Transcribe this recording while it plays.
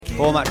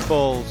4 match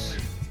balls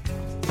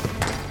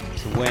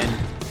to win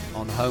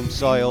on home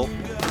soil.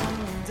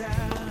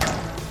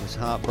 It was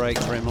heartbreak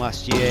for him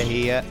last year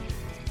here.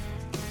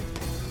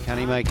 Can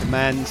he make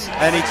amends?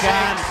 And he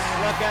can!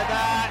 Look at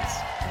that!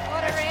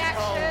 What a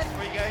reaction!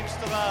 3 games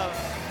to love.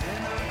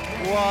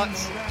 What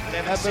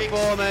a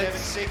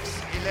performance!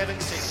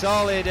 11-6.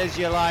 Solid as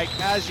you like,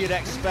 as you'd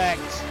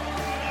expect.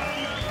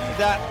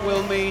 That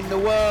will mean the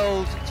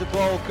world to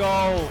Paul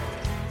Cole.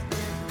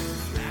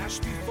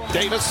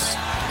 Davis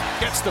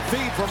gets the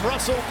feed from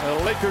Russell.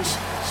 The Lakers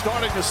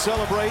starting to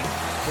celebrate.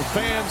 The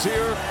fans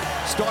here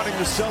starting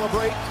to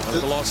celebrate.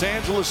 The Los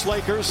Angeles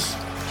Lakers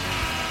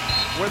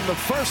win the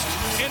first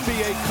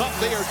NBA Cup.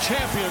 They are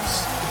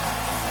champions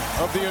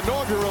of the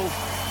inaugural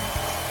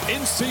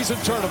in-season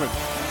tournament.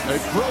 A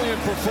brilliant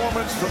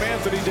performance from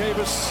Anthony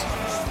Davis.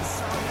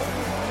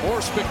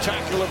 More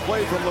spectacular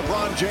play from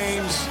LeBron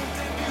James.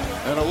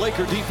 And a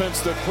Laker defense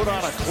that put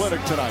on a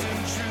clinic tonight.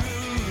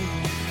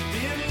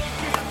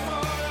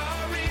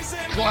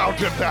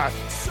 Clouded that.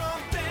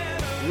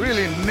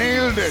 Really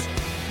nailed it.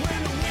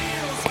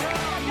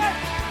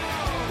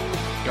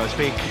 Goes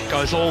big,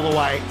 goes all the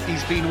way.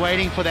 He's been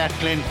waiting for that,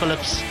 Glenn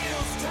Phillips.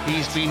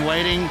 He's been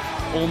waiting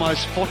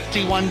almost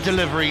 41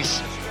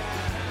 deliveries.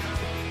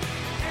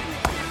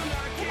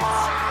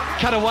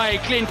 Cut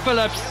away, Glenn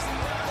Phillips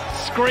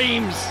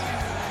screams.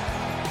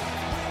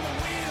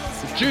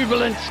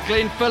 Jubilant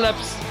Glenn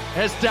Phillips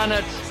has done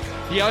it.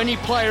 The only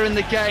player in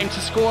the game to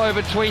score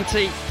over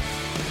 20.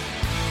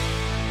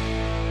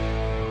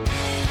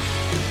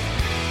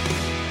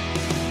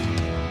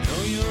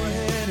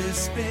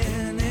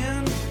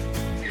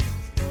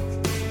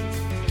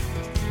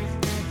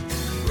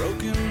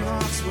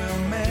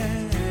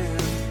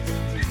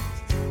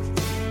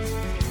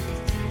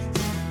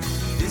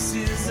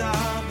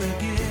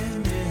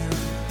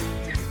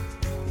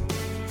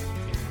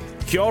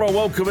 Kia ora,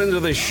 welcome into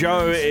the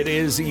show. It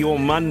is your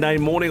Monday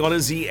morning on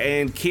Izzy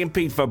and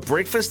Kempi for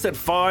breakfast at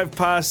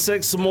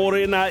 6:05.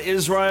 Morena,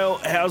 Israel.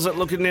 How's it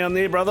looking down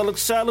there, brother?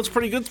 Looks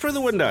pretty good through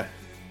the window.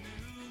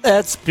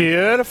 It's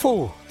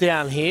beautiful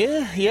down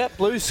here. Yep,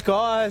 blue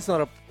skies, not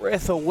a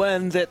breath of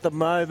wind at the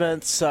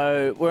moment,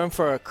 so we're in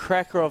for a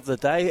cracker of the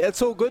day.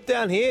 It's all good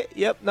down here.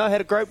 Yep, no,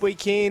 had a great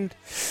weekend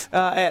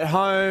at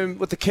home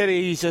with the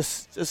kiddies,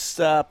 just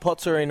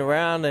pottering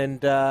around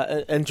and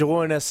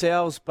enjoying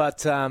ourselves,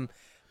 but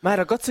mate,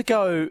 I got to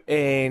go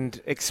and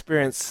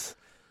experience,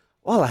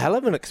 well, a hell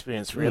of an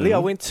experience, really. I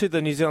went to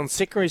the New Zealand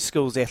Secondary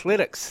Schools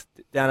Athletics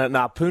down at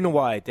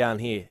Ngā down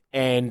here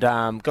and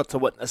got to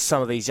witness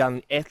some of these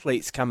young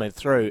athletes coming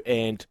through.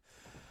 And,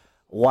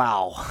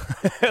 wow,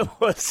 it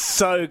was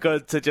so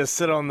good to just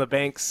sit on the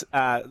banks,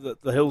 the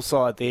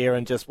hillside there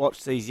and just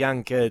watch these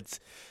young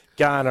kids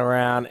going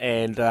around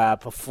and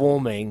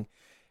performing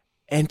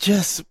and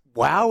just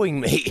wowing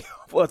me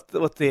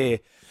with their...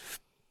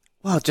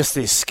 Well, just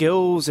their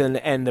skills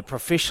and the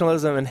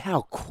professionalism and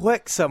how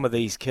quick some of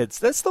these kids,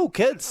 they're still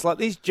kids, like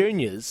these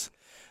juniors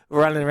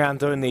running around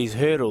doing these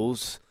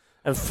hurdles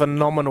in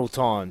phenomenal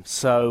time.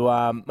 So,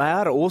 I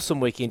had an awesome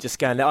weekend just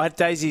going. Now, I had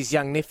Daisy's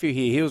young nephew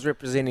here. He was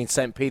representing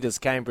St. Peter's,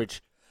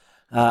 Cambridge,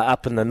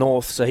 up in the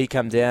north. So he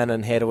come down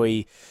and had a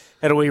wee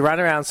run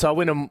around. So I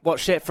went and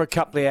watched that for a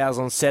couple of hours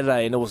on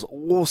Saturday and it was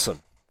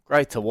awesome.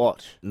 Great to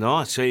watch.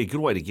 Nice. Yeah, good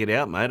way to get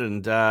out, mate.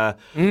 And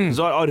 'cause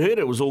I'd heard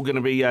it was all going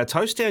to be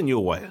toast down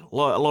your way. A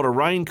lot of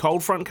rain,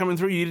 cold front coming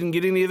through. You didn't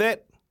get any of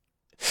that?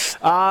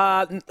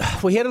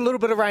 We had a little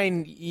bit of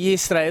rain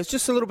yesterday. It was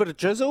just a little bit of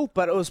drizzle,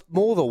 but it was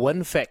more the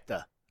wind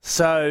factor.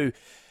 So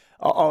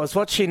I was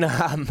watching...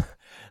 I'm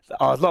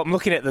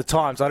looking at the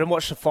times. I didn't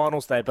watch the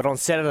finals day, but on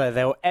Saturday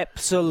they were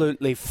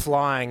absolutely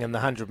flying in the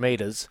 100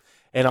 metres.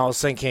 And I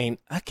was thinking,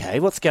 okay,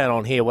 what's going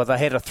on here? Well, they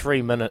had a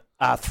 3 metre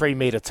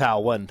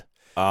tailwind.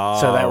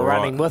 So they were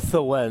running with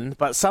the wind.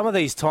 But some of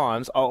these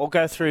times, I'll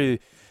go through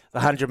the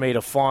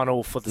 100-metre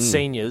final for the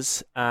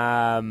seniors,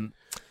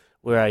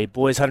 where a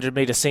boys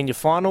 100-metre senior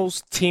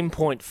finals,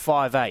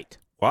 10.58.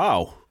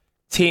 Wow.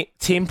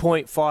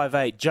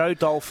 10.58. Joe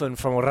Dolphin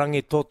from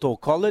Rangitoto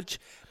College,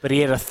 but he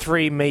had a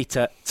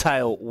 3-metre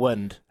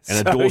tailwind.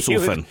 And a dorsal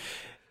fin.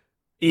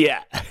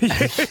 Yeah,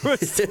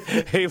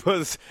 he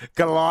was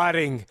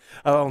gliding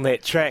along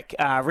that track.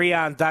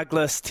 Rian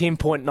Douglas,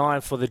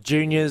 10.9 for the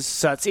juniors.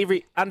 So it's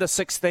under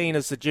 16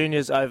 is the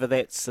juniors, over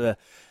that's the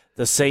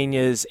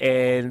seniors.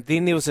 And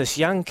then there was this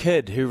young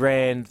kid who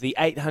ran the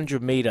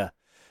 800 metre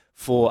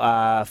for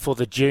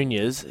the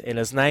juniors, and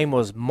his name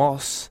was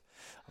Moss.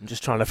 I'm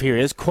just trying to, here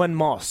he is, Quinn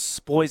Moss,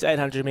 boys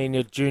 800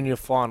 metre junior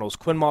finals.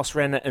 Quinn Moss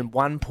ran it in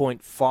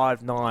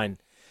 1.59.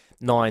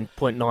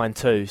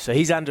 9.92. So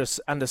he's under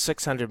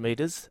 600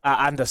 metres,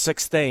 under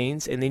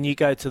 16s, and then you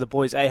go to the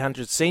boys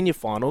 800 senior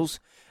finals.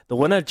 The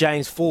winner,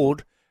 James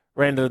Ford,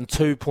 ran it in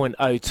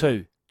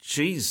 2.02.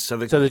 Jeez. So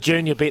the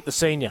junior beat the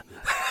senior.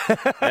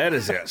 That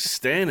is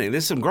outstanding.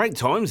 There's some great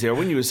times here.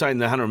 When you were saying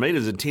the 100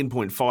 metres at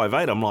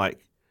 10.58, I'm like,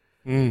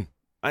 mate,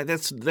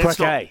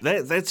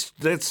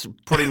 that's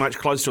pretty much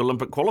close to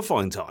Olympic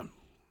qualifying time.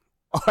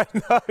 I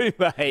know,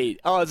 mate.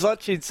 I was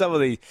watching some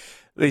of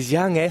these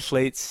young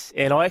athletes,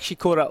 and I actually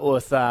caught up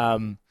with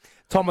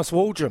Thomas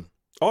Waldrum.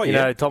 Oh, You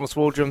yeah. know, Thomas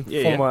Waldrum,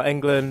 former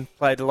England,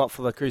 played a lot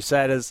for the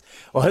Crusaders.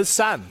 Well, his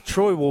son,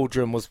 Troy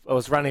Waldrum,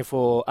 was running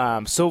for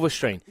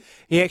Silverstream.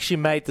 He actually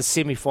made the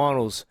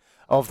semi-finals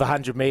of the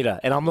 100 metre.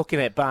 And I'm looking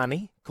at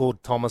Barney,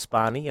 called Thomas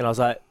Barney, and I was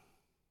like,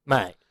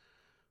 mate,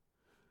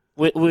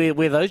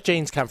 where those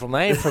genes come from,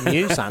 they ain't from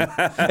you, son.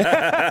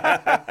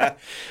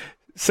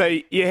 So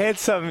you had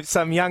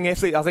some young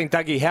athletes. I think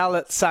Dougie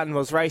Howlett's son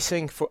was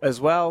racing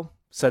as well.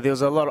 So there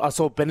was a lot. I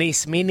saw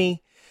Bernice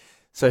Mini.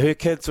 So her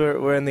kids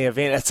were in the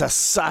event. It's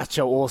such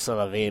an awesome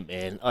event,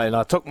 man. And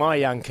I took my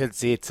young kids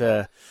there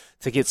to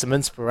get some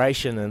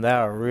inspiration, and they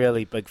were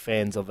really big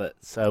fans of it.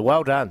 So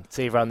well done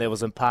to everyone that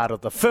was in part of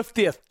the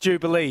 50th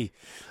Jubilee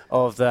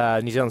of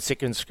the New Zealand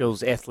Secondary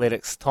Schools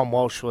Athletics. Tom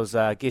Walsh was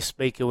a guest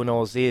speaker when I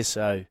was there.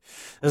 So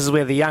this is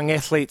where the young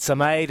athletes are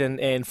made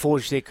and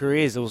forge their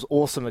careers. It was an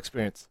awesome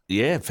experience.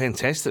 Yeah,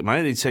 fantastic,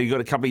 mate. So you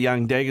got a couple of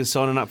young daggers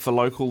signing up for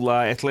local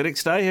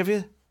athletics day, have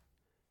you?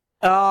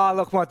 Oh,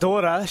 look, my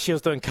daughter, she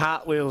was doing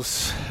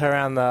cartwheels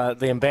around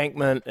the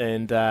embankment,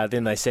 and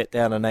then they sat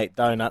down and ate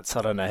donuts.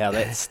 I don't know how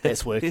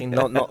that's working.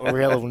 Not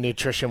real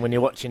nutrition when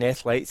you're watching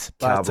athletes.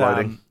 But, Carb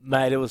loading.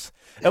 mate, it was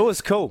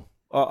cool.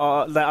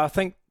 I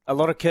think a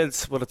lot of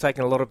kids would have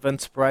taken a lot of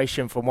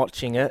inspiration from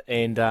watching it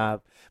and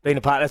being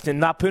a part of it.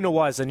 And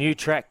Ngāpunawai is a new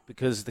track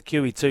because the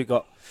QE2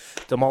 got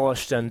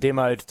demolished and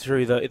demoed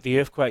through the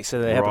earthquake,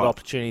 so they have an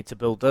opportunity to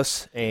build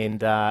this,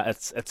 and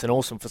it's an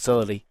awesome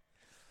facility.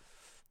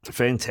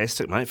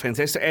 Fantastic, mate.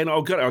 Fantastic. And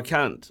I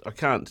can't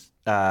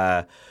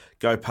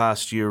go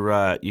past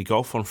your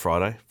golf on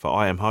Friday for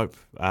I Am Hope.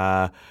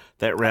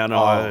 That round,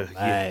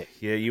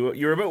 you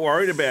were a bit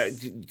worried about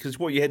because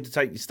you had to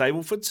take your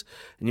Stablefoods,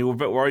 and you were a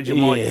bit worried you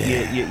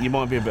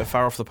might be a bit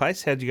far off the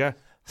pace. How'd you go?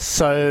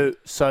 So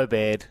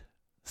bad.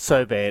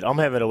 I'm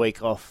having a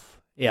week off.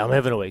 Yeah, I'm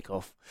having a week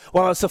off.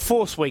 Well, it's a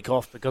forced week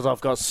off because I've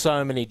got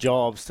so many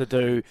jobs to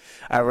do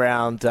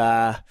around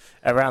the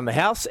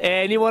house.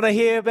 And you want to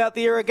hear about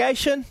the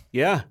irrigation?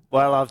 Yeah.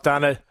 Well, I've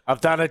done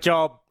a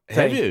job.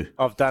 Have you?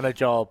 I've done a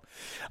job.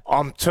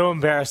 I'm too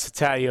embarrassed to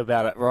tell you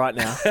about it right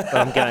now, but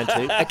I'm going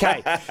to.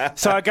 Okay,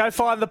 so I go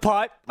find the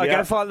pipe.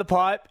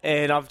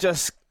 And I'm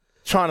just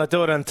trying to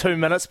do it in 2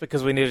 minutes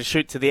because we need to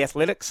shoot to the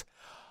athletics.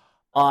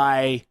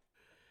 I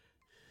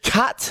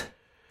cut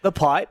the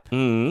pipe.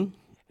 Mm.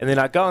 And then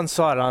I go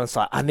inside and I'm just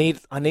like, I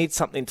need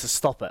something to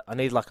stop it. I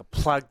need like a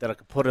plug that I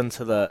could put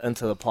into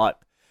the pipe.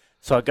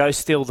 So I go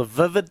steal the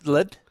Vivid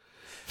lid.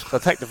 So I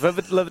take the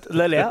Vivid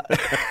lid out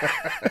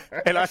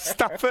and I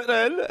stuff it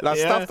in. And I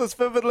stuff this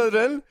Vivid lid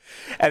in.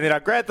 And then I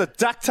grab the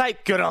duct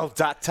tape, good old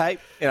duct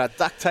tape, and I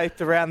duct taped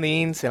around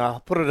the ends and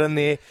I put it in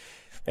there.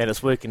 And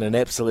it's working an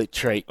absolute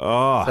treat.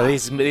 Oh. So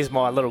there's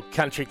my little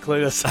country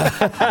clueless.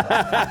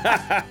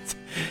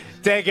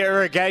 Dagger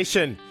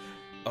irrigation.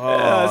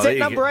 Is that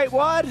number 8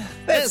 wide?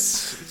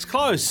 It's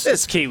close.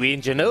 That's Kiwi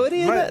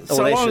ingenuity, isn't it?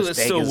 So long as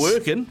it's still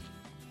working.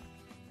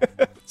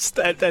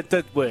 That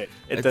did work.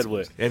 It did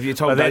work. Have you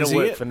told Daisy Daisy that'll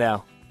work yet? for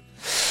now.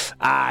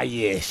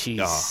 Yeah,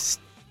 she's...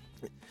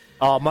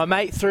 Oh, my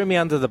mate threw me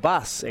under the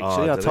bus,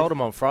 actually. I told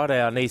him on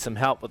Friday I need some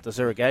help with this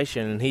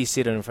irrigation, and he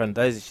said it in front of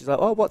Daisy. She's like,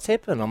 oh, what's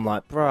happened? I'm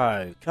like,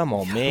 bro, come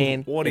on,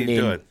 man. What are you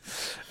doing?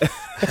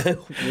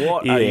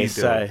 What are you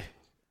doing?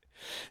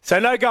 So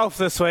no golf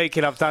this week,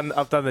 and I've done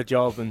the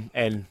job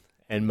and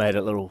made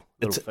a little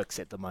fix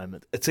at the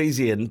moment. It's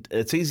easier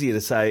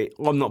to say,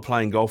 I'm not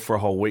playing golf for a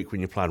whole week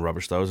when you're playing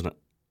rubbish, though, isn't it?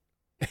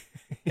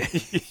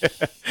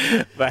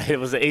 But it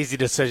was an easy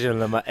decision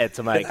to make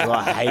because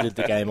I hated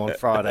the game on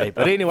Friday.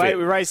 But anyway,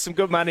 we raised some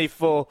good money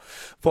for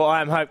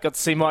I Am Hope. Got to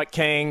see Mike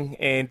King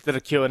and did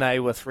a Q&A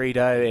with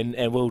Rito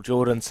and Will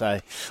Jordan. So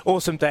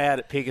awesome day out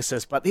at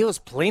Pegasus. But there was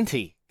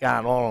plenty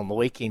going on the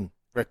weekend,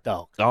 Rick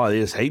Dog. Oh,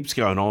 there's heaps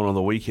going on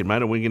the weekend, mate,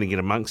 and we're going to get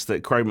amongst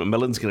it. Craig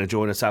McMillan's going to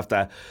join us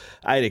after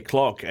 8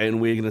 o'clock,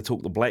 and we're going to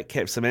talk the Black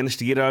Caps. They managed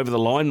to get over the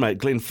line, mate.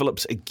 Glenn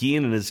Phillips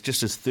again, and it's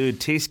just his third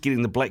test,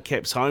 getting the Black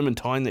Caps home and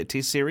tying that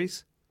test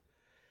series.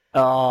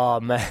 Oh,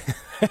 man.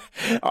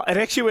 It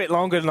actually went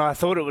longer than I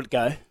thought it would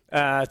go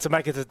to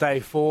make it to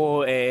day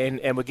 4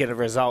 and we get a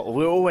result.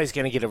 We're always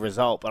going to get a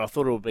result, but I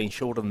thought it would have been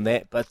shorter than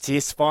that. But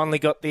yes, finally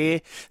got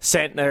there.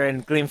 Santner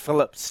and Glenn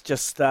Phillips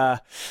just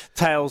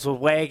tails were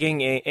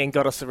wagging and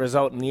got us the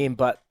result in the end,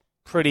 but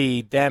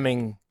pretty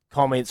damning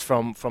comments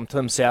from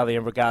Tim Southey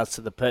in regards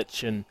to the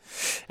pitch and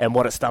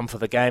what it's done for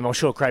the game. I'm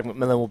sure Craig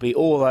McMillan will be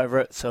all over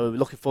it, so we're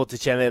looking forward to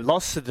chatting. It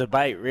lost the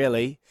debate,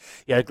 really.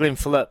 You know, Glenn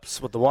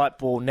Phillips with the white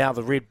ball, now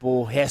the red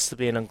ball has to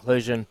be an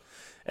inclusion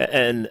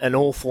in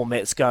all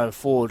formats going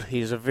forward.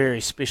 He's a very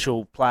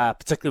special player,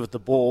 particularly with the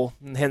ball.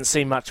 Hadn't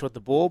seen much with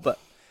the ball, but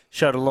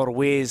showed a lot of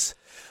wares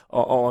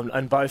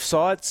on both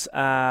sides.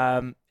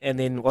 And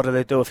then what do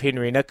they do with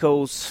Henry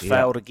Nichols?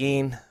 Failed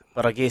again.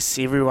 But I guess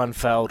everyone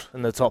failed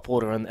in the top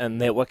order in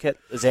that wicket.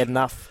 Is that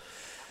enough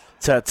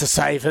to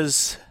save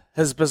his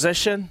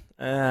position?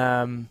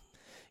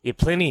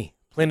 Plenty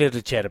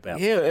to chat about.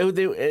 Yeah,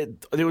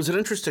 there was an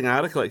interesting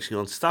article actually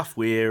on Stuff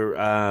where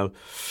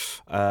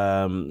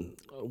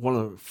one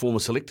of the former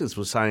selectors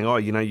was saying,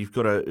 you've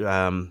got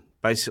to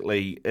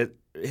basically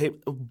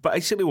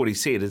basically what he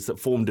said is that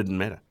form didn't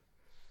matter.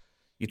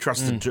 You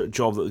trust the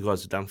job that the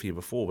guys have done for you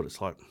before, but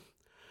it's like,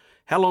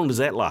 how long does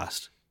that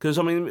last? Because,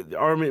 I mean,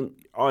 I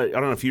don't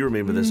know if you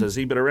remember this,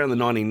 Izzy, but around the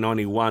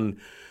 1991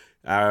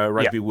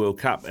 Rugby World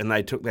Cup, and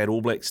they took that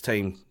All Blacks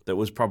team that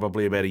was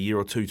probably about a year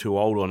or two too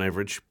old on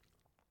average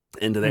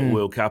into that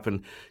World Cup,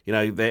 and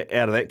out of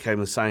that came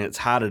the saying it's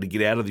harder to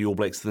get out of the All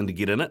Blacks than to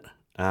get in it,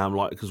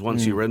 because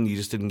once you're in, you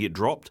just didn't get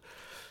dropped.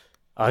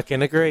 I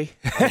can agree.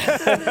 Been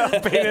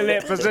in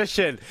that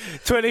position.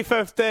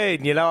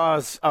 2015, I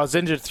was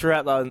injured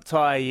throughout the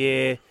entire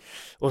year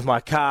with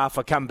my calf.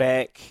 I come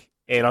back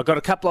and I got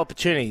a couple of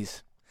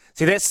opportunities.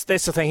 See, that's the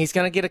thing. He's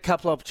going to get a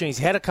couple of opportunities.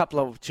 He had a couple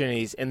of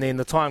opportunities, and then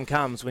the time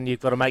comes when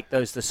you've got to make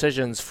those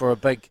decisions for a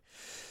big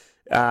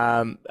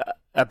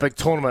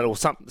tournament or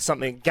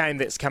something game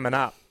that's coming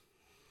up.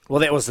 Well,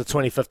 that was the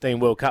 2015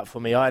 World Cup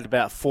for me. I had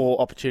about 4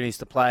 opportunities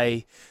to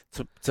play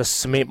to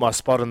cement my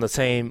spot in the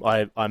team.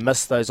 I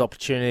missed those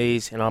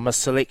opportunities, and I missed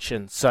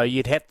selection. So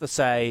you'd have to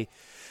say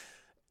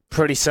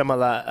pretty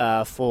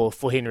similar for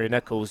Henry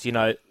Nicholls.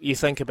 You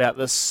think about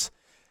this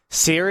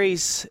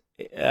series,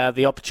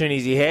 the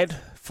opportunities he had,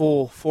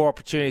 four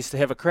opportunities to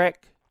have a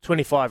crack,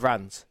 25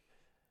 runs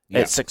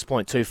at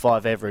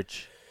 6.25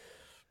 average.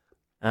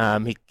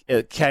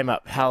 It came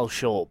up hell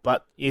short,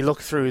 but you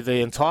look through the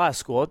entire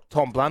squad.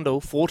 Tom Blundell,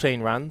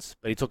 14 runs,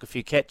 but he took a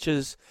few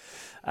catches.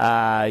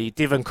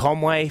 Devon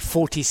Conway,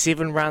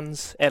 47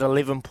 runs at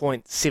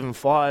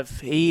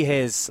 11.75. He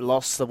has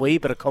lost a wee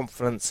bit of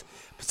confidence,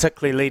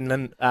 particularly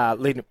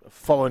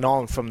following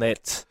on from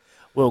that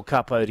World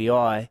Cup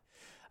ODI.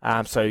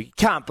 So you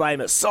can't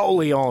blame it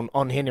solely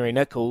on Henry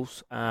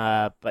Nicholls,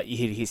 but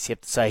you have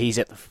to say he's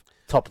at the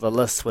top of the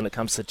list when it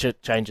comes to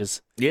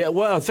changes. Yeah,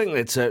 well, I think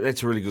that's a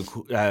really good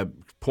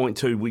point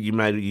too. What you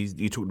made,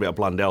 you talked about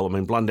Blundell. I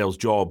mean, Blundell's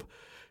job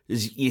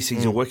is, yes,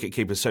 he's a wicket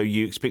keeper, so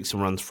you expect some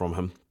runs from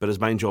him, but his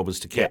main job is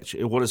to catch.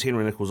 What does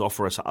Henry Nicholls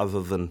offer us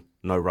other than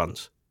no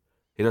runs?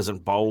 He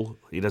doesn't bowl.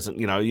 He doesn't,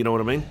 you know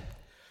what I mean?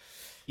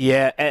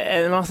 Yeah,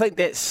 and I think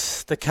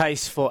that's the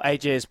case for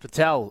Ajaz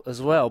Patel as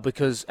well,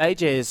 because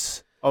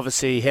Ajaz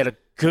obviously had a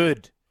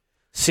good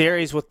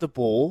series with the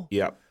ball.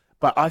 Yeah.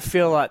 But I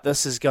feel like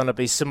this is going to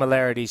be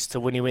similarities to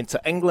when he went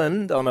to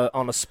England on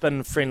a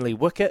spin-friendly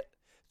wicket,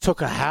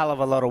 took a hell of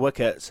a lot of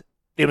wickets,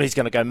 then he's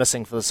going to go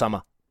missing for the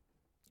summer.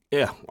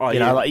 Yeah.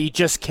 You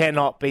just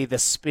cannot be the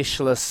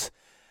specialist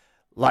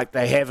like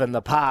they have in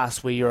the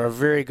past, where you're a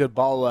very good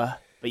bowler,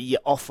 but you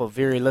offer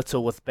very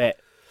little with bat.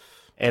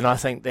 And I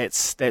think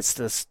that's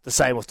the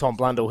same with Tom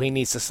Blundell. He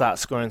needs to start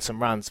scoring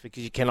some runs,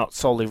 because you cannot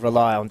solely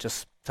rely on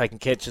just taking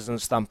catches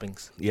and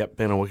stumpings. Yep,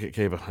 being a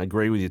wicket-keeper. I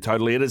agree with you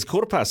totally. It is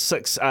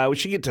 6:15. We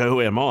should get to Who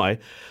Am I?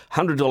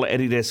 $100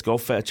 Adidas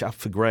golf voucher up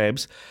for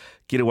grabs.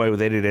 Get away with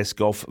Adidas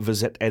Golf.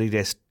 Visit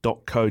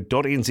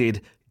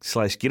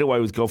adidas.co.nz/getaway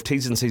with golf.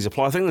 T's and C's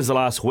apply. I think this is the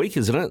last week,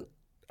 isn't it,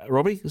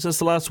 Robbie? Is this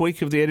the last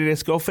week of the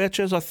Adidas golf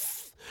vouchers? I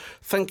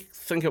think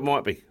it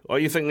might be. Oh,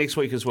 you think next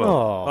week as well?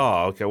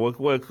 Oh okay.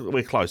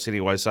 We're close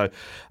anyway. So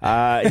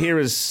here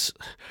is...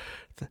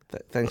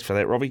 Thanks for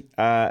that, Robbie.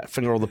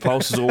 Finger on the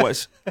pulse as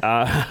always.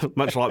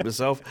 Much like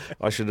myself.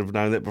 I should have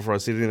known that before I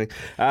said anything.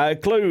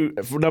 Clue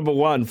for number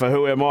 1 for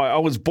Who Am I? I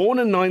was born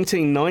in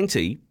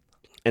 1990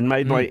 and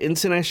made my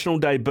international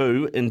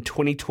debut in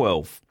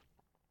 2012.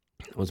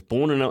 I was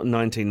born in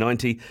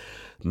 1990,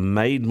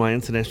 made my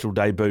international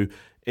debut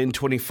in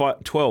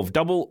 2012.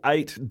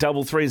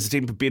 8833 is the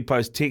Temper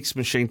Bedpost text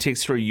machine.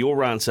 Text through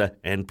your answer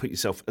and put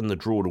yourself in the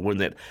draw to win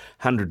that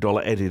 $100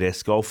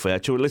 Adidas golf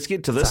voucher. Let's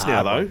get to this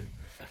now, though.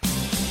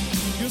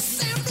 You're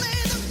simply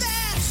the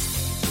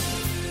best.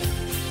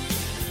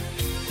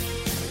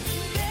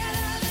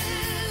 Better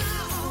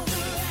than all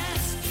the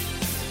rest.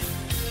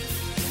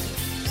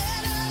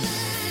 Better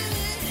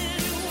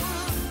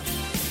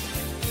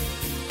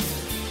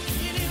than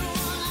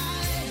anyone.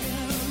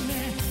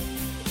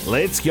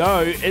 Let's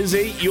go.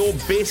 Izzy, your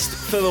best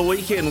for the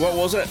weekend. What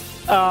was it?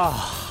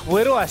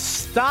 Where do I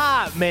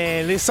start,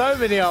 man? There's so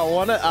many I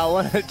want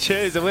to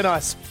choose. And when I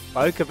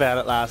spoke about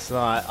it last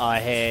night, I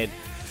had...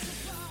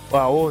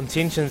 all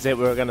intentions that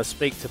we were going to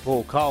speak to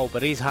Paul Cole,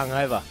 but he's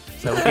hungover,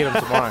 so we'll get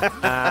him tomorrow.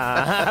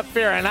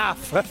 Fair enough.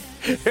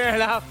 Fair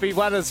enough. He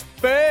won his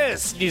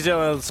first New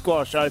Zealand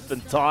Squash Open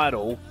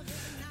title.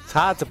 It's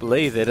hard to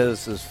believe that it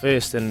is his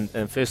first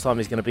and first time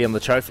he's going to be on the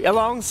trophy,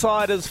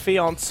 alongside his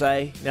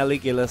fiancée, Nellie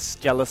Gillis,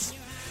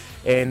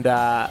 and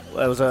it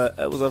was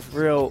a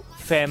real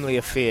family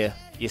affair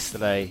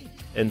yesterday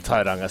in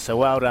Tauranga. So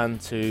well done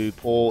to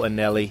Paul and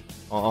Nellie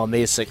on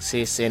their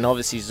success, and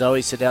obviously Zoe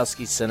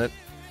Sadowski-Synnott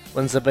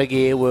wins the Big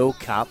Air World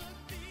Cup.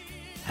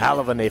 Hell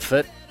of an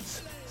effort.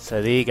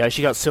 So there you go.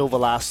 She got silver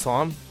last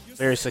time.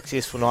 Very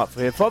successful night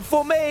for her. But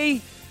for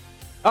me,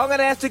 I'm going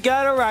to have to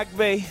go to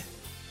rugby.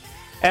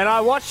 And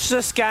I watched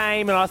this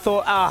game and I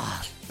thought,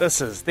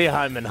 they're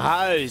home and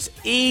hose.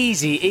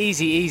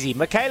 Easy.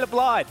 Michaela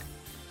Blythe,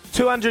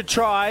 200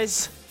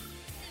 tries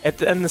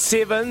in the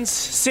sevens.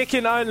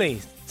 Second only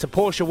to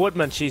Portia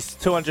Woodman. She's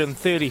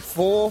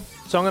 234.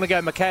 So I'm going to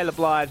go Michaela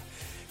Blythe.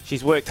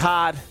 She's worked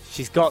hard.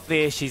 She's got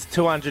there. She's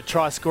 200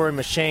 try scoring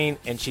machine,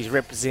 and she's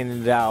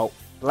represented our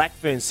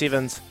Blackburn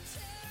Sevens,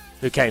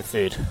 who came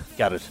third.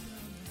 Gutted.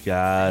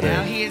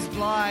 Now here's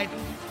Blythe.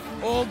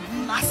 All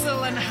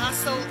muscle and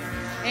hustle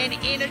and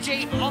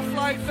energy.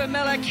 Offload for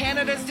Miller.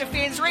 Canada's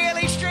defence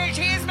really stretched.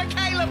 Here's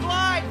Michaela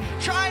Blythe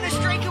trying to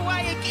streak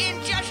away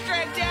again. Just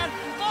dragged down.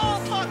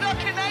 Ball pot. The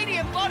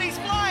Canadian bodies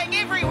flying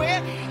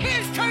everywhere.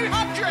 Here's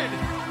 200.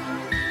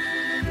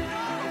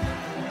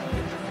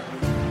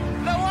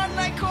 The one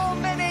they call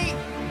Minnie.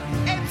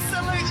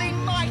 Absolutely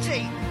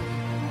mighty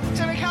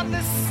to become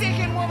the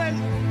second woman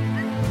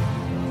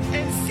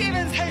in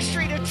Sevens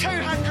history to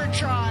 200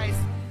 tries.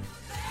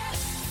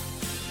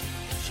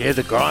 She had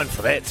the grind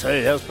for that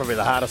too. That was probably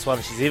the hardest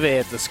one she's ever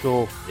had to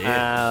score.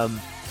 Yeah.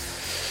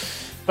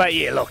 But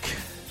yeah, look,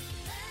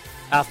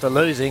 after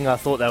losing, I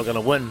thought they were going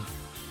to win.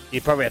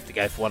 You'd probably have to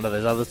go for one of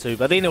those other two.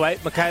 But anyway,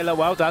 Michaela,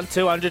 well done.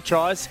 200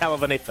 tries. Hell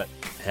of an effort.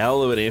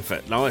 Hell of an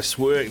effort. Nice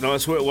work,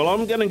 nice work. Well,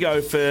 I'm going to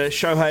go for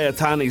Shohei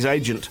Ohtani's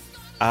agent.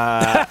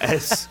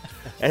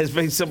 Has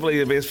been simply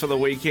the best for the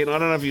weekend. I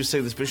don't know if you've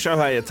seen this, but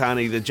Shohei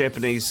Ohtani, the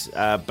Japanese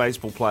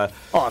baseball player.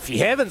 Oh, if you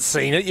haven't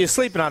seen it, you're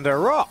sleeping under a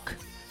rock.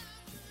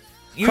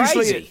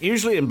 Crazy.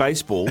 Usually in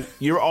baseball,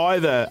 you're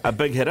either a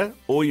big hitter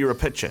or you're a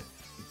pitcher.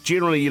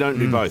 Generally, you don't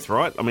do both,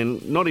 right? I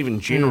mean, not even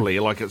generally.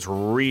 Like, it's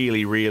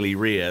really, really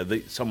rare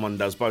that someone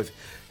does both.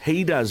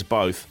 He does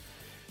both,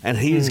 and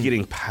he is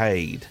getting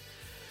paid.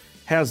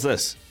 How's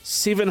this?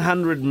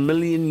 $700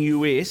 million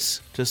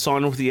US to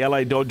sign with the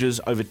LA Dodgers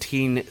over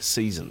 10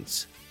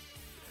 seasons.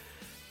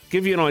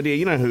 Give you an idea,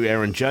 you know who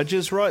Aaron Judge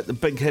is, right? The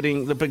big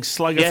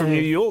slugger from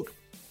New York.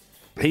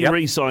 He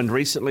re-signed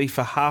recently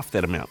for half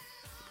that amount.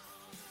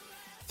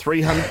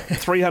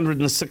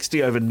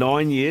 360 over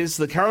 9 years.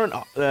 The current,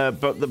 but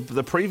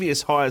the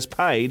previous highest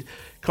paid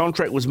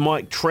contract was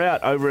Mike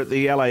Trout over at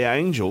the LA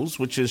Angels,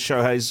 which is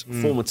Shohei's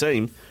former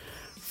team.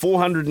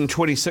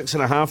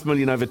 $426.5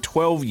 million over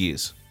 12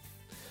 years.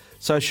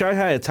 So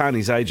Shohei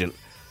Ohtani's agent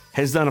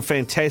has done a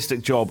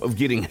fantastic job of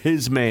getting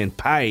his man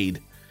paid.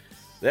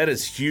 That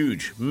is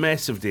huge.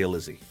 Massive deal,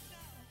 Izzy.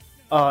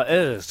 Oh, it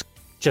is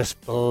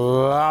just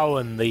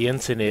blowing the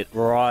internet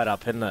right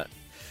up, isn't it?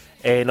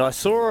 And I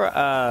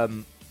saw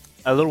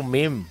a little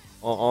meme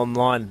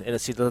online, and it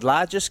said the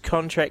largest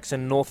contracts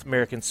in North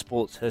American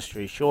sports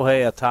history.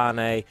 Shohei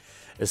Ohtani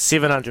is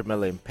 $700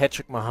 million.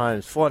 Patrick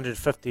Mahomes,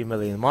 $450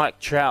 million. Mike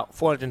Trout,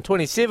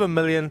 $427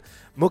 million.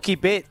 Mookie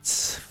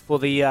Betts for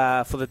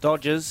the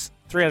Dodgers,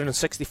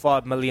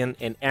 $365 million,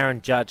 and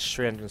Aaron Judge,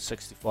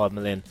 $365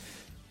 million.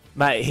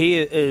 Mate, he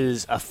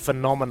is a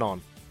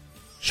phenomenon,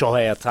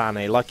 Shohei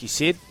Ohtani. Like you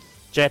said,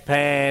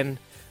 Japan,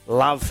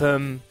 love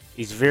him.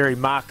 He's very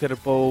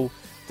marketable,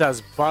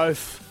 does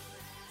both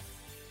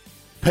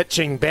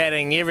pitching,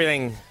 batting,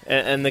 everything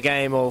in the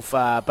game of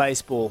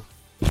baseball.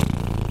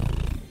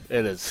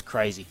 It is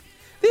crazy.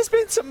 There's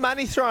been some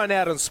money thrown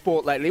out on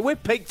sport lately. We're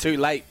peaked too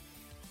late,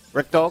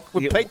 Rick Dog.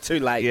 We're peaked too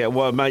late. Yeah,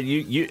 well, mate,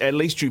 you at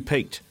least you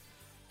peaked.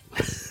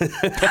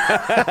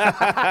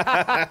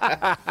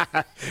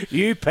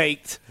 You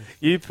peaked.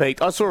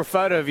 I saw a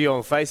photo of you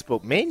on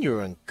Facebook. Man, you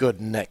were in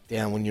good nick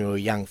down when you were a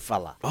young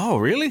fella. Oh,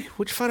 really?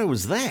 Which photo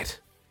was that?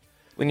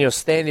 When you were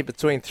standing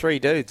between three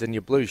dudes in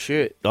your blue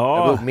shirt. Oh.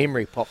 A little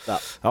memory popped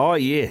up. Oh,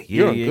 yeah.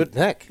 You're in good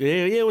nick.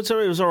 Yeah, it was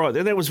all right.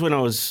 That was when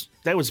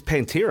that was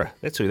Pantera.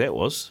 That's who that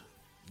was.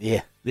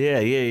 Yeah.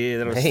 Yeah.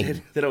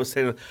 That was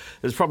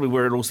that's probably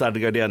where it all started to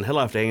go downhill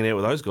after hanging out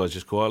with those guys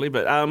just quietly.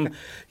 But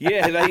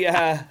yeah,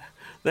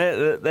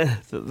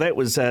 that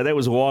was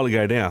a while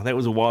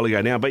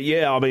ago now. But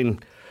yeah, I mean,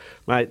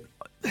 mate,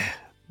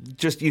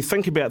 just you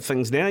think about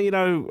things now. You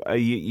know,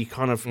 you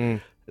kind of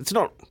it's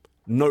not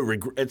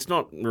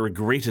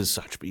regret as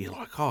such, but you're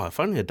like, oh, if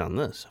only I'd done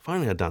this, if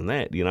only I'd done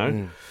that. You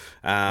know,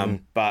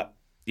 but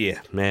yeah,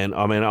 man.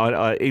 I mean,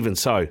 I even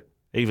so,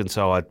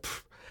 I'd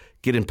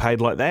getting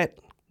paid like that.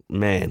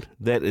 Man,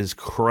 that is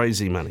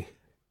crazy money.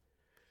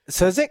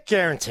 So is that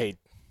guaranteed?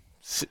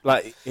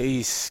 Like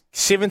he's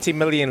 $70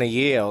 million a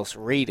year. I was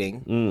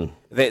reading.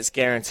 That's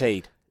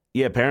guaranteed.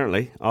 Yeah,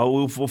 apparently.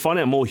 We'll find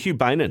out more. Hugh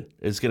Bainan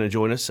is going to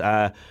join us,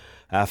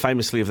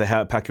 famously of the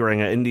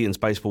Pakuranga Indians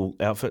baseball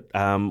outfit.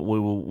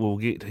 We'll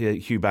get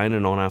Hugh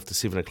Bainan on after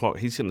 7 o'clock.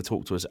 He's going to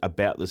talk to us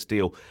about this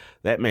deal.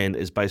 That man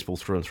is baseball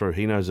through and through.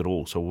 He knows it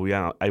all. So we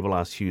are able to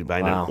ask Hugh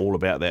Bainan all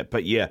about that.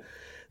 But yeah,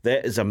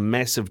 that is a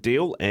massive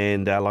deal.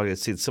 And like I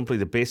said, simply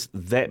the best.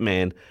 That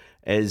man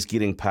is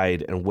getting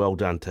paid, and well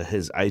done to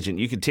his agent.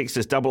 You can text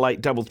us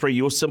 8833.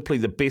 You're simply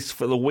the best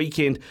for the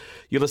weekend.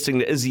 You're listening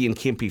to Izzy and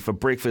Kempy for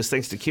breakfast.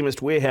 Thanks to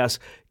Chemist Warehouse,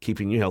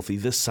 keeping you healthy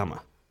this summer.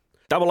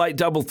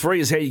 8833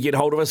 is how you get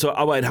hold of us, or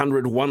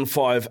 0800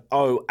 150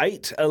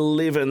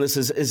 811. This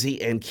is Izzy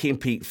and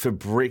Kempy for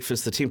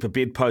breakfast. The Temper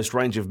Bedpost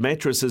range of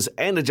mattresses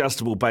and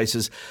adjustable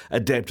bases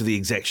adapt to the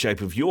exact shape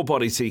of your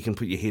body so you can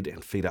put your head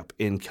and feet up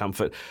in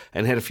comfort.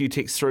 And had a few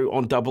texts through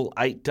on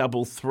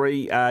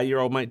 8833. Your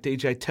old mate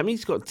DJ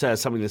Timmy's got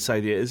something to say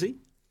there, Izzy?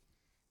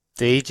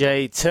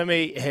 DJ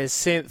Timmy has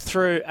sent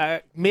through a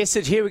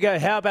message. Here we go.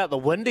 How about the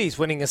Windies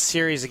winning a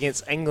series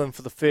against England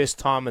for the first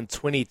time in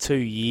 22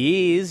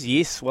 years?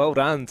 Yes, well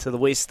done to the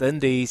West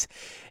Indies.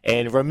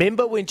 And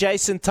remember when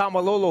Jason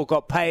Tamalolo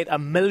got paid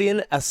 $1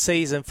 million a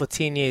season for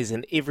 10 years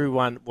and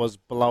everyone was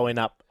blowing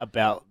up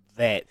about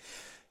that?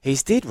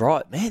 He's dead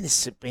right. Man,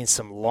 there's been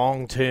some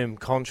long-term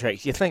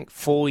contracts. You think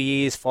 4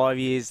 years, 5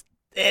 years,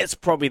 that's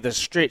probably the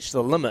stretch,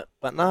 the limit.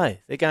 But no,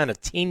 they're going to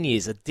 10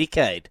 years, a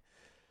decade.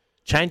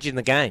 Changing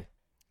the game.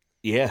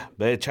 Yeah,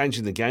 they're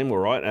changing the game, all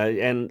right.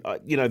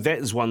 That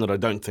is one that I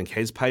don't think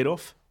has paid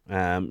off.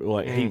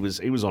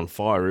 He was on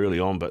fire early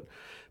on, but,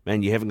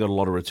 man, you haven't got a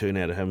lot of return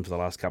out of him for the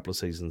last couple of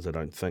seasons, I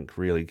don't think,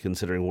 really,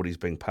 considering what he's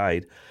being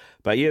paid.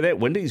 But, yeah, that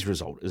Windies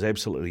result is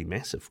absolutely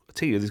massive. I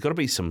tell you, there's got to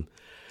be some...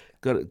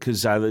 Do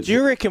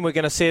you reckon we're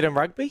going to see it in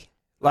rugby?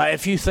 Like,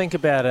 if you think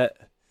about it,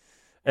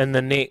 in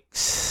the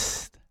next...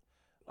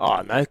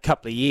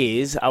 couple of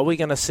years, are we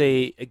going to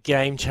see a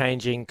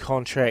game-changing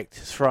contract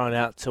thrown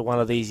out to one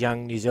of these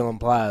young New Zealand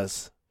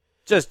players?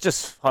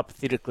 Just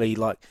hypothetically,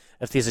 like,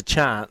 if there's a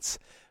chance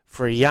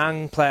for a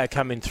young player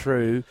coming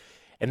through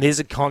and there's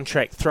a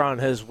contract thrown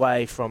his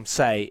way from,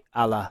 say,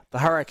 a la the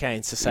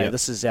Hurricanes to say,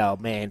 This is our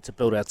man to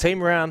build our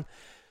team around,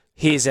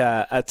 here's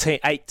a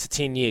 8 to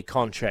 10 year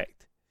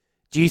contract.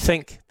 Do you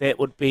think that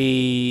would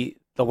be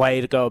the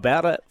way to go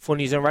about it for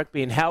New Zealand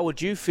rugby, and how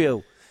would you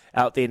feel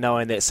out there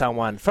knowing that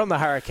someone from the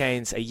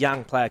Hurricanes, a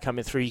young player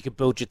coming through, you could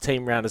build your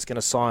team around, is going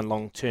to sign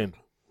long term?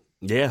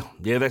 Yeah,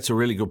 that's a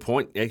really good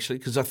point, actually,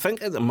 because I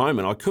think at the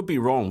moment, I could be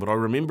wrong, but I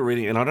remember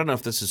reading, and I don't know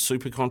if this is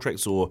super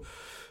contracts or,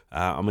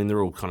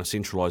 they're all kind of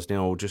centralised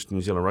now, or just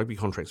New Zealand rugby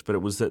contracts, but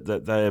it was that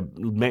the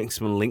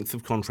maximum length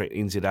of contract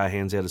NZR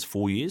hands out is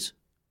 4 years.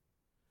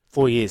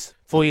 4 years.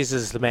 4 years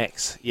is the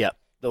max, yep.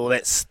 Well,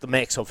 that's the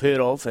max I've heard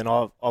of, and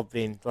I've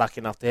been lucky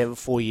enough to have a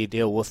 4-year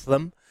deal with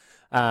them.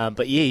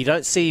 But yeah, you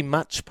don't see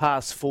much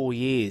past 4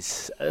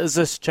 years. Is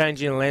this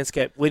changing the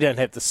landscape? We don't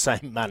have the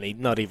same money,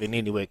 not even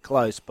anywhere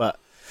close, but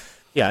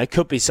yeah, it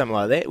could be something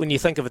like that. When you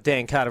think of a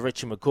Dan Carter,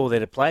 Richie McCaw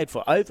that have played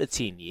for over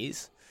 10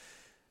 years,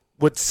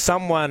 would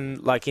someone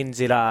like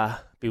NZR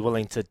be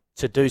willing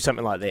to do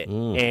something like that?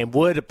 And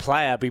would a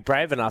player be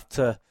brave enough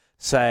to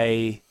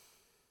say,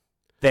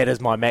 that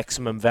is my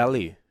maximum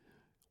value?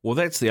 Well,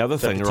 that's the other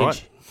thing,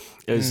 right?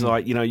 Is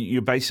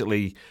you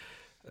basically...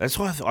 That's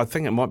why I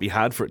think it might be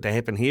hard for it to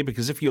happen here,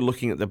 because if you're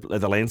looking at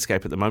the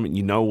landscape at the moment,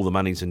 you know all the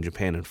money's in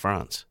Japan and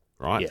France,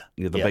 right?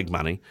 Yeah. The big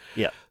money.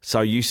 Yeah.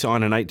 So you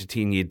sign an 8 to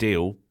 10 year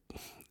deal,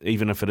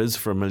 even if it is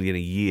for $1 million a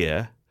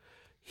year,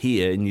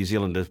 here in New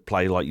Zealand to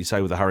play, like you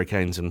say, with the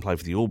Hurricanes and play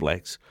for the All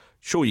Blacks,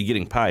 sure, you're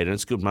getting paid and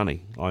it's good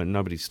money.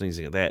 Nobody's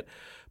sneezing at that.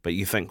 But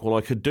you think, well,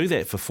 I could do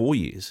that for 4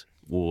 years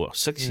or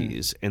 6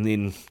 years and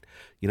then,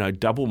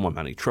 double my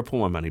money, triple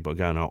my money by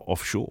going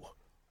offshore.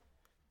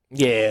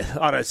 Yeah,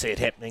 I don't see it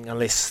happening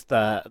unless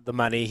the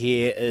money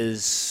here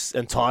is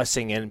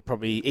enticing and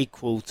probably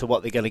equal to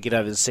what they're going to get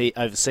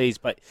overseas.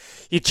 But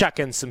you chuck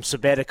in some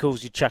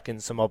sabbaticals, you chuck in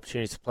some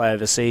opportunities to play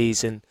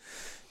overseas and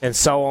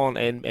so on,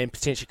 and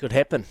potentially could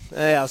happen.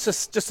 Yeah, it's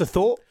just a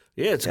thought.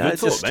 Yeah, it's a good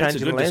thought. Just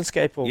changing the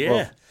landscape of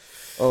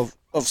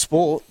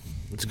sport.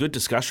 It's a good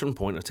discussion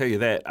point, I'll tell you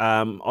that.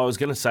 I was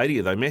going to say to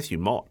you, though, Matthew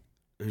Mott,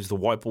 who's the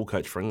white ball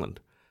coach for England,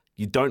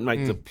 you don't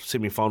make the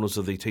semi-finals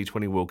of the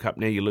T20 World Cup.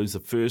 Now you lose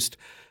the first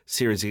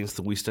series against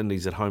the West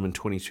Indies at home in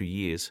 22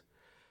 years.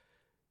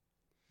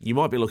 You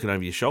might be looking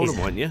over your shoulder,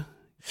 mightn't you?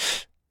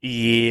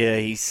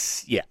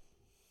 Yeah.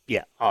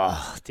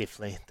 Oh,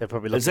 definitely. They're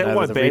probably looking. Is that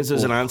why Baz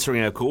isn't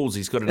answering our calls?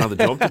 He's got another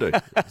job to do.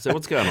 Is that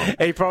what's going on?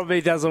 He probably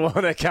doesn't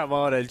want to come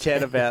on and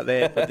chat about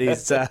that. But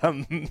there's,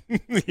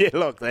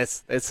 look,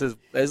 that's his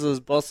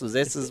bosses.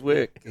 That's his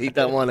work. He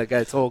don't want to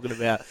go talking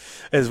about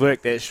his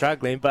work that's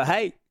struggling. But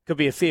hey, could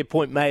be a fair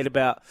point made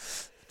about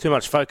too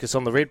much focus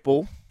on the red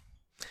ball,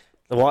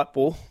 the white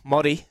ball.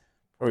 Moddy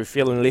probably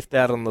feeling left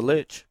out on the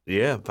lurch.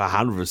 Yeah,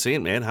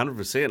 100%, man,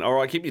 100%. All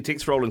right, keep your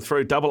text rolling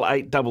through.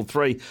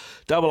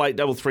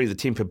 8833, the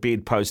Temper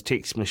Bedpost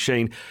text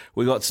machine.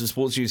 We got some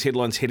sports news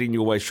headlines heading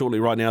your way shortly.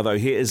 Right now, though,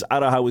 here is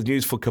Araha with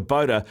news for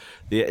Kubota.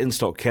 Their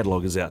in-stock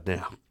catalogue is out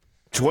now.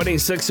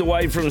 26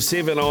 away from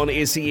 7 on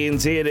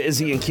SENZ.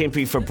 Izzy and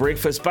Kempy for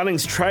breakfast.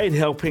 Bunnings Trade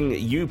helping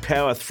you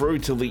power through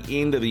till the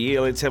end of the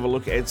year. Let's have a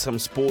look at some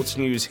sports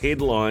news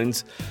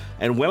headlines.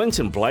 And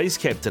Wellington Blaze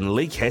captain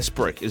Lee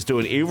Casbrick is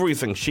doing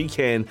everything she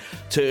can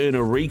to earn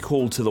a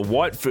recall to the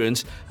White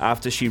Ferns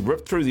after she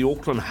ripped through the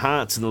Auckland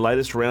Hearts in the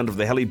latest round of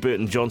the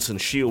Halliburton-Johnson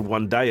Shield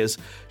one-dayers.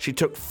 She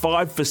took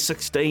 5 for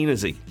 16,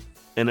 Izzy,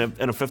 in a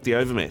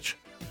 50-over match.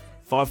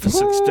 5 for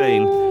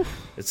 16.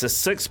 It's the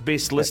 6th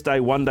best list day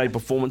one-day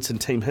performance in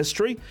team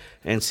history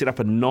and set up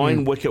a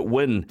 9-wicket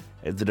win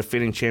as the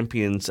defending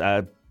champions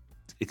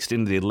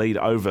extended their lead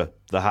over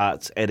the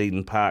Hearts at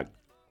Eden Park.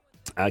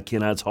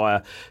 Kennard's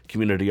Hire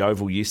Community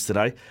Oval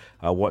yesterday.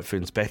 White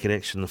Ferns back in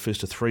action, the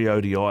first of 3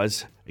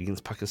 ODIs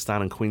against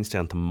Pakistan and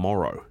Queenstown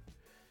tomorrow.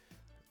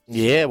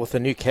 Yeah, with a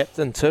new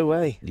captain too,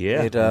 eh?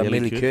 Yeah.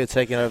 Millie Kerr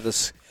taking over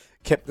this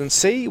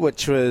captaincy,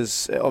 which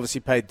was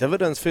obviously paid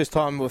dividends. First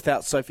time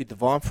without Sophie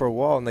Devine for a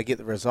while, and they get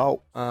the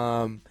result.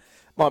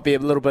 Might be a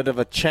little bit of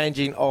a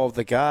changing of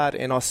the guard.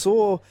 And I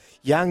saw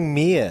young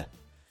Mia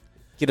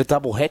get a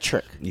double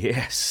hat-trick.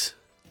 Yes.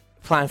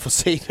 Playing for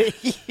CD.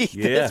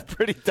 Yeah. That's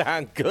pretty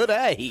darn good,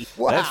 eh?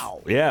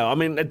 Wow. Yeah, I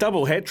mean, a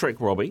double hat-trick,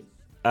 Robbie.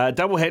 A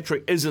double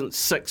hat-trick isn't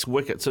 6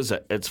 wickets, is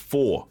it? It's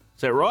 4.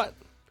 Is that right?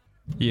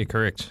 Yeah,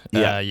 correct.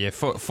 Yeah.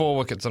 Four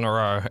wickets in a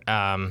row,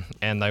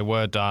 and they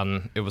were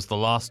done. It was the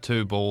last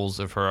 2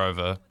 balls of her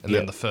over, and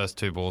then the first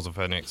 2 balls of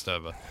her next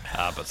over,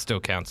 but still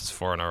counts as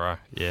 4 in a row.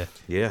 Yeah.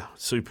 Yeah,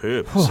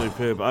 superb,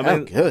 superb. I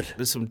mean, good.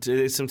 There's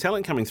some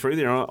talent coming through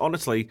there.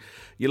 Honestly,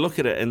 you look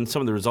at it, and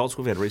some of the results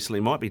we've had recently,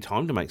 it might be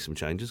time to make some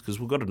changes because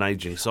we've got an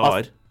ageing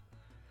side.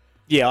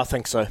 Yeah, I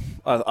think so.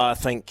 I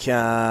think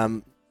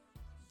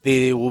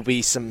there will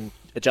be some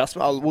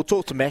adjustment. We'll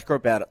talk to Macro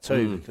about it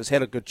too, because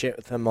had a good chat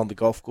with him on the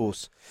golf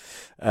course.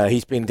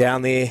 He's been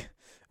down there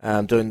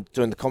doing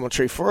the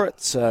commentary for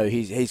it, so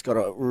he's got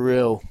a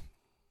real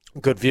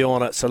good view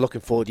on it. So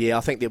looking forward,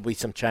 I think there'll be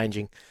some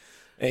changing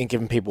and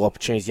giving people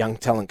opportunities, young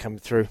talent coming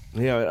through.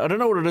 Yeah, I don't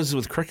know what it is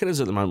with cricketers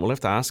at the moment. We'll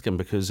have to ask him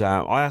because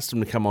I asked him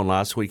to come on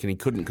last week and he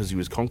couldn't because he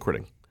was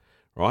concreting,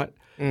 right?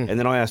 And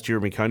then I asked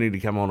Jeremy Coney to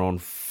come on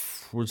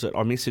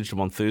I messaged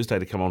him on Thursday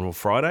to come on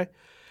Friday.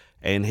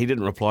 And he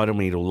didn't reply to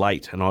me till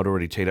late, and I'd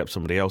already teed up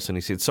somebody else. And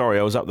he said, "Sorry,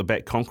 I was up the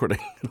back concreting."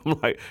 I'm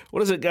like,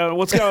 "What is it going?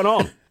 What's going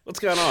on? What's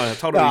going on?" I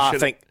told him I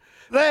think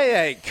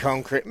they ain't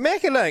concrete.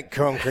 Macca ain't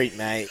concrete,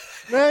 mate.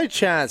 No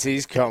chance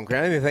he's concrete.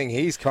 The only thing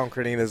he's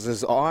concreting is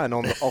his iron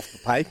off the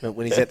pavement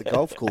when he's at the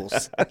golf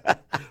course.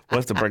 We'll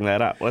have to bring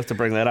that up.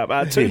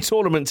 2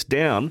 tournaments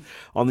down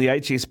on the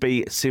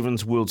HSB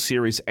Sevens World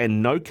Series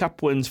and no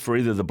cup wins for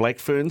either the Black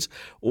Ferns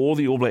or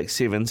the All Black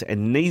Sevens,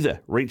 and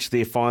neither reached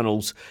their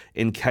finals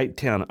in Cape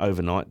Town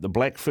overnight. The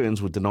Black Ferns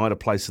were denied a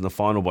place in the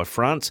final by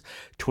France,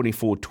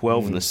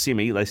 24-12 in the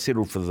semi. They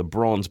settled for the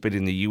bronze,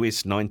 beating the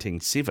US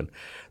 19-7.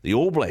 The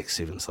All Black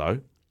Sevens,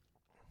 though,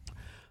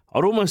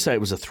 I'd almost say it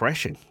was a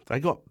thrashing. They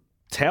got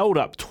towelled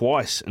up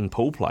twice in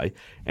pool play,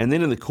 and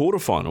then in the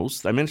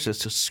quarterfinals, they managed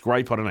to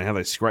scrape. I don't know how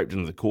they scraped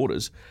into the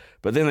quarters,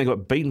 but then they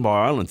got beaten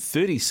by Ireland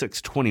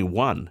 36-21.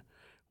 When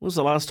was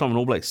the last time an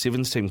All Black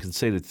Sevens team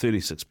conceded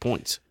 36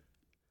 points?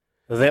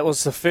 That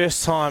was the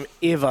first time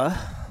ever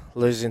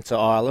losing to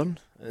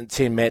Ireland in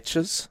 10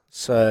 matches.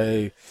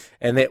 And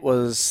that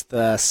was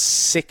the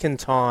second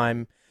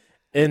time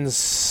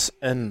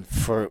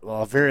for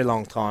a very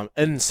long time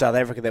in South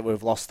Africa that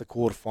we've lost the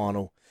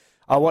quarterfinal.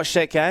 I watched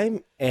that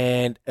game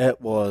and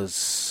it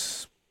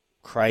was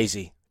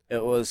crazy.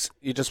 You're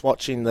just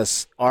watching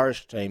this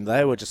Irish team.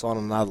 They were just on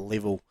another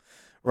level.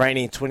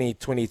 Reigning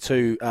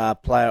 2022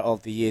 Player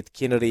of the Year,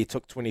 Kennedy,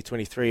 took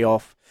 2023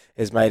 off.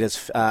 Has made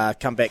his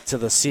comeback to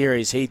the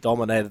series. He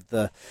dominated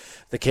the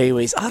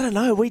Kiwis. I don't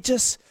know.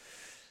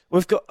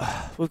 We've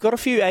got a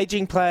few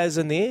aging players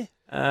in there.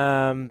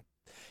 And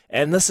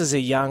this is a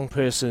young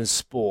person's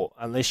sport.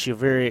 Unless you're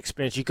very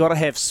experienced, you've got to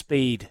have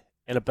speed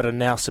and a bit of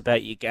nous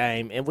about your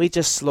game. And we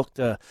just looked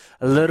a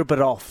little bit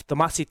off.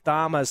 Damasi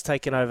Tama has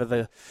taken over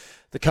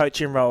the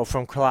coaching role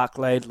from Clark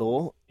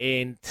Laidlaw,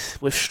 and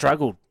we've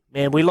struggled.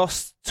 Man, we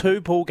lost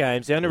 2 pool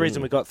games. The only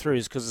reason we got through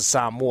is because of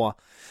Samoa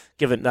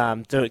giving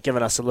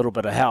us a little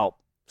bit of help.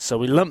 So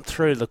we limped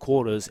through the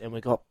quarters and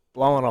we got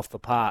blown off the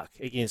park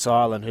against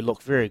Ireland, who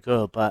looked very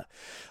good. But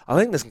I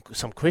think there's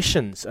some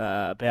questions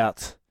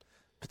about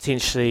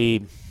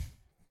potentially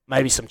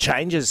maybe some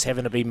changes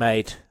having to be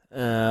made.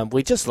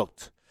 We just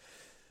looked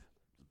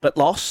a bit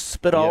lost, a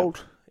bit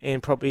old,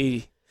 and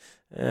probably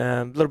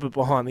a little bit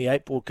behind the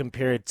 8 ball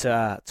compared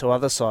to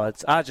other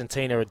sides.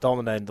 Argentina are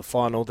dominating the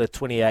final. They're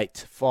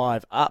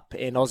 28-5 up,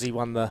 and Aussie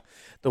won the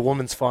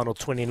women's final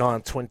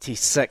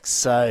 29-26.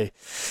 So,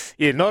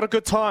 yeah, not a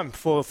good time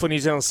for New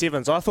Zealand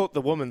Sevens. I thought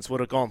the women's would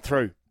have gone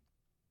through.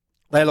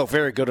 They look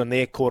very good in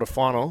their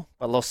quarter-final,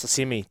 but lost the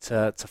semi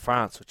to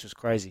France, which is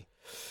crazy.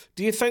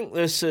 Do you think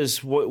this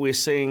is what we're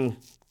seeing,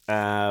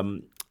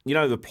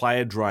 the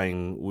player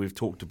drain we've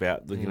talked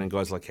about,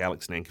 guys like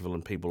Alex Nankerville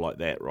and people like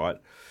that, right?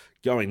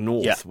 Going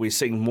north, we're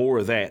seeing more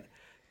of that.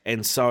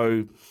 And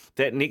so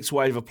that next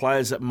wave of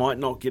players that might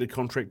not get a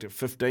contract at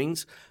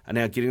 15s are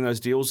now getting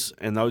those deals,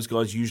 and those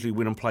guys usually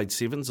went and played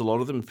sevens, a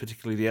lot of them,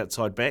 particularly the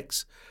outside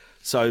backs.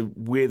 So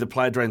where the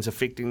player drain's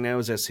affecting now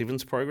is our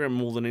sevens program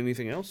more than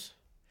anything else?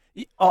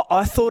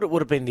 I thought it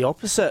would have been the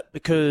opposite,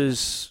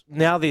 because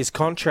now there's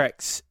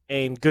contracts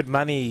and good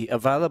money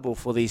available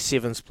for these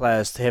sevens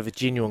players to have a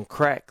genuine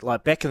crack.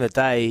 Like back in the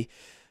day,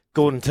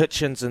 Gordon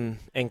Titchens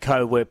and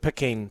co were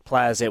picking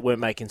players that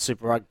weren't making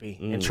Super Rugby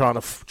and trying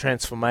to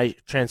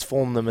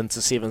transform them into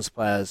sevens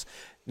players.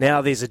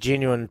 Now there's a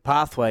genuine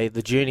pathway.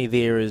 The journey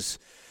there is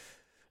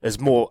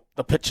more,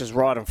 the picture's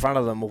right in front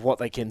of them of what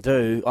they can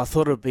do. I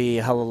thought it would be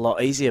a hell of a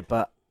lot easier,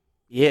 but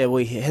yeah,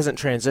 it hasn't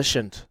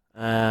transitioned.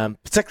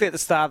 Particularly at the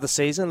start of the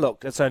season.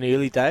 Look, it's only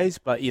early days,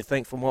 but you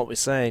think from what we're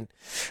seeing,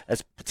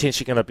 it's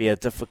potentially going to be a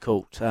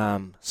difficult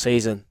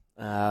season.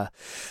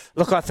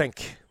 Look, I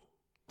think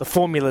the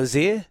formula's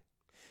there,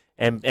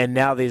 And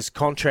now there's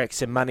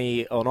contracts and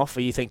money on offer.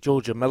 You think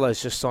Georgia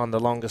Miller's just signed the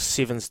longest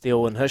sevens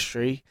deal in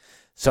history.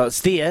 So it's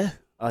there.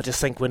 I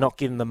just think we're not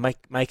getting the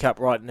make-up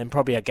right, and then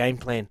probably a game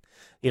plan.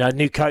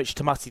 New coach,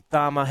 Tamati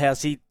Thama,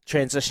 how's he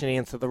transitioning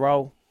into the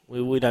role?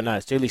 We don't know.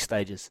 It's early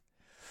stages.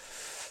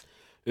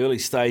 Early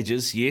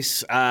stages,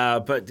 yes.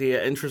 But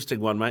yeah, interesting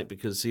one, mate,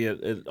 because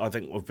I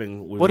think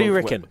What do you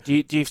reckon?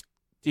 Do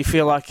you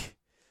feel like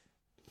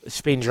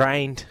it's been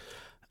drained?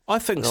 I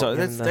think so.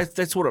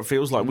 That's what it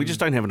feels like. We just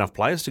don't have enough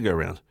players to go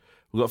around.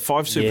 We've got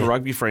 5 Super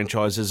Rugby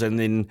franchises and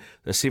then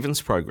the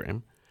Sevens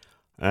program.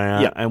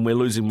 And we're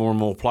losing more and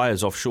more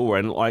players offshore.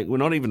 And we're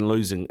not even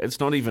losing. It's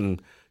not even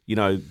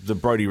the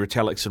Brodie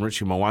Retallicks and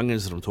Richie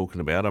Mwangas that I'm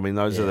talking about. I mean,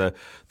 those are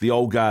the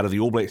old guard of the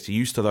All Blacks. Are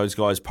used to those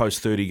guys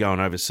post 30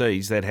 going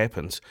overseas. That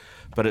happens.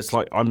 But it's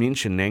like I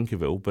mentioned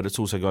Nankiville, but it's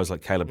also guys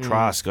like Caleb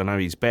Trask. I know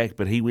he's back,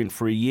 but he went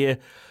for a year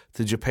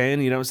to Japan.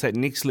 It's that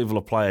next level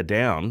of player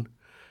down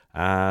who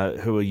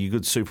are your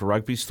good Super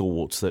Rugby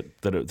stalwarts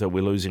that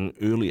we're losing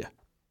earlier.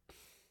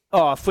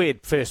 Oh, if we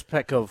had first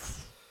pick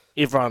of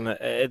everyone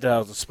at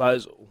our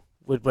disposal,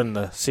 we'd win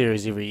the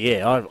series every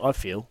year, I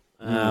feel.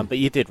 But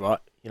you did right.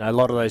 A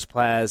lot of those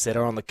players that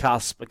are on the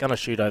cusp are going to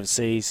shoot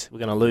overseas. We're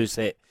going to lose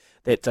that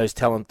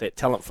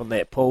talent from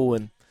that pool,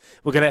 and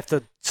we're going to have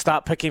to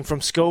start picking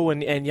from school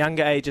and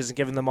younger ages and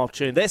giving them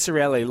opportunity. That's the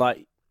reality.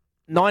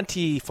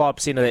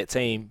 95% of that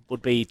team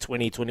would be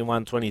 20,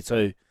 21,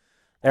 22.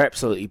 They're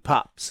absolutely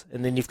pups.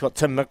 And then you've got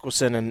Tim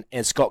Mickelson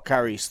and Scott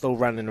Curry still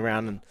running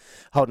around and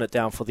holding it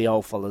down for the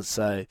old fellas.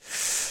 So,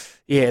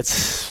 yeah,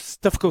 it's a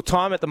difficult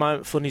time at the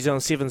moment for New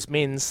Zealand Sevens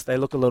men's. They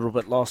look a little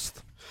bit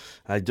lost.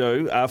 They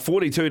do.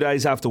 42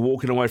 days after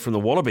walking away from the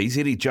Wallabies,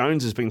 Eddie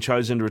Jones has been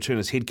chosen to return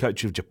as head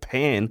coach of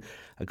Japan,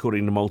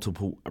 according to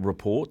multiple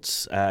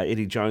reports.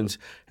 Eddie Jones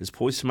is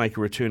poised to make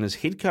a return as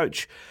head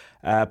coach,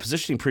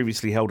 positioning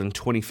previously held in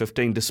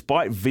 2015,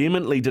 despite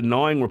vehemently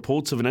denying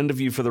reports of an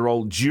interview for the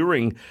role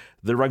during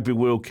the Rugby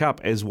World Cup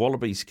as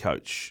Wallabies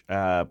coach.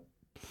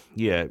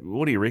 Yeah,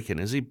 what do you reckon?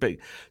 Is he big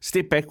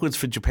step backwards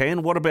for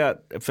Japan? What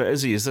about for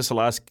Izzy? Is this a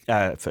last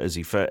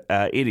for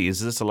Eddie?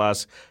 Is this a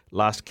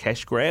last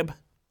cash grab?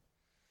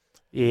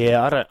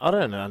 Yeah, I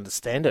don't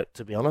understand it,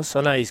 to be honest.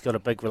 I know he's got a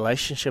big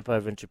relationship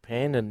over in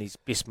Japan and he's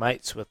best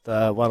mates with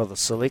one of the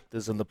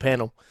selectors in the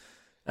panel.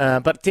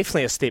 But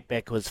definitely a step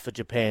backwards for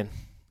Japan.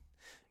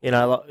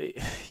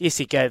 Yes,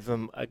 he gave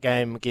them a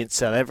game against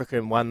South Africa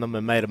and won them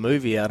and made a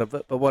movie out of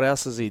it. But what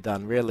else has he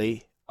done,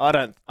 really? I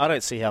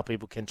don't see how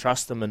people can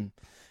trust him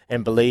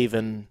and believe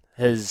in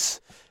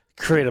his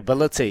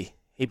credibility.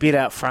 He beat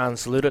out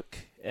Franz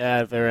Ludik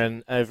over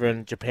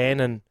in Japan,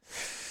 and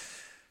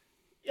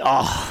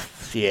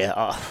mate,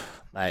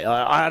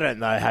 I don't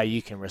know how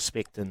you can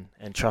respect and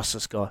trust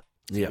this guy,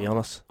 to be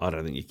honest. I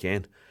don't think you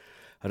can.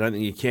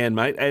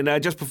 Mate.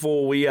 And just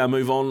before we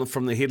move on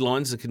from the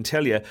headlines, I can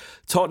tell you,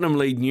 Tottenham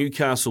lead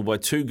Newcastle by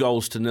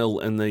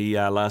 2-0 in the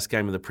last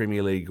game of the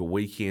Premier League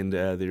weekend.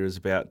 There is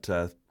about,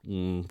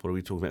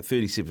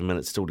 37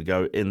 minutes still to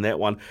go in that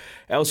one.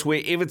 Elsewhere,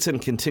 Everton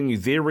continue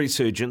their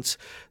resurgence.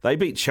 They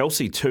beat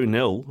Chelsea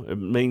 2-0. It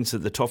means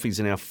that the Toffees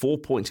are now 4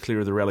 points clear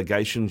of the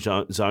relegation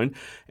zone,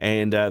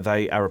 and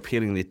they are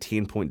appealing their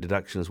 10-point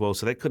deduction as well.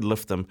 So that could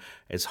lift them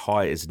as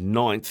high as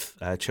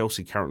 9th.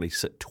 Chelsea currently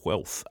sit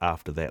 12th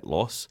after that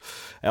loss.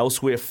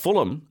 Elsewhere,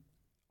 Fulham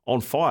on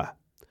fire.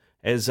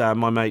 As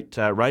my mate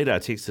Radar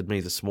texted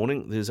me this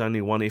morning, there's only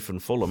one F in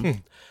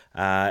Fulham,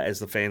 as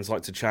the fans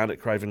like to chant at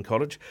Craven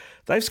Cottage.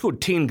 They've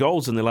scored 10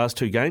 goals in their last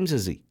 2 games,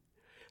 Izzy.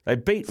 They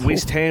beat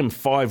West Ham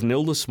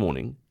 5-0 this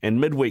morning, and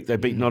midweek they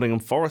beat Nottingham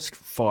Forest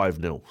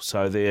 5-0.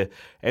 So they're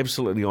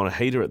absolutely on a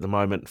heater at the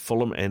moment,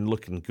 Fulham, and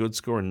looking good,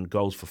 scoring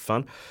goals for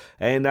fun.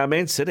 And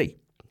Man City.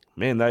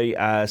 Man, they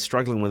are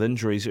struggling with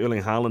injuries.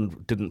 Erling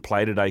Haaland didn't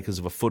play today because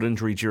of a foot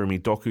injury. Jeremy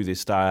Doku, their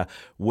star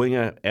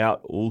winger,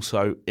 out,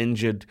 also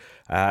injured.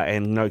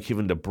 And no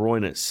Kevin De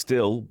Bruyne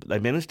still. They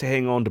managed to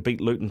hang on to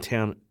beat Luton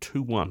Town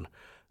 2-1.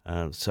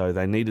 So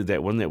they needed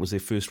that win. That was their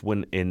first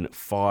win in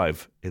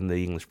 5 in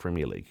the English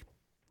Premier League.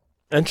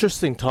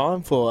 Interesting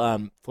time for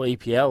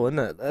EPL, isn't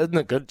it? Isn't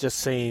it good just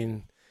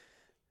seeing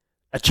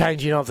a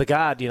changing of the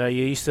guard? You're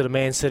used to the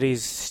Man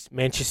Cities,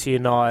 Manchester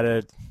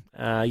United,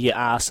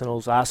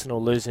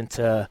 Arsenal losing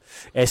to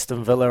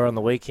Aston Villa on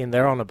the weekend.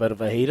 They're on a bit of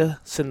a heater,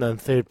 sitting in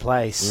 3rd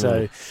place.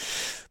 So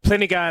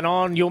plenty going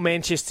on. You're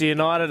Manchester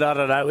United. I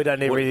don't know. We don't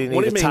really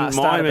need to start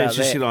about that.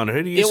 Manchester United?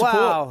 Who do you support?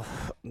 Well,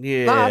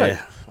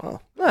 yeah.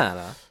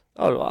 No.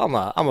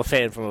 I'm a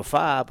fan from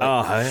afar,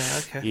 but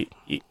okay.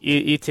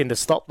 You tend to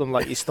stop them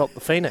like you stop the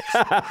Phoenix.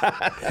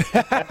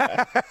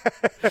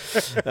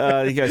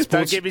 You go,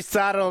 Don't get me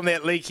started on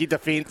that leaky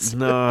defence.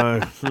 No,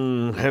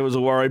 that was a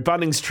worry.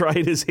 Bunnings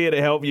Trade is here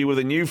to help you with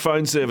a new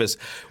phone service.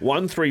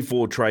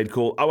 134 trade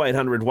call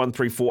 0800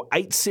 134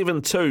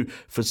 872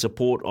 for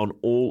support on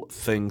all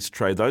things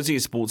trade. Those are your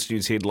sports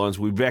news headlines.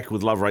 We'll be back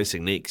with Love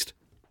Racing next.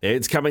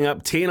 It's coming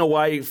up 10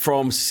 away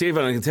from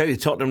 7. I can tell you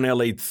Tottenham now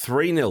lead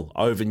 3-0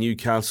 over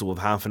Newcastle with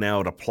half an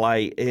hour to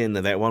play in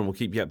that one. We'll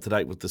keep you up to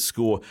date with the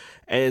score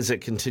as it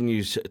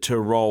continues to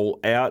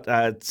roll out.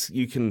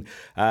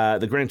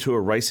 The Grand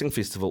Tour Racing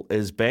Festival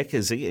is back,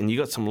 Izzy, and you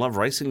got some Love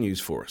Racing news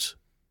for us.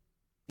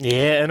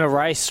 Yeah, in a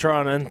race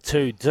thrown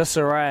into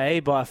disarray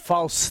by a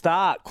false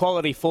start,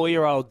 quality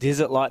 4-year-old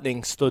Desert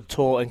Lightning stood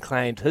tall and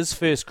claimed his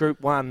first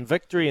Group 1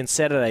 victory in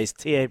Saturday's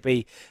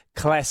TAB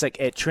Classic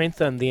at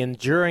Trentham. The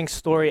enduring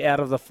story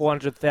out of the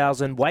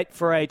 400,000 Wait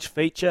for Age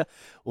feature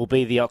will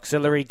be the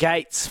auxiliary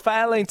gates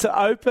failing to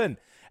open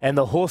and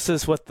the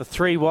horses with the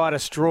 3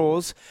 widest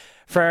draws,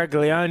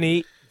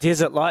 Faraglione,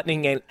 Desert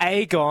Lightning and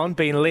Aegon,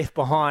 being left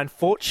behind.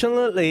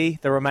 Fortunately,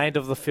 the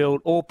remainder of the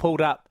field all pulled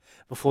up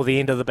before the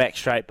end of the back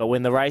straight, but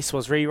when the race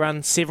was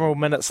rerun several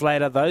minutes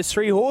later, those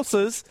 3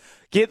 horses,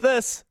 get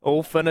this,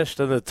 all finished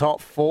in the top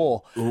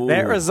 4. Ooh.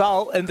 That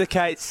result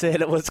indicates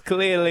that it was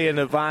clearly an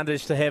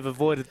advantage to have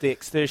avoided the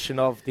exertion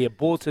of the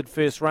aborted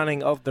first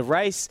running of the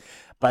race,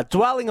 but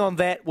dwelling on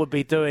that would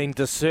be doing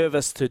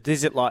disservice to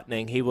Desert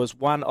Lightning. He was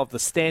one of the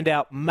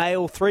standout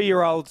male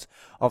 3-year-olds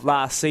of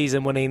last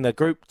season, winning the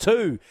Group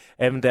 2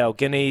 Avondale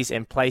Guineas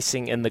and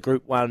placing in the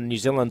Group 1 New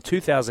Zealand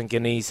 2000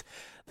 Guineas,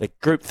 the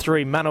Group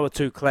 3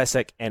 Manawatu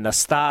Classic, and a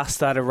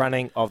star-studded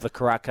running of the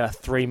Karaka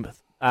 3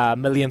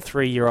 million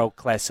 3-year-old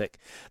Classic.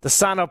 The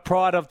son of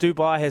Pride of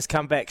Dubai has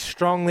come back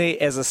strongly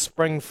as a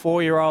spring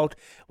 4-year-old,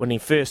 winning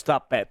first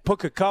up at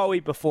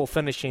Pukekohe before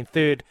finishing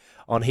third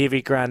on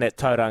heavy ground at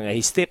Tauranga.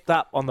 He stepped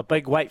up on the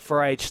big Wait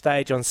for Age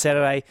stage on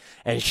Saturday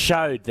and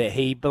showed that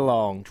he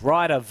belonged.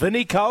 Rider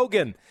Vinnie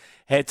Colgan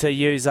had to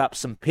use up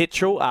some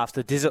petrol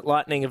after Desert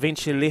Lightning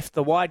eventually left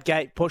the wide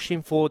gate,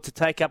 pushing forward to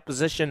take up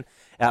position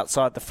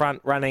outside the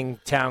front-running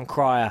Town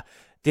Crier.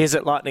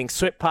 Desert Lightning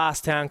swept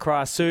past Town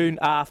Crier soon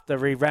after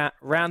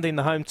rounding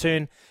the home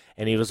turn,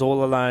 and he was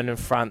all alone in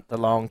front the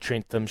long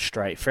Trentham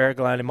straight.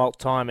 Faraglione Malt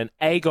Time and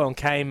Aegon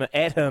came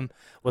at him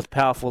with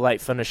powerful late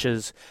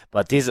finishes,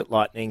 but Desert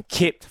Lightning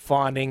kept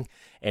finding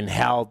and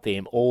held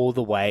them all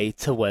the way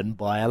to win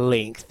by a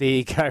length. There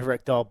you go,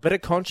 Rick Doll. Bit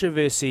of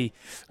controversy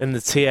in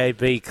the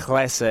TAB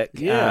Classic.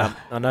 Yeah.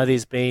 I know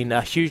there's been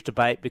a huge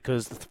debate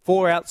because the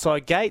 4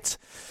 outside gates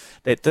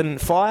that didn't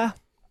fire,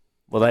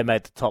 well, they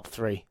made the top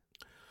 3.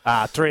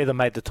 3 of them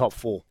made the top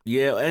 4.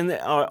 Yeah, and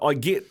I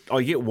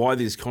get why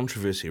there's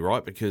controversy,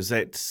 right? Because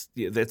that's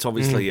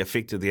obviously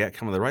affected the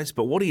outcome of the race.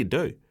 But what do you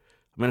do?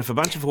 I mean, if a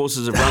bunch of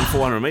horses have run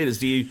 400 metres,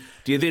 do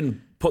you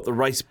then put the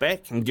race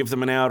back and give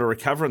them an hour to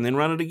recover and then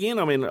run it again?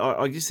 I mean,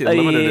 I guess they're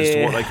limited as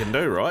to what they can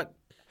do, right?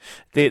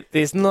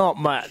 There's not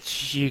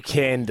much you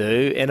can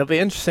do, and it'll be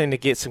interesting to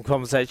get some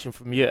conversation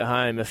from you at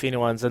home if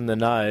anyone's in the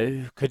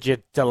know. Could you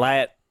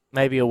delay it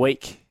maybe a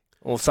week?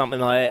 Or something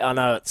like that. I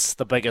know it's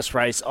the biggest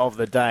race of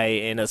the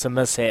day and it's a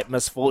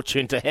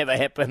misfortune to have it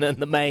happen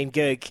in the main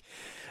gig.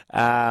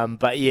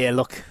 But yeah,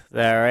 look,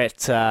 they're at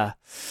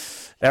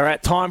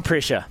time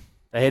pressure.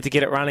 They had to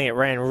get it running. It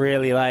ran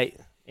really late.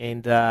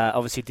 And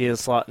obviously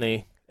Desert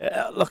Lightning.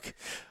 Look,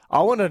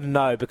 I wanted to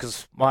know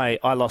because I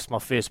lost my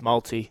first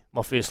leg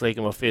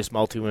and my first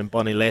multi when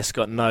Bonnie Lass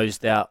got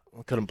nosed out.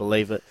 I couldn't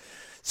believe it.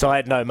 So I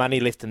had no money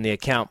left in the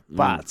account.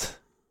 But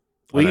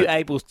were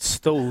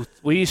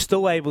you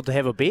still able to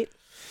have a bet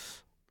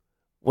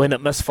when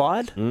it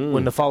misfired,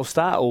 when the false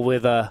start, or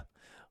whether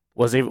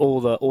was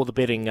all the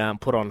betting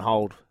put on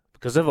hold?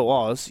 Because if it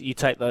was, you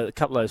take a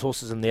couple of those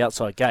horses in the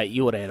outside gate,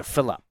 you would have had a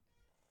fill up.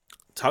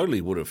 Totally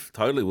would have.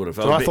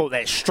 So I thought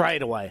that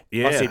straight away.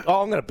 Yeah. I said,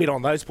 I'm going to bet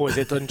on those boys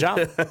that didn't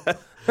jump.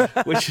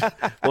 Which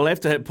we'll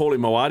have to have Paulie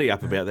Moati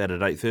up about that at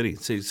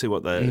 8:30. See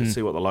what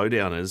the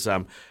lowdown is.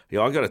 I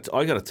got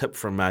a tip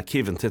from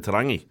Kevin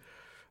Titarangi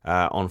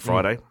on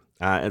Friday.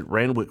 At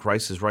Randwick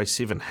Races, race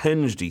 7,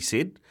 hinged, he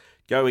said.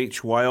 Go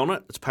each way on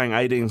it. It's paying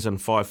 18s and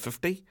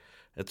 550.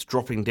 It's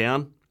dropping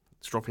down.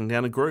 It's dropping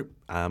down a group.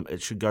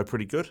 It should go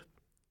pretty good.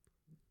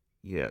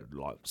 Yeah,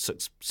 like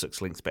six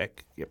lengths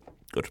back. Yep,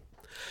 good.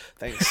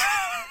 Thanks.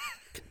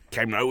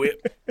 Came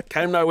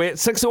nowhere.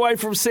 6 away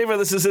from 7.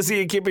 This is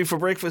Izzy and Kippy for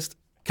breakfast.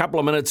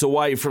 Couple of minutes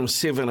away from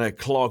 7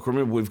 o'clock.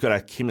 Remember, we've got our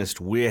Chemist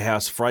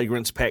Warehouse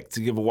fragrance pack to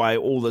give away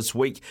all this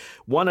week.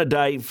 1 a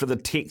day for the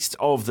text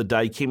of the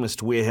day.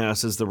 Chemist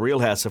Warehouse is the real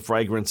house of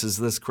fragrances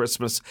this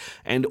Christmas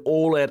and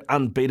all at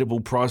unbeatable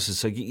prices.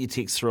 So get your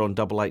text through on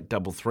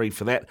 8833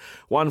 for that.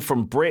 One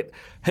from Brett.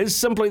 His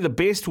Simply the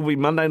Best will be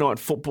Monday Night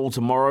Football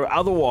tomorrow.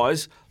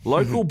 Otherwise,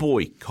 local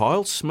boy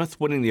Kyle Smith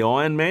winning the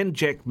Ironman.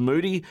 Jack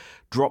Moody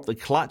dropped the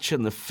clutch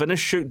in the finish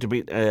shoot to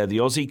beat the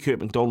Aussie Kurt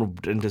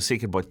McDonald into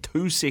second by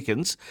 2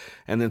 seconds.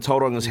 And then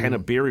Tauranga's Hannah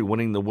Berry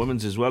winning the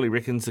women's as well. He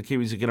reckons the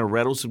Kiwis are going to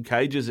rattle some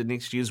cages at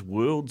next year's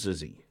Worlds,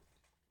 is he?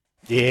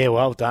 Yeah,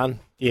 well done.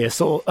 Yeah,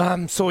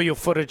 saw your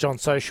footage on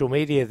social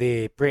media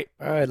there, Brett.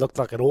 It looked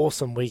like an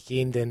awesome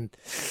weekend, and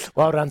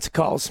well done to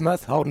Kyle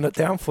Smith holding it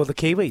down for the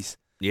Kiwis.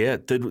 Yeah,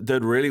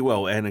 did really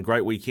well, and a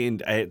great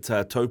weekend at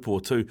Taupo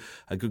too.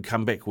 A good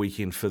comeback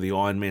weekend for the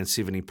Ironman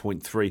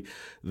 70.3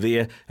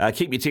 there.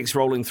 Keep your text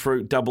rolling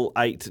through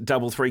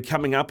 8833.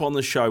 Coming up on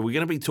the show, we're going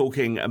to be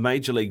talking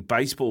Major League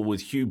Baseball with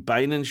Hugh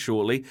Bainan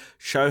shortly.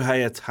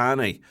 Shohei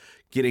Ohtani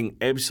getting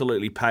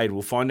absolutely paid.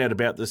 We'll find out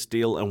about this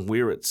deal and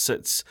where it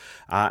sits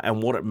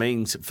and what it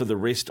means for the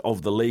rest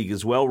of the league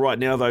as well. Right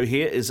now, though,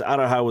 here is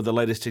Araha with the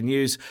latest in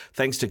news.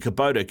 Thanks to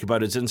Kubota.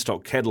 Kubota's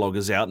in-stock catalogue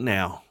is out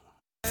now.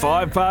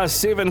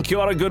 7:05. Kia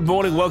ora, good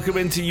morning. Welcome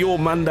into your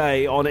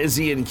Monday on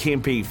Izzy and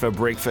Kempy for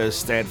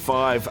breakfast at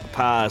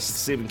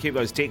 7:05. Keep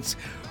those texts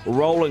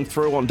rolling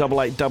through on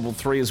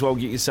 8833 as well.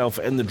 Get yourself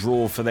in the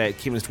draw for that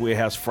Chemist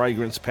Warehouse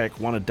fragrance pack,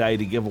 one a day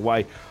to give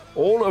away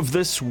all of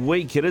this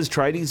week. It is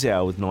tradies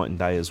hour with night and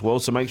day as well,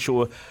 so make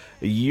sure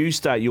you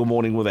start your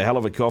morning with a hell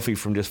of a coffee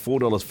from just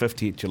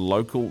 $4.50 at your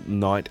local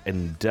night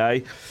and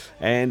day.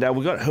 And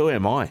we've got Who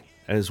Am I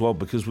as well,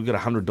 because we've got a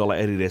 $100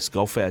 Adidas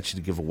golf voucher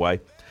to give away.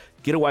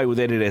 Get away with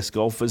Adidas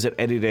Golf. Visit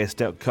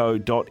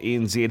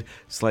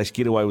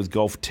adidas.co.nz/getaway with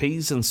golf.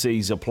 T's and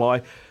C's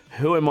apply.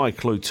 Who am I?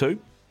 Clue 2.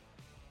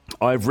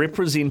 I've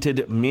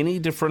represented many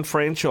different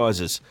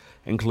franchises,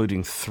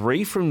 including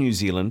 3 from New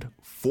Zealand,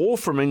 4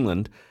 from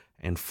England,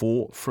 and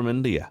 4 from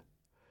India.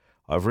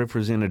 I've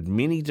represented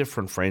many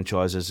different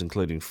franchises,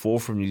 including 4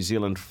 from New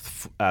Zealand,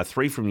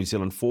 3 from New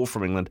Zealand, 4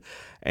 from England,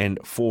 and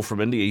 4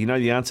 from India. You know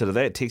the answer to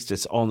that. Text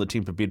us on the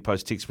Temper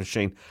Bedpost text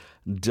machine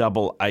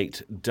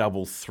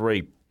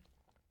 8833.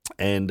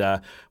 And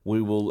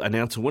we will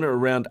announce a winner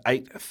around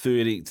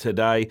 8:30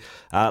 today.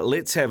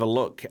 Let's have a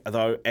look,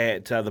 though,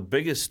 at the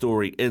biggest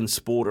story in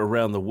sport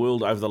around the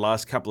world over the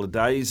last couple of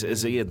days,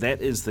 Izzy, and that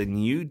is the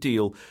new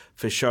deal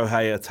for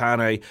Shohei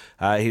Ohtani.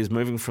 He's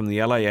moving from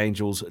the LA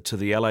Angels to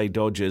the LA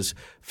Dodgers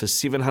for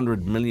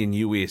 $700 million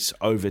US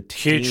over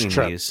 10 Huge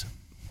trip. years.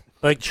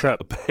 Big trip.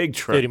 A big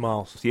trip. 30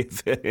 miles. Yeah,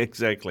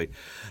 exactly.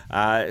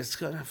 It's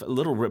got a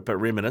little bit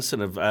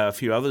reminiscent of a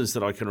few others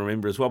that I can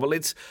remember as well. But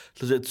let's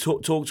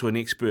talk to an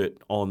expert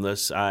on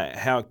this.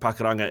 Hauck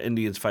Pakuranga,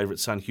 Indians' favourite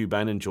son, Hugh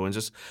Bainan, joins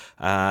us,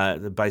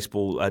 the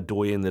baseball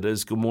doyen that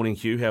is. Good morning,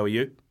 Hugh. How are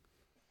you?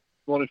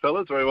 Morning,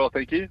 fellas. Very well,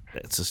 thank you.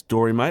 That's a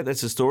story, mate.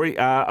 That's a story.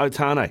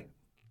 Ohtani,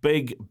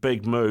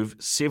 big move,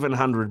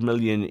 $700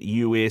 million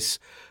US.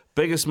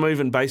 Biggest move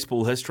in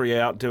baseball history,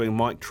 outdoing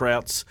Mike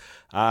Trout's.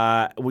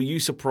 Were you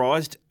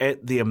surprised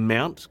at the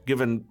amount,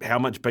 given how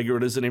much bigger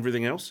it is than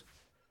everything else?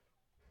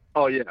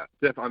 Oh, yeah,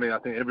 definitely. I mean, I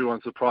think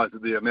everyone's surprised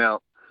at the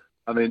amount.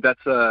 I mean,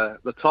 that's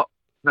the top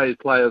paid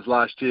players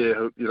last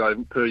year,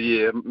 per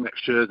year. Max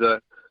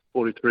Scherzer,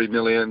 $43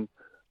 million.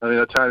 I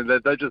mean,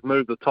 they just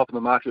moved the top of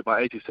the market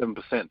by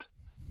 87%.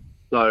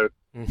 So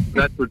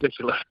that's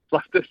ridiculous.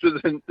 Like, this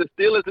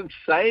deal is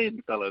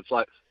insane, fellas.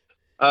 Like,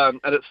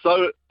 and it's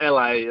so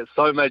LA, it's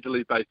so Major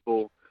League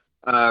Baseball.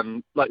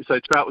 Like you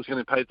say, Trout was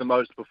getting paid the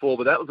most before,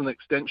 but that was an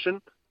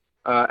extension.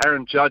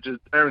 Aaron Judge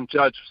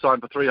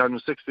signed for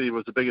 $360,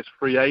 was the biggest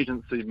free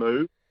agency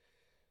move,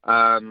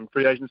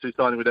 free agency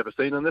signing we'd ever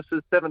seen, and this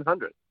is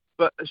 $700.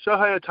 But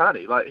Shohei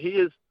Ohtani, like he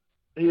is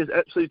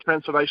absolutely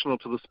transformational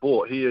to the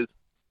sport. He is,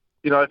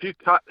 if you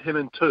cut him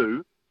in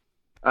two,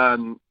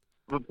 for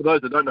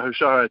those that don't know who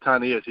Shohei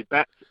Ohtani is, he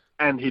bats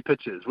and he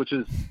pitches, which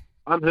is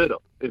unheard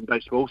of in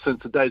baseball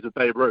since the days of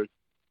Babe Ruth.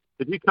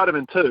 If you cut him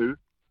in two,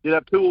 you'd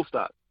have 2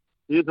 All-Stars.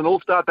 He is an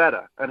All-Star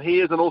batter, and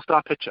he is an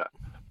All-Star pitcher.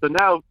 So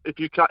now, if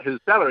you cut his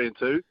salary in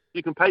 2,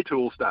 you can pay 2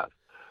 All-Stars.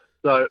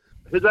 So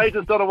his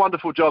agent's done a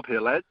wonderful job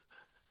here, lads,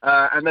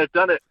 and they've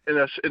done it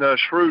in a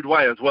shrewd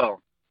way as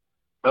well,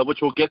 which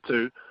we'll get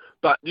to.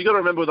 But you got to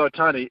remember with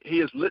Ohtani, he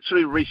has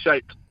literally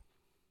reshaped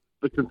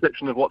the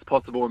conception of what's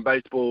possible in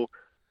baseball,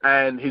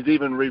 and he's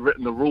even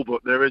rewritten the rule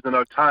book. There is an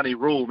Ohtani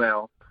rule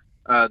now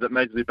that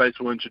Major League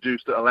Baseball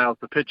introduced that allows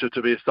the pitcher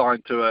to be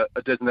assigned to a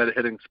designated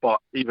hitting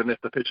spot, even if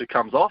the pitcher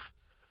comes off,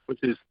 which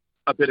is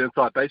a bit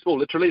inside baseball,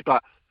 literally.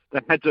 But they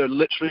had to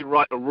literally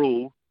write a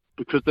rule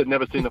because they'd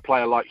never seen a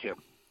player like him,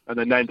 and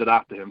they named it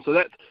after him. So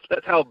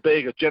that's how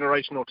big a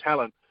generational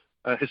talent,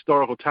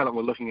 historical talent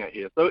we're looking at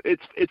here. So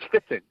it's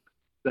fitting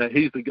that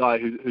he's the guy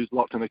who's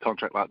locked in a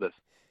contract like this.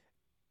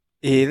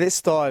 Yeah,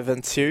 let's dive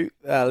into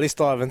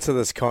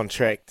this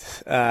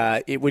contract.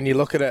 When you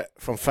look at it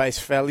from face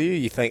value,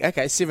 you think,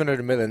 okay,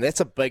 $700 million.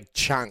 That's a big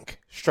chunk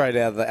straight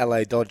out of the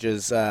LA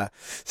Dodgers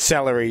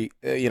salary.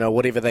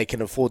 Whatever they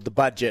can afford the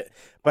budget,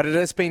 but it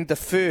has been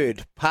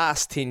deferred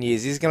past 10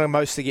 years. He's going to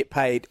mostly get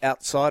paid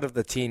outside of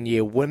the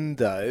 10-year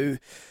window.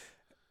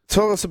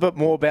 Tell us a bit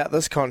more about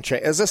this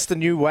contract. Is this the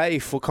new way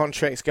for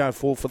contracts going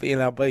forward for the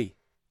MLB?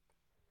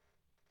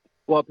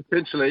 Well,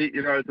 potentially,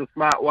 it's a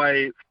smart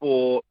way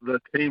for the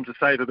team to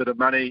save a bit of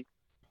money.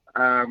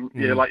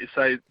 Yeah, like you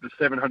say, the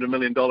 $700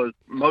 million,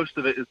 most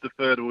of it is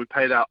deferred or will be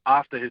paid out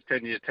after his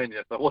 10-year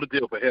tenure. So what a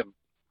deal for him.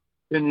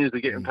 10 years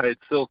of getting paid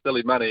still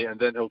silly money, and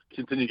then he'll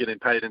continue getting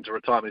paid into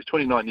retirement. He's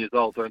 29 years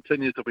old, so in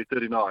 10 years he'll be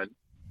 39.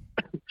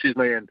 Excuse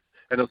me, and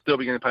he'll still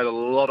be getting paid a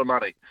lot of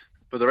money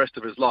for the rest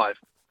of his life.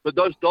 But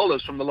those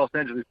dollars from the Los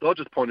Angeles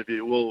Dodgers point of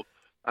view will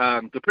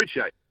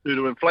depreciate due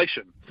to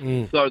inflation.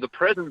 So the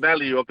present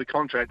value of the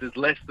contract is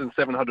less than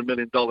 $700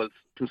 million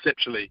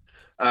conceptually,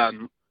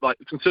 like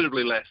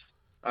considerably less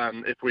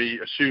if we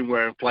assume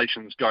where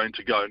inflation's going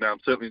to go. Now, I'm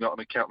certainly not an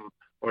accountant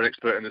or an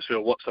expert in this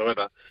field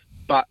whatsoever,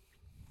 but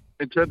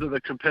in terms of the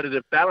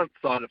competitive balance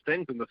side of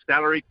things and the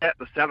salary cap,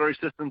 the salary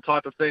system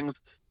type of things,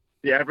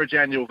 the average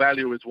annual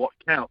value is what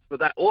counts. But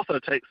that also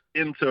takes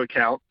into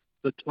account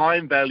the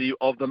time value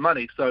of the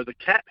money. So the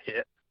cap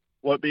hit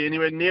won't be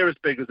anywhere near as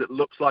big as it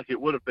looks like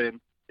it would have been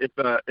if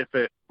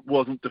it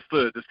wasn't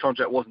deferred, this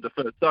contract wasn't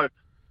deferred. So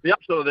the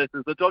upshot of this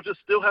is the Dodgers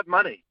still have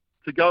money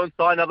to go and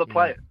sign other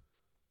players.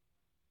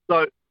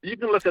 So you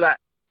can look at that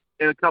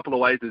in a couple of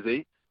ways,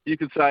 Izzy. You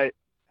could say,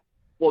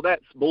 well,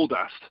 that's ball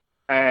dust,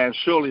 and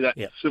surely that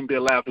shouldn't be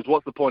allowed, because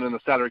what's the point in the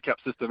salary cap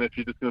system if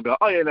you're just going to be like,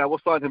 oh, yeah, now we'll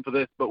sign him for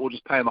this, but we'll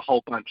just pay him a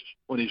whole bunch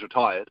when he's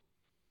retired.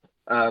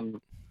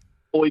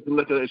 Or you can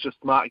look at it as just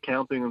smart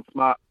accounting and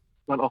smart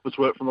front office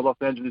work from the Los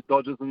Angeles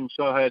Dodgers, and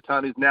Shohei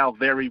Ohtani's now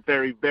very,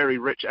 very, very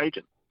rich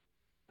agent.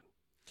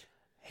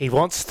 He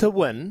wants to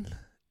win.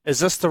 Is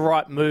this the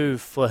right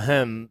move for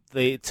him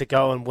to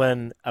go and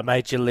win a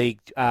Major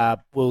League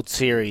World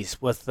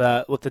Series with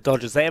the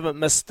Dodgers? They haven't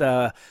missed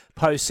a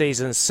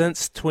postseason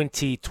since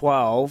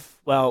 2012.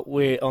 Well,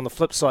 we're on the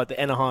flip side, the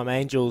Anaheim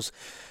Angels,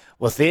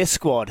 with their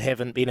squad,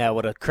 haven't been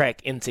able to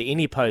crack into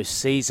any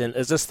postseason.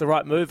 Is this the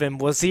right move? And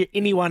was there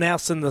anyone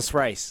else in this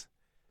race?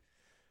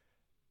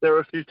 There are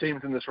a few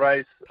teams in this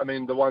race. I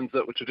mean, the ones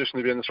that would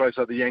traditionally be in this race,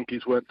 like the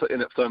Yankees, weren't in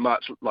it so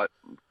much. Like,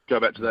 go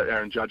back to that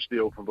Aaron Judge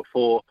deal from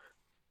before.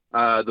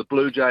 The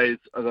Blue Jays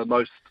are the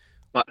most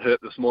butthurt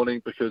this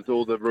morning because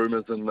all the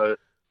rumours and the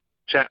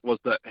chat was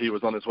that he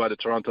was on his way to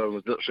Toronto and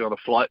was literally on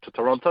a flight to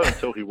Toronto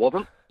until he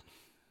wasn't,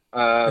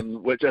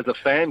 which as a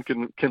fan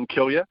can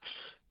kill you.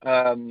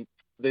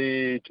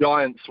 The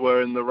Giants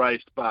were in the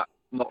race, but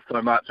not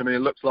so much. I mean, it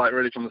looks like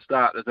really from the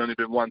start there's only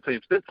been one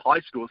team. Since high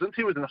school, since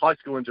he was in high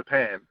school in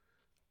Japan,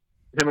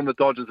 him and the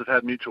Dodgers have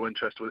had mutual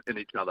interest in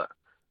each other.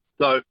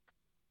 So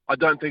I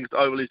don't think it's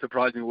overly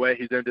surprising where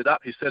he's ended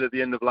up. He said at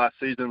the end of last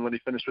season when he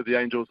finished with the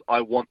Angels,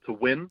 I want to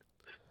win.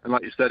 And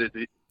like you said,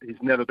 he's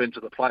never been to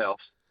the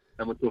playoffs.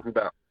 And we're talking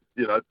about,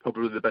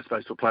 probably the best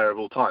baseball player of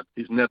all time.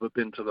 He's never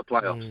been to the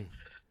playoffs.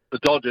 The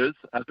Dodgers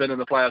have been in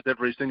the playoffs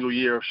every single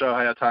year of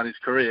Shohei Ohtani's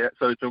career.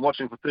 So he's been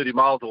watching from 30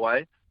 miles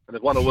away. And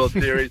they've won a World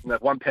Series and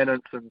they've won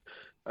pennants and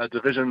a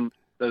division.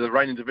 They're the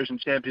reigning division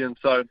champion.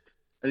 So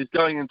he's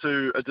going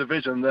into a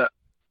division that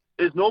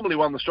is normally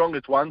one of the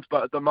strongest ones,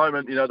 but at the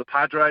moment, the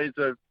Padres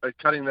are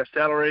cutting their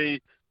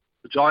salary.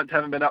 The Giants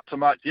haven't been up to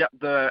much. Yep,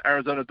 the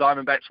Arizona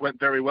Diamondbacks went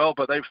very well,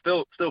 but they've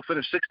still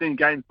finished 16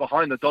 games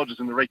behind the Dodgers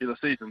in the regular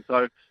season.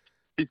 So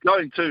he's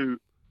going to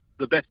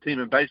the best team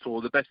in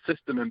baseball, the best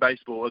system in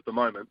baseball at the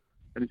moment,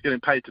 and he's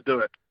getting paid to do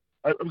it.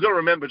 I've got to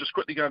remember, just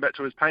quickly going back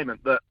to his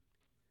payment, that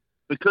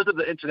because of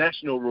the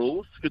international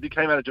rules, because he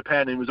came out of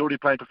Japan and he was already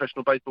playing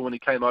professional baseball when he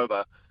came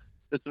over,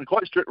 there's some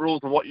quite strict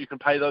rules on what you can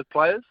pay those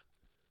players.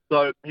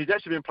 So he's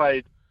actually been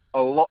paid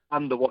a lot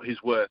under what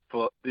he's worth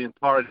for the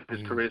entirety of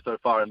his career so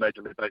far in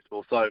Major League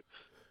Baseball. So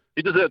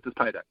he deserves his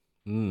payday.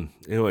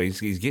 Anyway,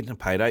 he's getting a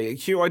payday.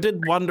 Hugh, I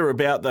did wonder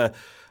about the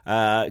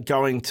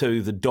going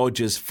to the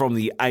Dodgers from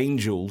the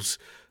Angels.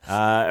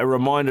 It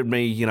reminded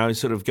me,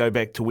 sort of go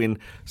back to when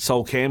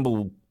Sol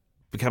Campbell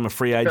became a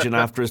free agent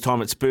after his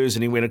time at Spurs,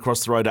 and he went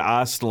across the road to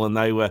Arsenal, and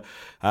they were,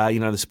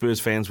 the Spurs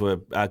fans were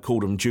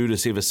called him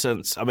Judas ever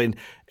since. I mean,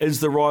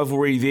 is the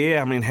rivalry there?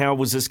 I mean, how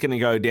was this going to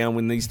go down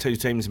when these two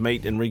teams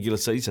meet in regular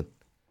season?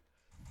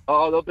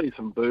 Oh, there'll be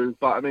some boos,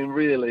 but I mean,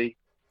 really,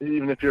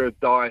 even if you're a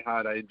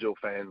die-hard Angel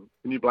fan,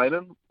 can you blame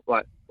him?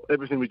 Like,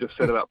 everything we just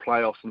said about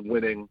playoffs and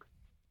winning,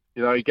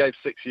 he gave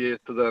 6 years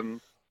to them.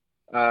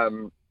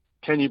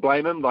 Can you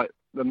blame him? Like,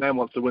 the man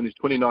wants to win. He's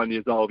 29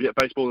 years old. Yet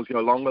baseballers go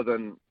longer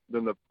than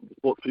the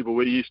sports people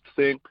we're used to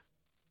seeing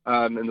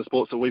in the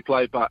sports that we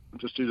play, but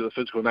just due to the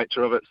physical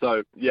nature of it.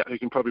 So, yeah, he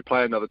can probably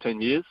play another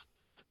 10 years.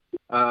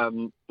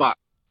 But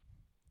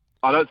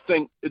I don't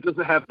think it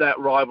doesn't have that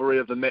rivalry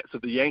of the Mets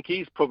of the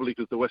Yankees, probably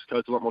because the West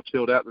Coast is a lot more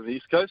chilled out than the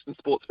East Coast in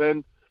sports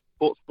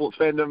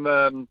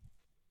fandom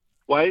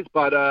ways.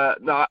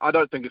 But, no, I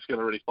don't think it's going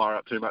to really fire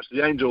up too much.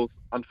 The Angels,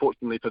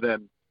 unfortunately for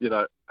them,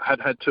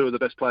 had two of the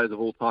best players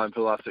of all time for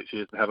the last 6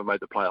 years and haven't made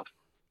the playoffs.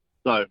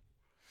 So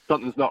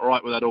something's not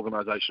right with that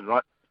organisation,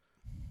 right?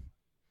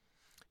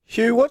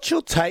 Hugh, what's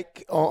your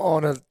take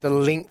on the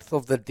length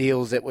of the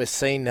deals that we're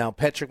seeing now?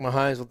 Patrick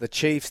Mahomes with the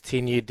Chiefs,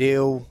 10-year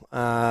deal.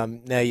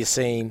 Now you're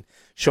seeing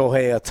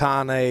Shohei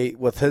Ohtani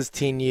with his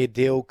 10-year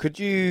deal.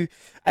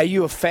 Are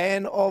you a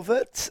fan of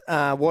it?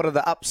 What are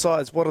the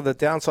upsides? What are the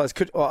downsides?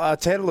 I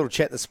had a little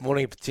chat this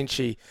morning,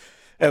 potentially.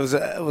 It was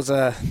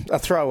a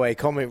throwaway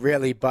comment,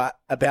 really, but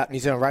about New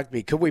Zealand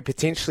rugby. Could we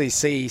potentially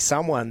see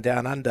someone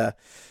down under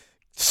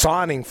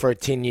signing for a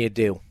 10-year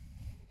deal?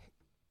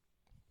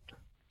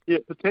 Yeah,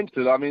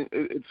 potentially. I mean,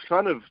 it's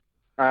kind of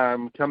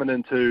coming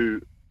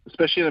into,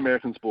 especially in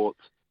American sports,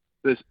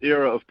 this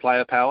era of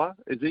player power,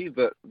 Izzy,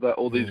 that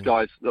all these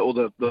guys, that all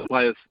the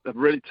players have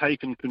really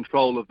taken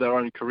control of their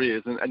own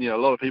careers. And a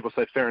lot of people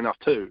say fair enough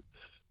too.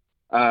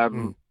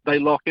 they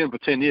lock in for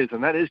 10 years,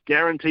 and that is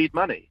guaranteed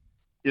money.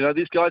 You know,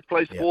 these guys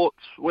play sports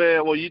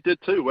where, well, you did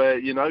too, where,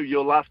 you know,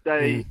 your last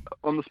day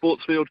on the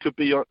sports field could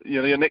be your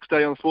next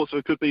day on the sports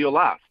field could be your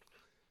last.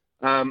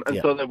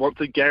 So they want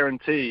to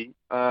guarantee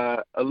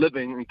a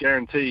living and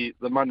guarantee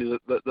the money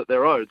that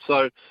they're owed.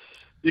 So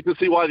you can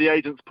see why the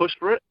agents push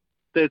for it.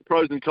 There's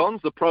pros and cons.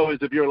 The pro is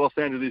if you're a Los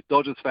Angeles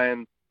Dodgers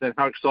fan, then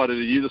how excited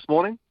are you this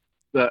morning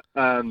that,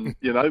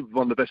 you know,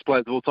 one of the best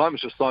players of all time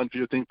has just signed for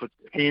your team for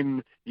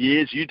 10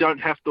 years. You don't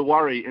have to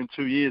worry in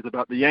 2 years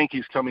about the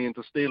Yankees coming in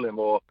to steal him,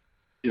 or,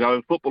 you know,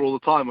 in football all the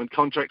time when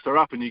contracts are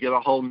up and you get a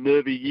whole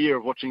nervy year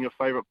of watching your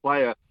favorite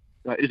player.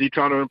 Is he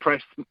trying to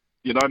impress,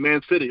 you know,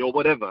 Man City or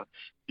whatever?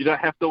 You don't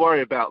have to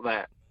worry about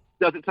that.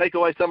 Does it take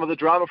away some of the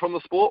drama from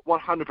the sport?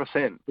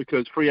 100%,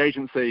 because free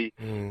agency,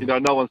 you know,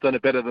 no one's done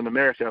it better than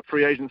America.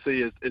 Free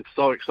agency is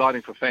so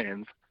exciting for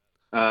fans,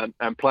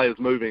 and players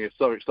moving is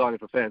so exciting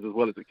for fans as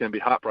well as it can be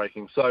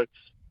heartbreaking. So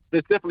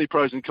there's definitely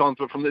pros and cons,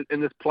 but in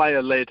this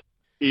player-led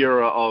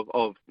era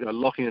of you know,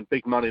 locking in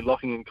big money,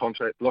 locking in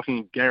contracts, locking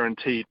in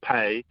guaranteed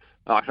pay,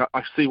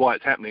 I see why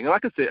it's happening, and I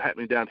can see it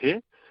happening down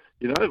here.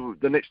 You know,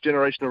 the next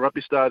generation of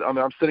rugby star. I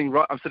mean, I'm sitting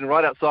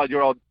right outside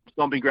your old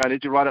stomping ground,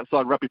 Izzy, right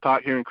outside Rugby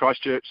Park here in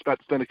Christchurch, about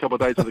to spend a couple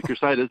of days with the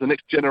Crusaders. The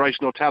next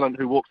generational talent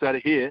who walks out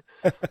of here,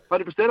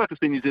 100% I can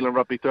see New Zealand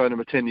Rugby throwing him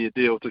a 10-year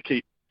deal to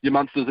keep your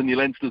Munsters and your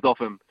Leinsters off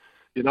him.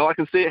 You know, I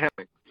can see it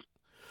happening.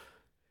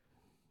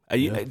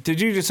 Did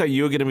you just say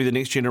you were going to be the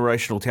next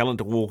generational talent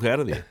to walk out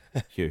of there,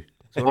 Hugh?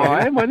 Well,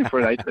 I am waiting for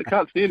an age. I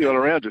can't see anyone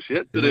around just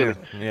yet.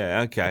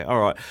 Yeah, okay,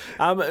 all right.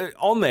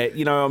 On that,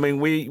 you know, I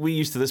mean, we're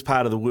used to this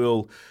part of the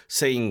world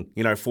seeing,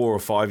 you know, 4 or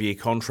 5 year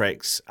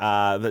contracts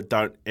that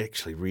don't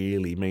actually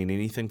really mean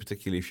anything,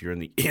 particularly if you're in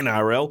the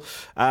NRL.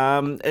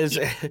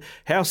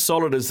 How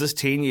solid is this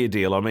 10-year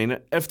deal? I mean,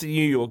 if the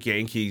New York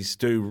Yankees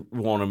do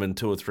want him in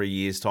 2 or 3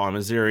 years' time,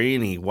 is there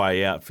any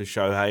way out for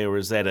Shohei, or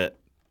is that it?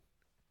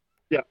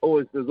 Yeah,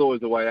 there's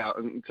always a way out.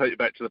 And take you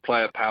back to the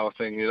player power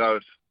thing, you know,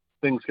 if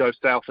things go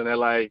south in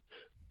LA,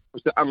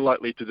 which they're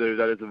unlikely to do.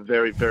 That is a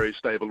very, very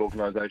stable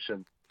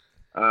organisation.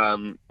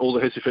 All the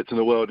hissy fits in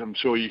the world, I'm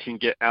sure you can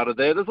get out of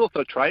there. There's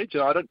also trades.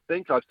 You know, I don't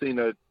think I've seen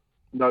a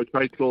no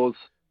trade clause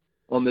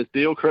on this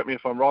deal. Correct me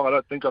if I'm wrong. I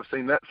don't think I've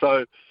seen that.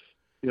 So,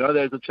 you know,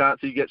 there's a chance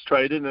he gets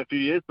traded in a few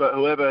years. But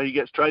whoever he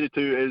gets traded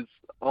to is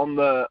on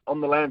the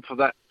land for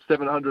that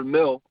 $700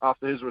 million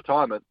after his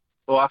retirement,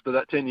 or after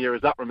that 10 year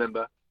is up.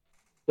 Remember,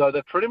 so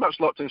they're pretty much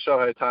locked in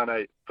Shohei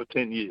Ohtani for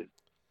 10 years.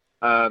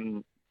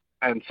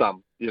 And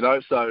some, you know,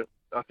 so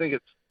I think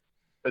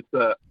it's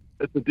a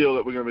deal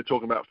that we're going to be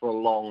talking about for a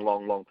long,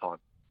 long, long time.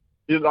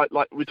 You know,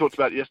 like we talked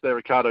about yesterday,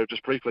 Ricardo,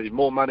 just briefly,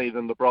 more money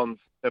than LeBron's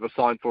ever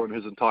signed for in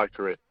his entire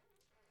career.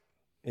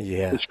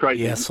 Yeah, it's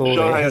crazy. Yeah,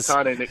 Shohei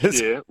Ohtani next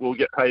year will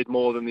get paid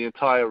more than the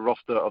entire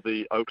roster of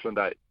the Oakland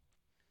A's.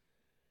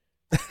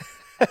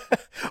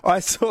 I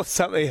saw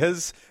something.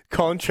 His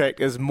contract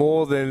is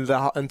more than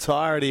the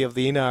entirety of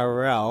the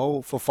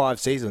NRL for 5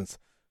 seasons.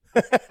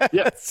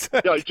 Yeah.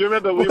 Do you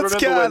remember? What's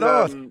going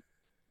on?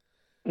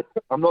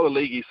 I'm not a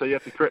leaguey, so you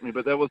have to correct me,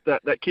 but there was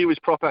that Kiwis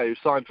prop A who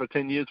signed for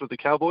 10 years with the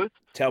Cowboys.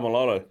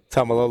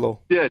 Tamalolo.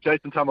 Yeah,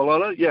 Jason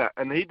Tamalolo. Yeah,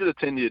 and he did a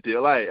 10-year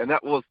deal, and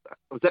that was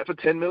that for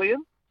 $10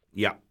 million?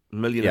 Yeah,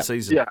 million a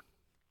season. Yeah,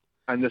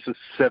 and this is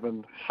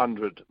 $700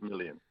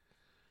 million.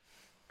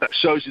 That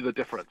shows you the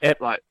difference,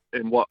 like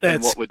in what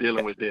we're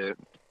dealing with here.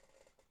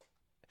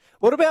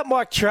 What about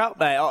Mike Trout,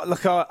 mate?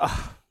 Look, I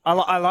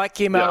like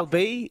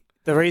MLB. Yeah.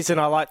 The reason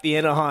I like the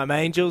Anaheim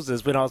Angels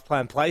is when I was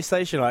playing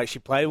PlayStation, I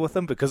actually played with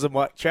them because of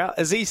Mike Trout.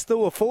 Is he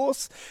still a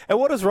force? And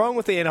what is wrong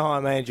with the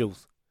Anaheim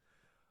Angels?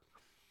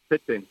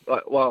 Pitching.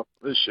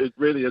 It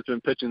really has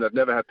been pitching. They've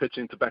never had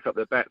pitching to back up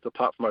their bats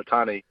apart from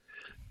Ohtani.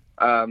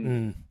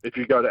 If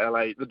you go to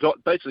LA,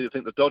 basically I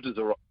think the Dodgers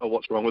are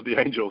what's wrong with the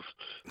Angels.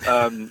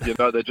 You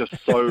know, they're just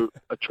so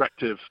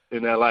attractive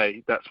in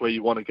LA. That's where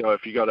you want to go.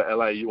 If you go to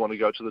LA, you want to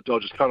go to the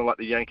Dodgers, kind of like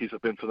the Yankees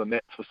have been for the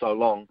Mets for so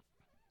long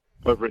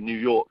over in New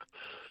York.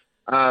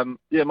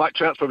 Mike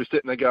Trout's probably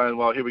sitting there going,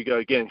 well, here we go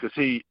again, because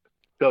he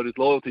showed his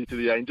loyalty to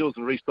the Angels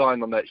and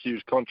re-signed on that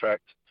huge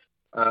contract.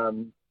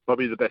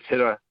 Probably the best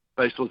hitter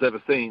baseball's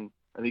ever seen,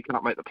 and he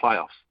can't make the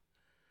playoffs.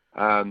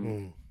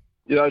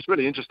 You know, it's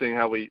really interesting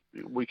how we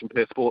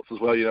compare sports as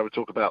well. You know, we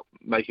talk about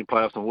making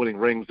playoffs and winning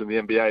rings in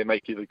the NBA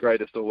make you the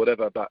greatest or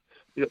whatever, but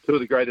you got 2 of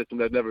the greatest and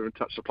they've never even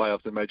touched the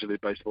playoffs in Major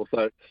League Baseball.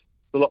 So it's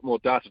a lot more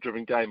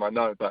data-driven game, I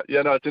know. But,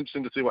 yeah, no, it's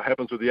interesting to see what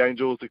happens with the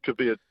Angels. It could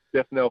be a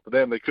death knell for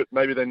them.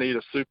 Maybe they need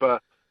a super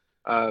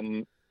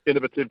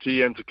innovative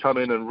GM to come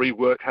in and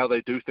rework how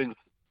they do things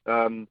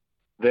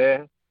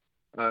there.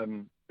 I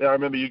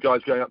remember you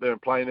guys going up there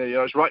and playing there. You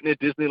know, it's right near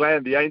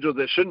Disneyland. The Angels,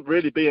 there shouldn't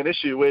really be an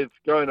issue with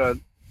going to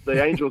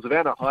the Angels of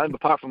Anaheim,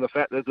 apart from the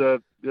fact there's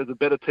a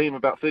better team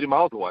about 30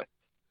 miles away.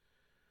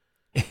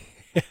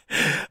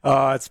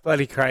 Oh, it's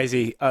bloody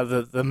crazy.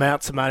 The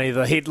amounts of money,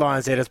 the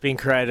headlines that has been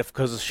created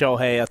because of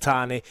Shohei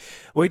Ohtani.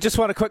 We just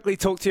want to quickly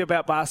talk to you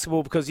about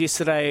basketball because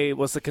yesterday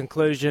was the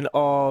conclusion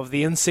of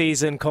the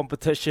in-season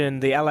competition.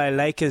 The LA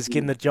Lakers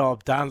getting the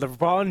job done.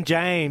 LeBron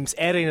James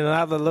adding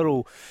another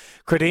little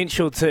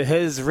credential to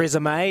his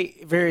resume.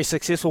 Very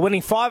successful,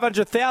 winning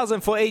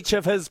 $500,000 for each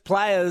of his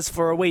players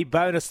for a wee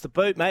bonus to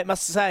boot, mate.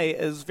 Must say,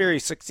 it was very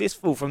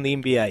successful from the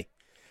NBA.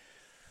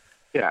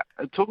 Yeah,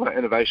 and talk about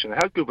innovation.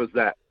 How good was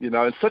that? You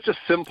know, it's such a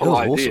simple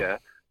idea. Awesome.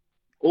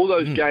 All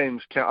those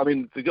games count. I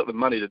mean, they got the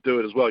money to do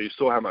it as well. You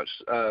saw how much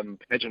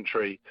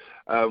pageantry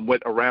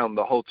went around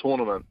the whole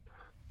tournament.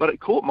 But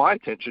it caught my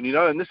attention, you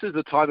know, and this is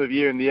the time of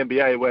year in the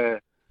NBA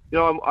where, you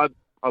know, I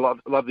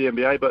love the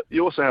NBA, but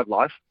you also have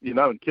life, you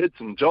know, and kids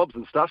and jobs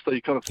and stuff. So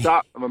you kind of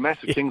start, I'm a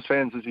massive Kings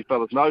fan, as you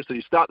fellas know. So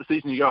you start the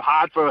season, you go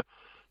hard for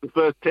the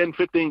first 10,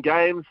 15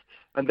 games.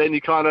 And then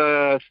you kind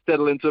of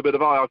settle into a bit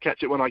of, I'll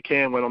catch it when I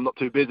can, when I'm not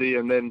too busy.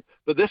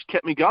 But this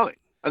kept me going.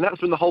 And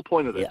that's been the whole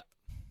point of it. Yeah.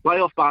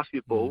 Playoff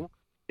basketball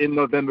in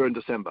November and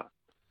December.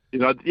 You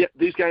know,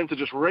 these games are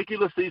just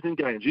regular season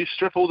games. You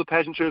strip all the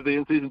pageantry of the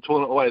in-season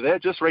tournament away. They're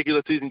just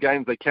regular season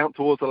games. They count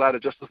towards the ladder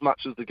just as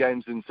much as the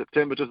games in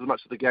September, just as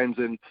much as the games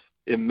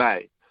in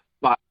May.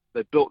 But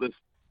they built this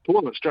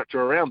tournament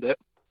structure around it.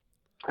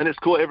 And it's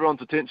caught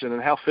everyone's attention.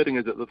 And how fitting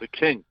is it that the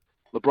king,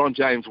 LeBron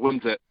James,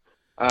 wins it?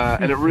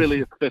 And it really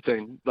is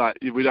fitting. Like,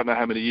 we don't know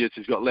how many years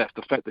he's got left.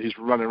 The fact that he's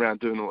running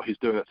around doing what he's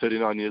doing at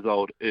 39 years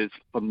old is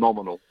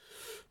phenomenal.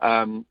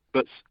 But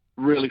it's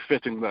really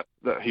fitting that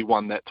he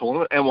won that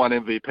tournament and won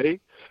MVP.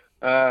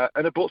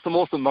 And it brought some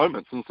awesome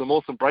moments and some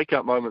awesome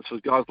breakout moments for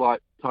guys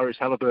like Tyrese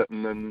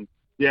Halliburton and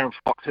De'Aaron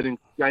Fox hitting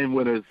game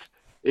winners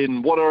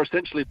in what are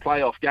essentially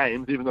playoff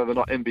games, even though they're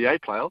not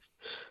NBA playoffs.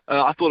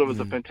 I thought it was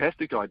a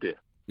fantastic idea.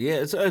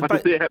 Yeah, I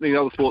can see it happening in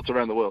other sports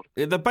around the world.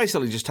 Yeah, they've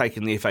basically just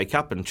taken the FA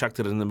Cup and chucked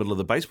it in the middle of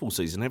the baseball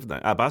season, haven't they?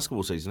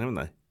 Basketball season, haven't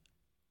they?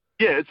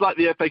 Yeah, it's like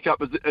the FA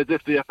Cup, as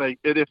if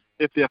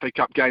the FA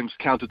Cup games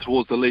counted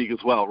towards the league as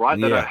well,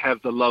 right? They don't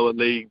have the lower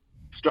league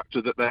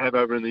structure that they have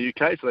over in the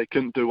UK, so they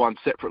couldn't do one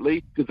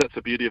separately because that's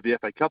the beauty of the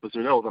FA Cup, as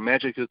you know, or the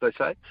magic, as they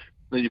say.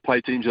 Then you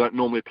play teams you don't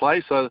normally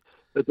play, so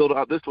they build it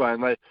up this way.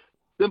 And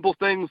simple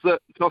things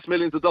that cost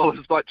millions of dollars,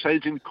 like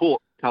changing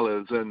court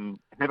colours and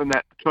having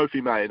that trophy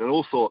made and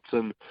all sorts.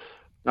 And,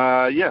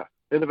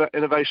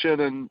 innovation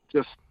and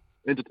just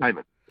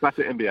entertainment.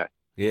 Classic NBA.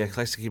 Yeah,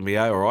 classic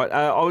NBA, all right.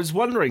 I was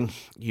wondering,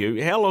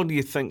 how long do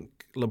you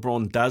think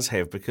LeBron does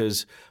have?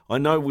 Because I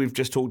know we've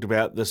just talked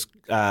about this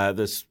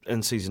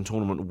in-season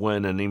tournament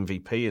win and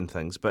MVP and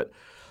things, but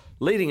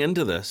leading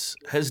into this,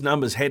 his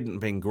numbers hadn't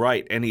been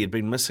great and he had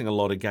been missing a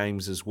lot of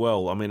games as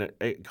well. I mean,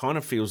 it kind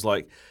of feels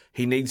like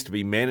he needs to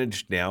be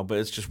managed now, but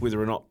it's just whether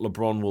or not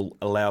LeBron will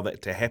allow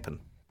that to happen.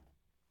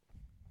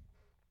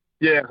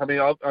 Yeah, I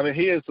mean,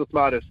 he is the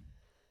smartest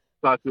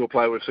basketball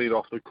player we've seen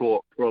off the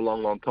court for a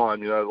long, long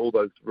time. You know, all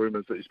those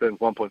rumours that he spends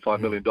 $1.5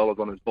 million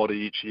on his body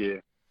each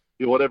year.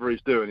 You know, whatever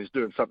he's doing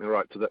something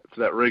right to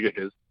that rig of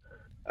his.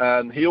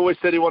 And he always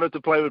said he wanted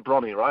to play with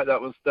Bronny, right? That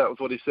was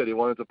what he said. He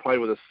wanted to play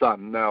with his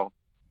son. Now,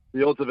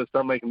 the odds of his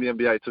son making the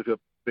NBA took a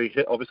big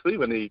hit, obviously,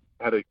 when he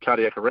had a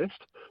cardiac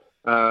arrest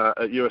at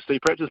USC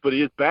practice. But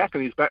he is back,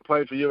 and he's back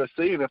playing for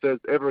USC. And if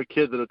there's ever a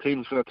kid that a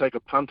team's going to take a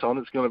punt on,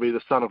 it's going to be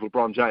the son of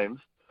LeBron James.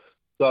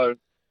 So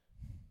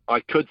I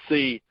could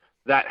see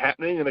that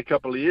happening in a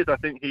couple of years. I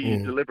think he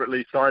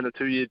deliberately signed a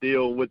 2-year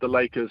deal with the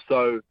Lakers,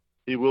 so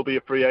he will be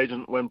a free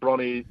agent when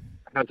Bronny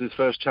has his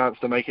first chance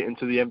to make it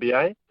into the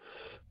NBA.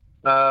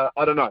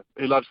 I don't know.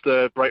 He loves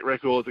to break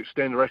records,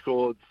 extend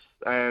records,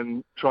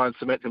 and try and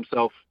cement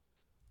himself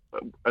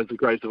as the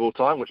greatest of all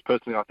time, which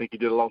personally I think he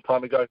did a long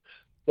time ago.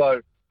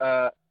 So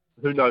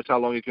who knows how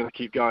long he's going to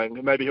keep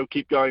going. Maybe he'll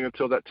keep going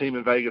until that team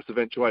in Vegas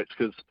eventuates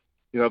because,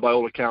 you know, by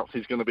all accounts,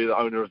 he's going to be the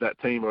owner of that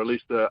team, or at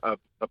least a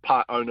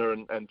part owner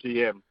and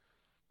GM.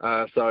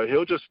 So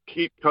he'll just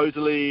keep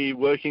cozily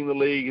working the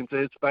league into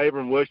his favour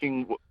and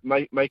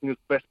making his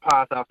best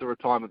path after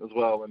retirement as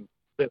well. And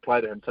fair play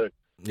to him too.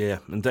 Yeah,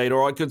 indeed.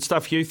 All right, good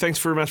stuff, Hugh. Thanks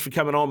very much for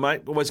coming on,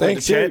 mate. Always good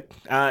to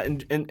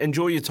chat.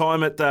 Enjoy your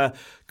time at the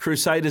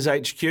Crusaders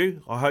HQ.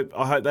 I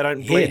hope they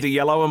don't bleed the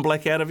yellow and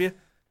black out of you.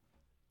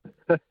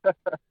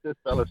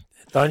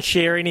 Don't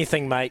share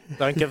anything, mate.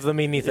 Don't give them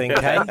anything,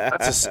 okay?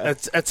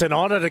 It's an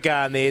honour to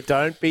go in there.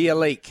 Don't be a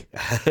leak.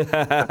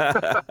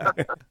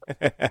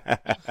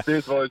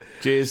 Cheers, boys.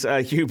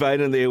 Cheers. Hugh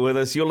Baden there with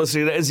us. You're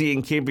listening to Izzy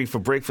and Kempy for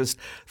breakfast.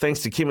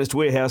 Thanks to Chemist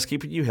Warehouse,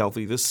 keeping you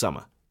healthy this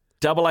summer.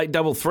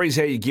 8833 is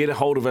how you get a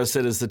hold of us.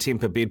 It is the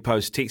Temper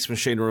Bedpost text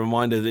machine. A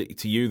reminder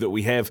to you that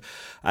we have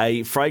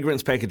a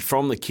fragrance package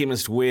from the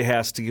Chemist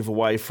Warehouse to give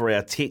away for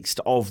our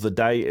text of the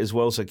day as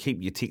well. So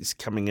keep your texts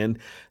coming in.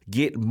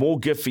 Get more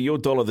gift for your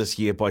dollar this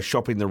year by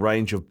shopping the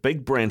range of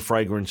big brand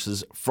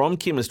fragrances from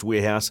Chemist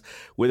Warehouse.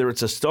 Whether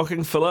it's a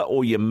stocking filler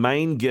or your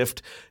main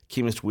gift,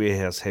 Chemist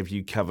Warehouse have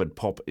you covered.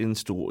 Pop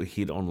in-store or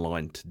head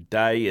online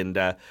today. And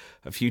a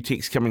few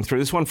texts coming through.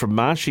 This one from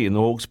Marshy in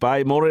the Hawke's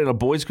Bay. Morena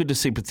boys, good to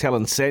see Patel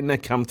and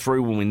Santner come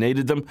through when we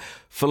needed them.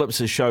 Phillips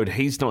has showed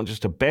he's not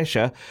just a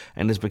basher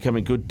and has become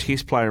a good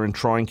test player in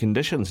trying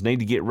conditions. Need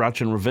to get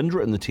Rach and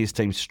Ravindra in the test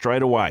team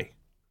straight away.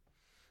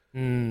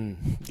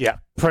 Yeah,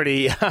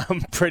 pretty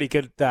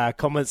good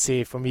comments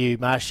here from you,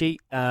 Marshy.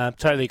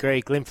 Totally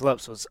agree. Glenn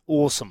Phillips was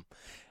awesome.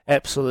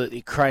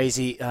 Absolutely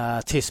crazy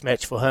test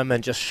match for him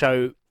and just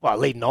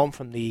leading on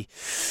from the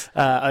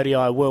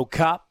ODI World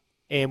Cup.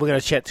 And we're going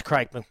to chat to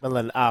Craig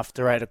McMillan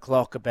after 8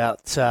 o'clock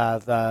about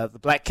the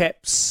Black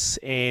Caps.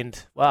 And,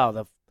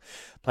 they've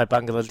played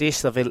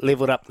Bangladesh. They've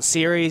levelled up the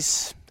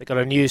series. They've got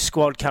a new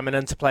squad coming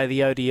in to play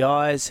the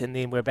ODIs. And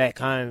then we're back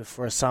home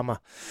for a summer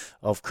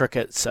of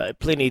cricket. So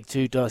plenty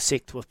to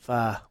dissect with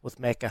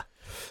Macca.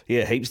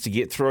 Yeah, heaps to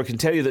get through. I can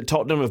tell you that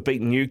Tottenham have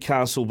beaten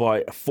Newcastle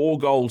by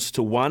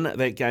 4-1.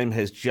 That game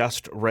has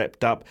just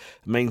wrapped up.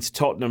 It means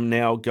Tottenham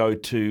now go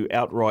to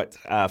outright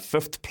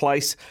 5th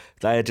place.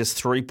 They are just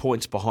 3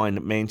 points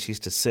behind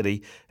Manchester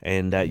City,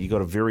 and you've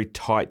got a very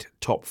tight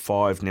top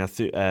 5 now.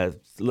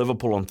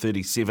 Liverpool on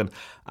 37,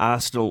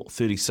 Arsenal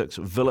 36,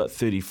 Villa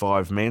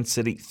 35, Man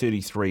City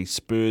 33,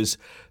 Spurs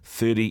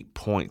 30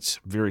 points.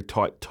 Very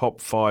tight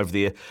top 5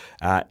 there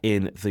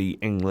in the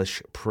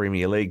English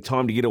Premier League.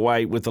 Time to get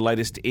away with the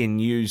latest in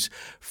news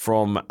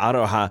from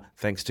Aroha,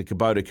 thanks to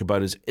Kubota.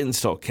 Kubota's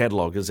in-stock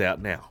catalogue is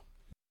out now.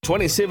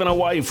 27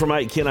 away from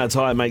 8. Kennards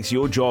Hire makes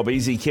your job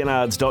easy.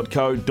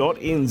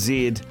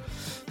 Kennards.co.nz.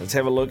 Let's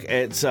have a look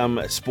at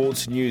some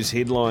sports news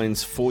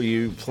headlines for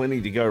you.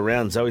 Plenty to go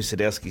around. Zoe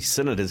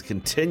Sadowski-Synnott has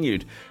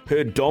continued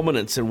her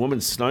dominance in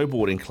women's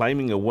snowboarding,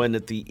 claiming a win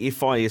at the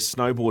FIS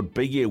Snowboard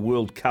Big Air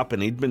World Cup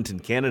in Edmonton,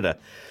 Canada.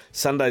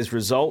 Sunday's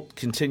result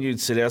continued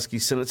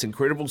Sadowski-Synnott's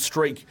incredible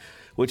streak,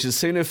 which has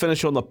seen her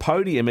finish on the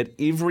podium at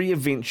every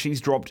event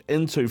she's dropped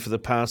into for the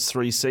past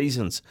 3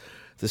 seasons.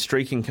 The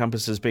streak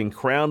encompasses being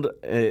crowned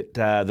at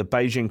the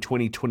Beijing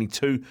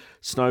 2022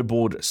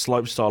 Snowboard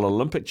Slopestyle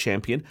Olympic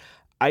champion,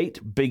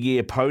 8 Big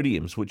Air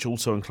podiums, which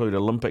also include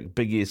Olympic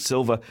Big Air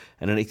Silver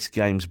and an X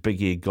Games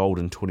Big Air Gold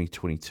in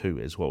 2022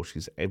 as well.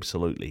 She's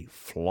absolutely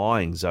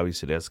flying, Zoe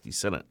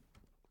Sadowski-Synnott.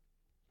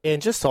 And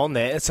just on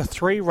that, it's a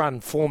 3-run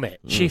format.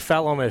 She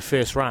fell on her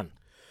first run.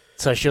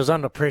 So she was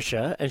under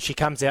pressure, and she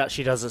comes out,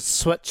 she does a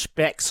switch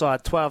backside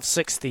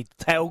 1260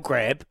 tail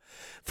grab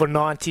for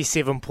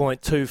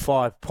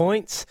 97.25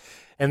 points,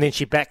 and then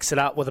she backs it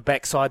up with a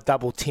backside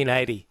double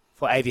 1080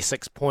 for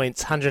 86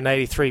 points,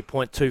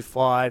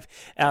 183.25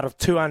 out of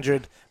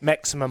 200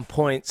 maximum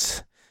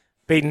points.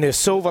 Beating her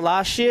silver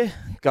last year,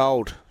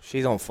 gold.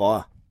 She's on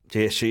fire.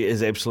 Yeah, she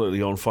is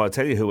absolutely on fire.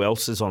 Tell you who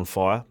else is on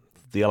fire.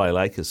 The LA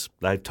Lakers.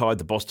 They've tied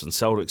the Boston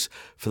Celtics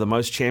for the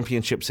most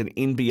championships in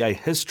NBA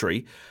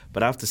history,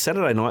 but after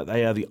Saturday night,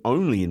 they are the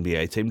only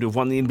NBA team to have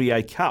won the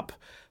NBA Cup,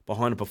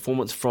 behind a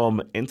performance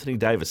from Anthony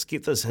Davis.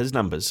 Get this, his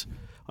numbers.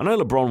 I know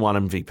LeBron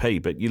won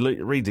MVP, but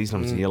you read these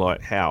numbers and you're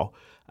like, how?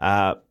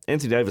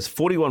 Anthony Davis,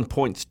 41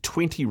 points,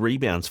 20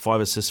 rebounds,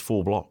 5 assists,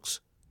 4 blocks.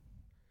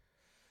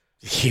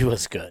 He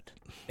was good.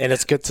 And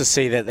it's good to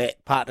see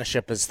that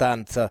partnership is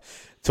starting to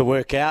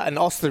work out. And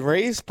Austin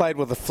Reeves played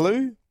with the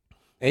flu.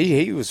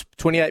 He was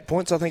 28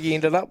 points, I think he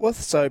ended up with,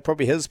 so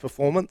probably his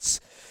performance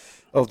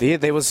of the year.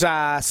 There was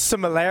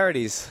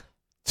similarities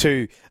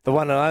to the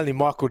one and only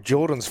Michael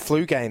Jordan's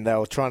flu game. They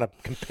were trying to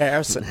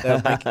comparison. They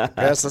were making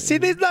comparisons. See,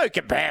 there's no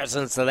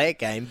comparisons to that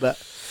game, but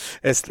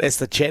it's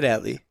the chat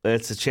out there.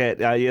 That's the chat.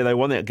 Yeah, they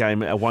won that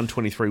game at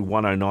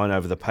 123-109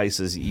 over the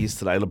Pacers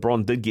yesterday.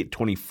 LeBron did get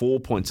 24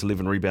 points,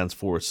 11 rebounds,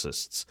 4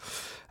 assists.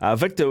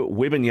 Victor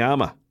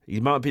Wembanyama, he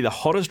might be the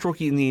hottest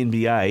rookie in the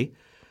NBA,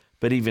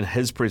 but even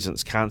his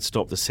presence can't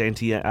stop the San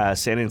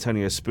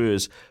Antonio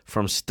Spurs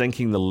from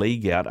stinking the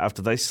league out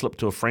after they slipped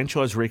to a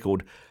franchise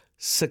record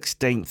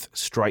 16th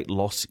straight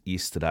loss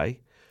yesterday.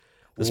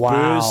 The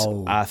Spurs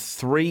are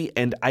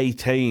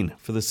 3-18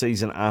 for the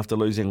season after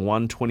losing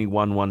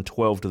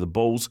 121-112 to the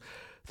Bulls,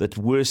 the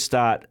worst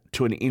start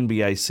to an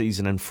NBA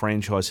season in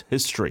franchise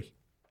history.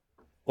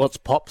 What's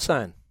Pop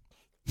saying?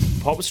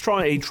 Pop's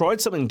he tried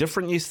something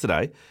different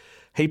yesterday.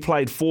 He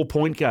played 4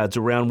 point guards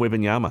around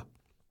Wembanyama.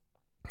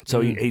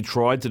 So he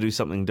tried to do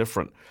something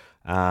different,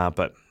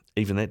 but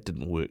even that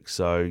didn't work.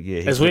 So,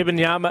 yeah. As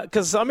Wembanyama,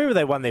 because I remember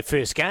they won their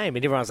first game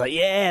and everyone's like,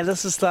 yeah,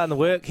 this is starting to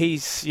work.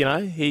 He's, he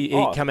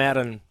come out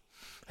and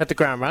hit the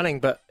ground running,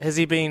 but has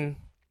he been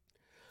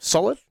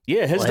solid?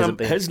 Yeah,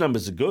 his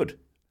numbers are good.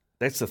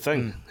 That's the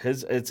thing.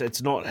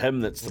 It's not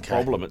him that's the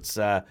problem. It's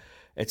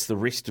the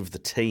rest of the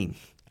team.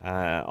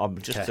 I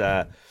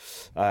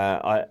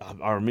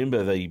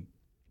remember they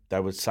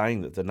were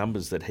saying that the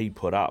numbers that he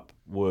put up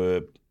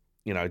were,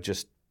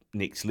 just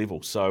next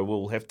level. So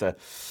we'll have to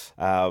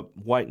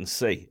wait and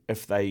see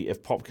if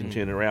Pop can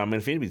turn around. I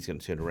mean, if anybody's going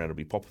to turn around, it'll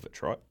be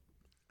Popovich, right?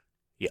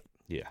 Yep.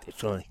 Yeah.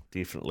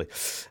 Definitely.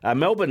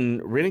 Melbourne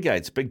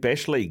Renegades, Big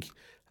Bash League.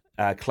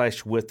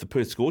 clash with the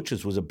Perth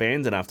Scorchers was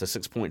abandoned after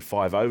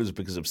 6.5 overs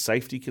because of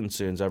safety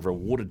concerns over a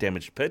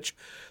water-damaged pitch.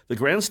 The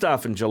ground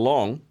staff in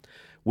Geelong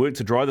worked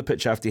to dry the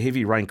pitch after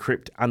heavy rain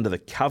crept under the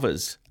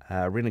covers.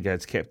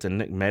 Renegades captain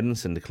Nick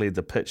Maddinson declared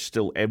the pitch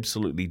still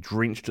absolutely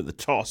drenched at the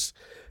toss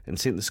and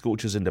sent the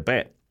Scorchers into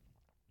bat.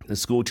 The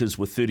Scorchers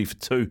were 30 for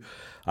 2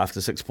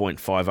 after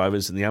 6.5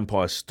 overs, and the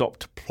umpire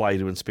stopped play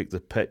to inspect the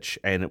pitch,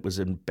 and it was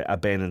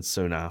abandoned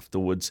soon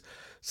afterwards.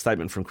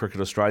 Statement from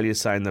Cricket Australia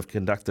saying they're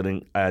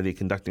conducting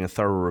a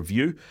thorough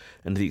review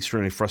into the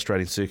extremely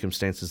frustrating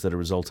circumstances that have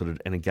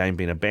resulted in a game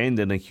being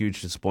abandoned, a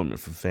huge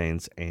disappointment for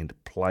fans and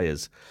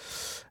players.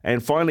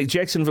 And finally,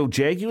 Jacksonville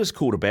Jaguars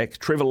quarterback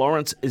Trevor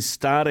Lawrence is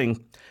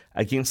starting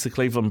against the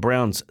Cleveland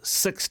Browns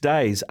 6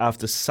 days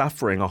after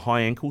suffering a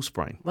high ankle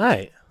sprain.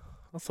 Mate,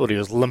 I thought he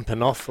was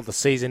limping off for the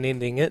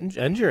season-ending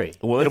injury.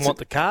 Well, didn't want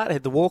the cart,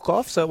 had to walk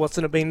off, so it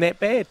wasn't have been that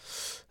bad.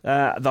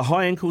 The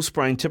high ankle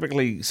sprain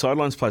typically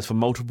sidelines players for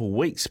multiple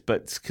weeks,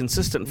 but it's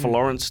consistent for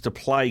Lawrence to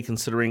play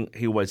considering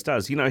he always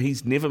does. You know,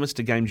 he's never missed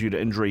a game due to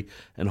injury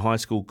in high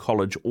school,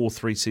 college, or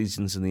 3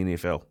 seasons in the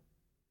NFL.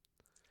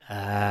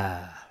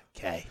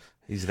 Okay.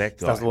 He's that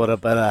guy. That's what a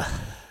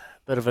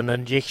bit of an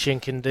injection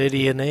can do to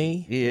your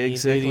knee. Yeah,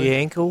 exactly. Do to your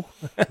ankle.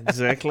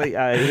 Exactly.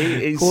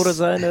 He's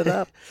cortisone it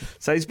up.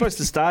 So he's supposed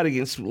to start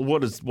against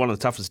what is one of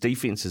the toughest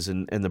defences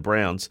in the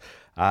Browns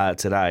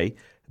today.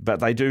 But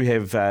they do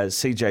have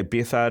CJ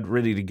Beathard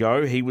ready to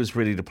go. He was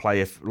ready to play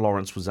if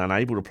Lawrence was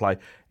unable to play.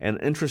 And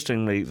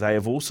interestingly, they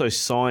have also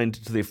signed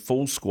to their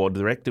full squad,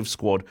 their active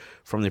squad,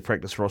 from their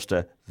practice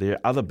roster, their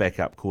other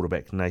backup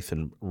quarterback,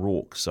 Nathan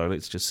Rourke. So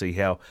let's just see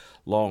how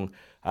long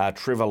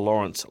Trevor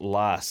Lawrence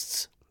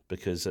lasts,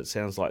 because it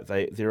sounds like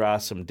there are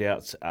some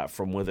doubts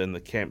from within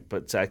the camp.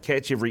 But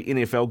catch every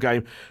NFL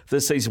game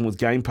this season with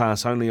Game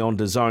Pass only on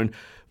DAZN.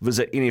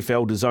 Visit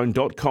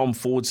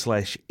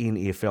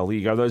nfldazn.com/NFL. There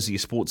you go. Those are your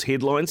sports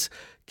headlines.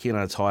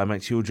 Kennard's Hire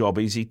makes your job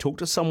easy. Talk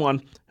to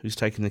someone who's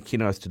taken the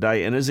Ken Oath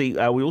today. And Izzy,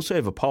 we also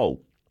have a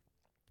poll.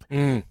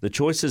 The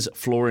Choices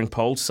Flooring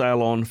poll.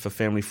 Sail on for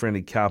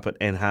family-friendly carpet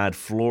and hard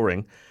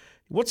flooring.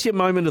 What's your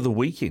moment of the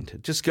weekend?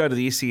 Just go to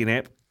the SEN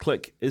app,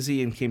 click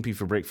Izzy and Kempy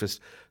for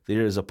breakfast.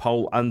 There is a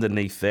poll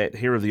underneath that.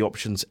 Here are the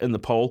options in the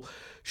poll.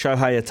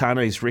 Shohei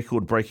Ohtani's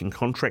record-breaking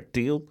contract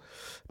deal.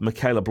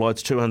 Michaela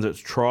Blythe's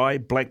 200th try.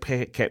 Black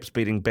Caps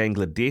beating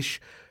Bangladesh.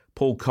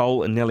 Paul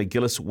Cole and Nellie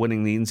Gillis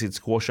winning the NZ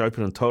Squash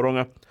Open in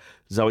Tauranga.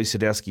 Zoe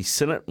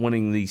Sadowski-Synnott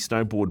winning the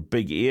snowboard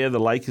Big Air.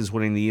 The Lakers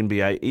winning the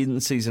NBA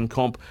in-season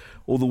comp.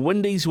 Or the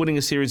Windies winning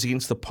a series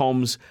against the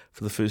Poms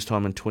for the first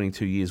time in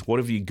 22 years. What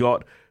have you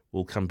got?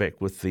 We'll come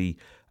back with the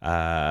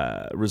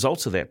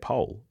results of that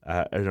poll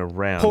in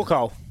around Paul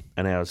Cole.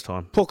 an hour's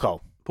time. Paul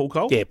Cole. Paul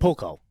Cole? Yeah, Paul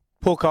Cole.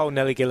 Paul Cole,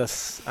 Nellie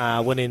Gillis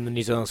winning the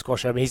New Zealand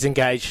Squash Open. He's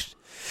engaged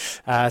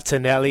to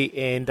Nellie,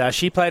 and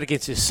she played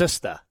against her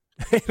sister.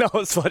 And I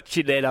was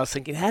watching that, I was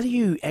thinking, how do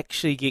you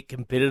actually get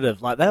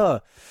competitive? Like, they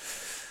were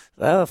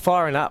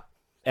firing up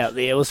out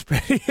there. It was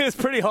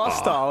pretty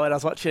hostile, and I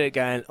was watching it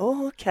going,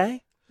 oh,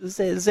 okay.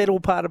 Is that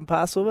all part and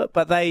parcel of it?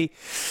 But they're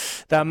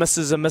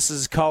Mrs. and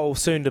Mrs. Cole,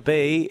 soon to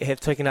be, have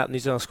taken up New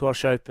Zealand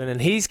Squash Open,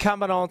 and he's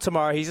coming on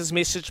tomorrow. He's just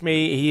messaged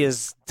me. He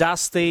is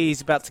dusty.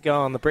 He's about to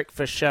go on the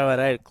breakfast show at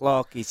 8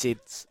 o'clock. He said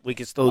we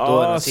can still do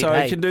it. I said, so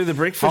hey, he can do the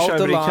breakfast show,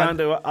 but he can't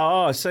do it.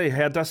 Oh, I see.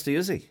 How dusty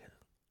is he?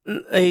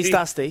 He's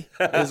dusty.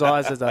 His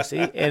eyes are dusty.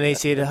 And he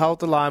said, hold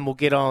the line. We'll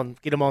get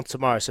him on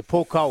tomorrow. So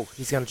Paul Cole,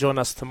 he's going to join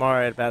us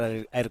tomorrow at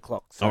about 8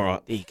 o'clock. So all right.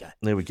 There you go.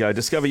 There we go.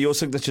 Discover your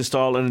signature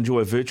style and enjoy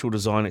a virtual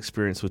design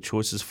experience with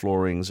Choices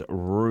Flooring's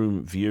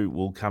Room View.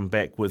 We'll come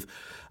back with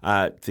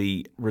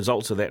the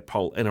results of that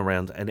poll in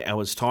around an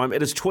hour's time.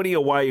 It is 20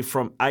 away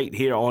from 8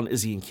 here on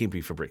Izzy and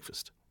Kempy for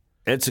breakfast.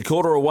 It's a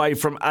quarter away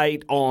from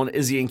 8 on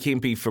Izzy and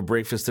Kempy for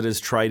breakfast. It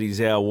is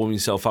Tradies Hour. Warm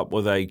yourself up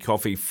with a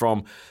coffee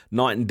from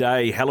Night and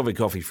Day. Hell of a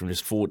coffee from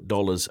just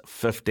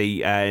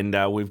 $4.50. And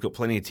we've got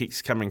plenty of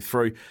texts coming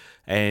through.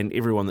 And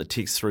everyone that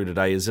texts through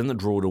today is in the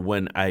draw to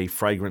win a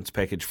fragrance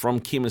package from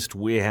Chemist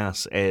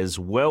Warehouse as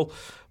well.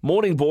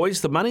 Morning,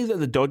 boys. The money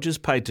that the Dodgers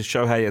paid to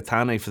Shohei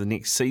Ohtani for the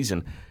next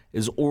season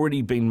has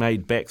already been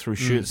made back through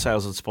shirt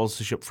sales and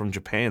sponsorship from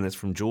Japan. That's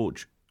from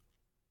George.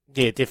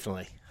 Yeah,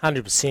 definitely.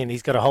 100%.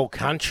 He's got a whole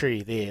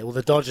country there. Well,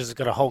 the Dodgers have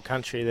got a whole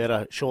country that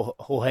are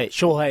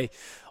Shohei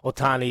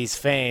Ohtani's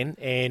fan,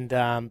 and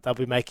they'll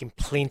be making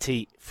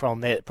plenty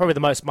from that. Probably the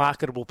most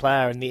marketable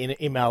player in the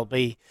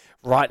MLB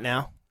right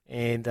now.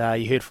 And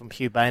you heard from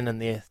Hugh Bainan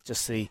there,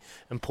 just the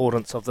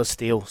importance of this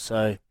deal.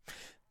 So,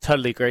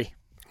 totally agree.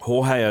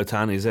 Jorge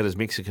Ohtani, is that his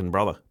Mexican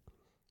brother?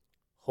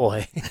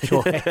 Jorge,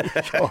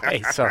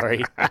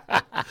 sorry.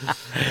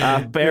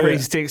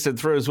 Barry's texted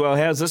through as well.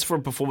 How's this for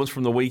a performance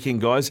from the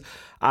weekend, guys?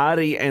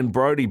 Artie and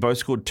Brody both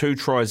scored 2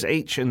 tries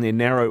each in their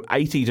narrow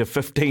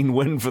 80-15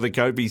 win for the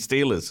Kobe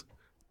Steelers.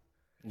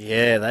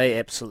 Yeah, they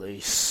absolutely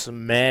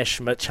smashed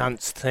Mitch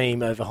Hunt's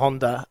team over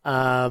Honda.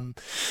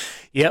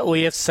 Yeah, well,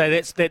 you have to say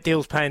that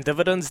deal's paying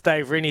dividends.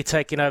 Dave Rennie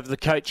taking over the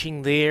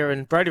coaching there,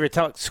 and Brody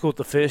Retallick scored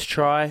the first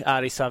try.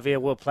 Ari Savia,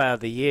 World Player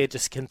of the Year,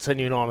 just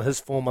continuing on his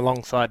form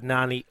alongside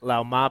Nani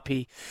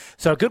Laumapi.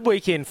 So a good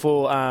weekend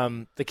for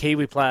the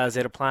Kiwi players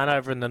that are playing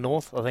over in the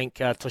north. I think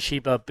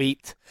Toshiba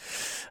beat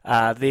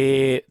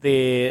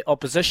their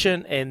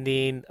opposition, and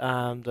then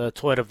the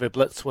Toyota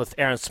Verblitz with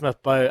Aaron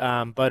Smith,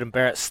 Bowden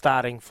Barrett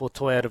starting for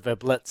Toyota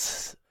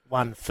Verblitz.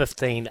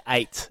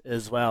 1-15-8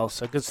 as well.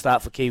 So good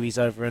start for Kiwis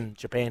over in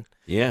Japan.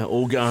 Yeah,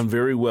 all going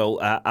very well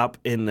up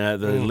in the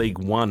League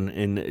One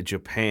in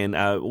Japan.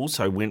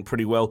 Also went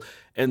pretty well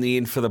in the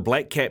end for the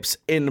Black Caps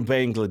in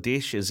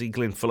Bangladesh, as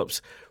Glenn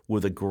Phillips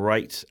with a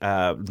great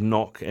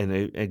knock and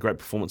a great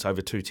performance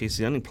over 2 tests.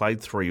 He only played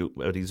 3,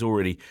 but he's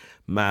already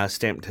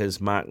stamped his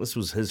mark. This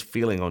was his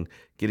feeling on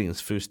getting his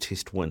first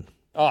test win.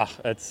 Oh,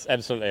 it's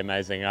absolutely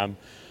amazing.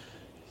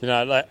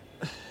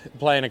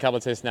 Playing a couple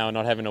of tests now and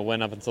not having a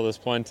win up until this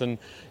point, and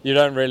you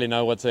don't really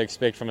know what to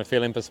expect from a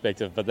feeling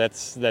perspective, but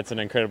that's an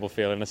incredible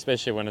feeling,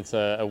 especially when it's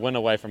a win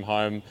away from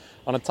home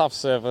on a tough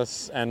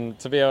surface, and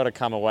to be able to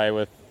come away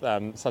with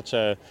such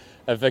a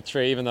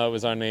victory, even though it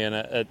was only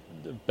in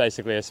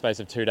basically a space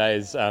of 2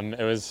 days.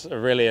 It was a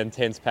really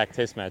intense packed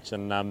test match,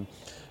 and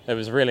it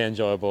was really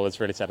enjoyable.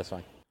 It's really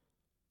satisfying.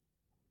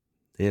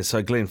 Yeah,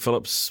 so Glenn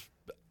Phillips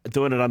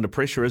doing it under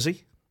pressure, is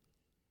he?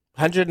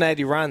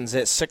 180 runs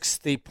at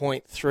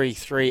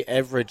 60.33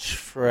 average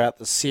throughout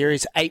the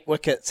series. 8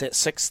 wickets at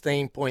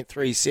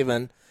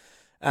 16.37.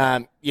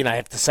 I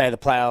have to say the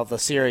player of the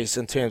series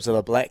in terms of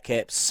the Black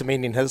Caps,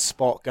 cementing his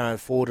spot going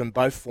forward in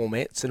both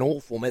formats, in all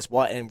formats,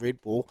 white and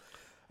red ball.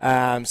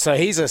 So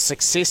he's a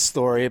success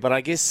story, but I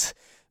guess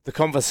the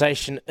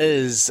conversation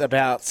is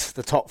about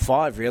the top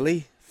 5,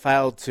 really.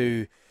 Failed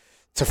to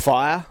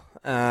fire.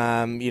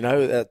 At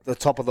the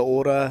top of the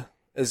order,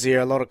 is there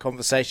a lot of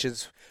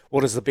conversations?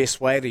 What is the best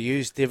way to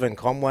use Devon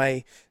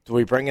Conway? Do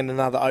we bring in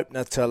another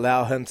opener to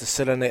allow him to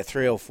sit in at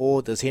 3 or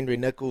 4? Does Henry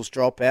Nichols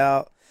drop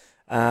out?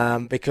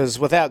 Because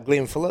without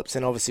Glenn Phillips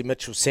and obviously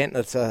Mitchell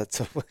Santner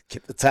to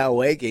get the tail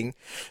wagging,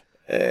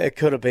 it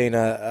could have been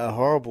a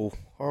horrible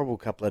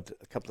couple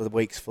of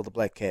weeks for the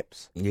Black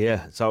Caps.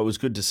 Yeah, so it was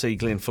good to see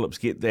Glenn Phillips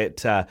get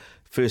that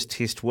first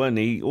test win.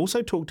 He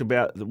also talked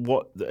about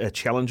what a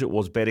challenge it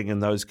was batting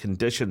in those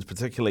conditions,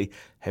 particularly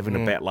having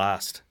to bat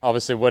last.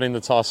 Obviously, winning the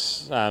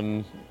toss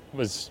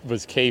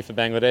was key for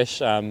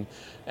Bangladesh,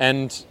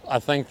 and I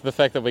think the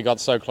fact that we got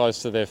so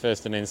close to their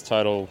first innings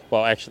total,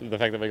 well, actually the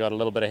fact that we got a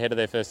little bit ahead of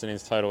their first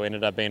innings total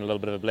ended up being a little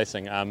bit of a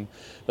blessing.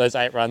 Those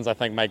 8 runs, I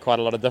think, made quite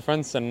a lot of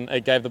difference, and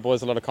it gave the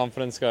boys a lot of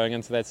confidence going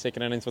into that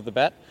second innings with the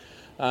bat.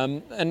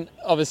 And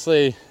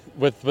obviously,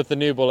 with the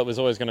new ball, it was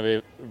always going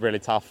to be really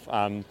tough.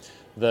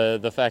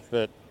 The fact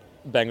that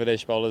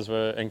Bangladesh bowlers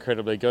were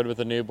incredibly good with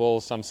the new ball,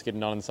 some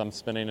skidding on and some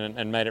spinning,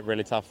 and made it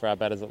really tough for our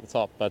batters at the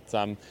top. But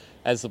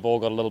as the ball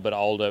got a little bit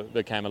older, it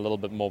became a little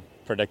bit more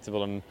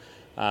predictable,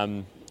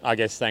 and I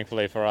guess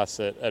thankfully for us,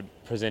 it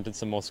presented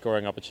some more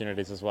scoring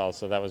opportunities as well.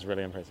 So that was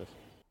really impressive.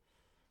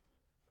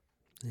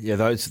 Yeah,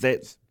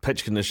 that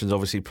pitch conditions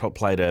obviously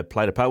played a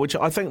part, which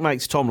I think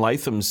makes Tom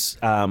Latham's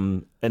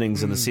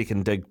innings in the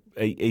second dig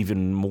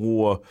even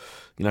more,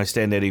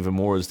 stand out even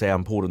more as to how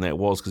important that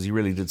was, because he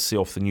really did see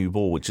off the new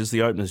ball, which is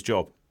the opener's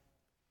job.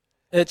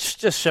 It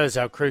just shows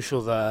how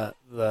crucial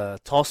the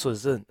toss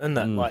was, isn't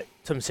it? Like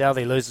Tim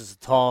Southey loses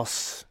the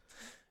toss,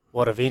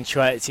 what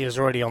eventuates, he was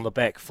already on the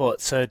back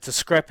foot. So to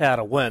scrap out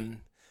a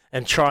win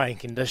in trying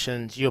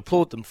conditions, you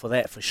applaud them for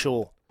that for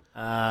sure.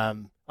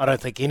 I don't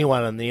think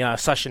anyone in the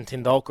Sachin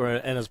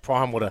Tendulkar in his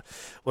prime would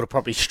have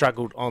probably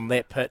struggled on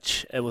that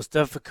pitch. It was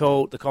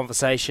difficult. The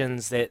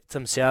conversations that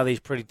Tim Southey's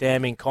pretty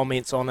damning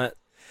comments on it.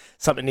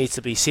 Something needs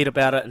to be said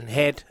about it, and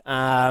had.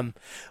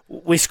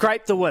 We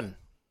scraped the win,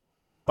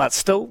 but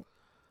still,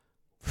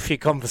 a few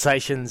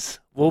conversations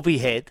will be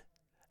had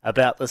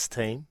about this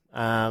team.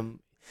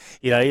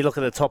 You look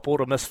at the top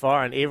order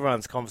misfire, and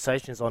everyone's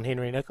conversations on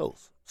Henry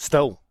Nichols.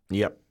 Still,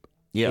 Yep.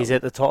 He's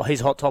at the top. He's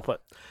hot topic.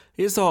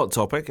 Here's the hot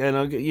topic,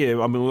 and we've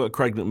got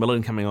Craig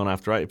McMillan coming on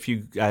after 8. A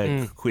few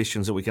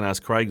questions that we can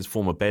ask Craig as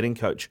former batting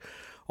coach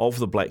of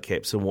the Black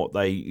Caps, and what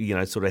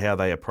they, sort of how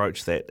they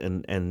approach that,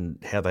 and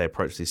how they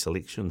approach their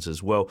selections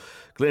as well.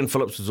 Glenn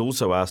Phillips was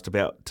also asked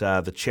about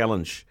the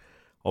challenge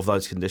of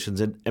those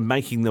conditions and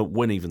making the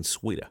win even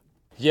sweeter.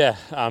 Yeah,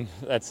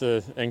 that's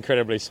an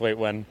incredibly sweet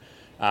win.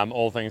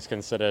 All things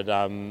considered,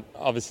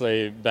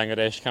 obviously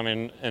Bangladesh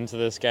coming into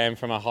this game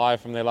from a high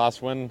from their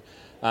last win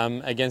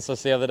against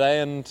us the other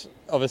day, and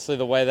obviously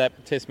the way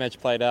that test match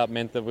played out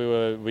meant that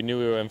we knew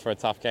we were in for a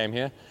tough game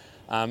here,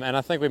 and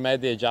I think we made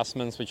the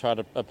adjustments. We tried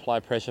to apply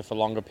pressure for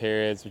longer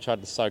periods. We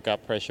tried to soak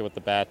up pressure with the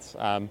bats,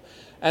 and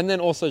then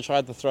also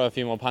tried to throw a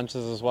few more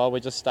punches as well. We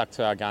just stuck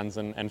to our guns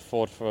and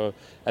fought for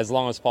as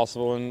long as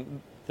possible,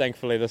 and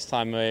thankfully this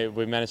time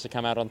we managed to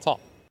come out on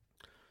top.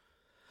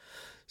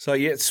 So,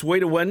 yeah,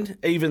 sweeter win,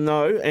 even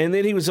though. And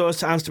then he was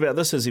asked about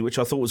this, Izzy, which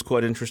I thought was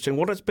quite interesting.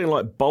 What it's been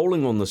like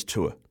bowling on this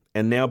tour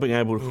and now being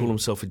able to call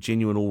himself a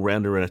genuine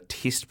all-rounder in a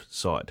test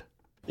side.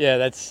 Yeah,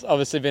 that's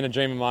obviously been a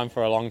dream of mine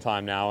for a long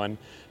time now, and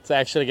to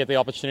actually get the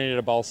opportunity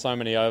to bowl so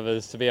many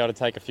overs, to be able to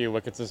take a few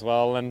wickets as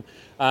well, and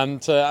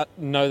to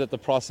know that the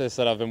process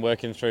that I've been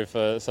working through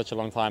for such a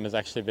long time has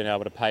actually been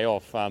able to pay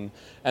off. And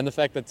the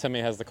fact that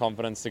Timmy has the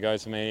confidence to go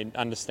to me,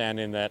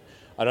 understanding that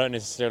I don't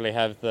necessarily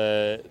have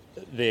the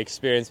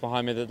experience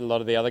behind me that a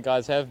lot of the other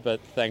guys have, but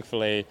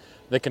thankfully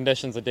the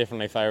conditions are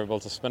definitely favourable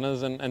to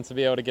spinners, and to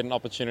be able to get an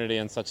opportunity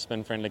in such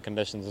spin-friendly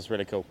conditions is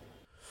really cool.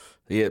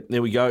 Yeah,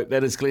 there we go.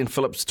 That is Glenn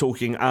Phillips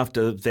talking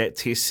after that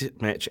test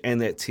match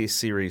and that test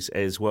series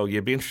as well.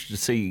 You'd be interested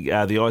to see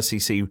the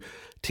ICC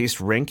test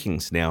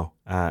rankings now,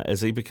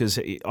 Izzy, because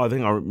I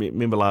think I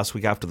remember last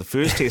week after the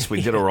first test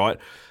we did all right,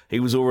 he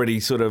was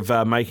already sort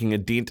of making a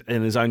dent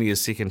in only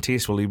his second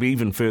test. Well, he'll be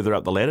even further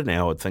up the ladder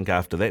now, I'd think,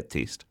 after that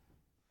test.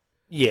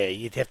 Yeah,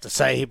 you'd have to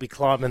say he'd be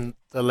climbing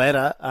the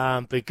ladder.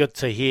 Be good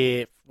to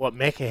hear what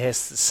Macca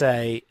has to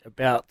say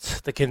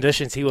about the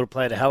conditions. He would have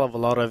played a hell of a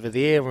lot over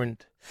there, and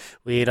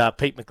we had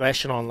Pete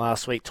McGlashan on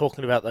last week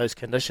talking about those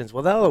conditions.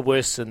 Well, they were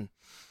worse than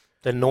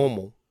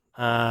normal.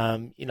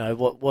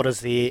 What is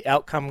the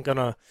outcome going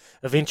to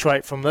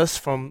eventuate from this,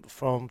 from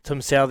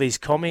Tim Southey's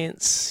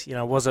comments?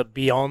 Was it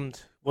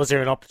beyond? Was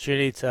there an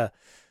opportunity to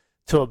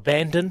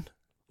abandon,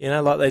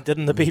 like they did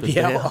in the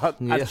BBL?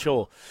 I'm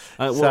unsure.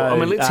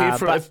 Let's hear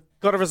from...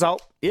 Got a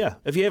result. Yeah,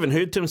 if you haven't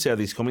heard Tim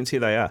Southey's comments, here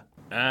they are.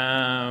 There's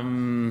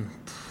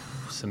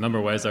a number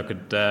of ways I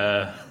could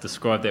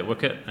describe that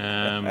wicket.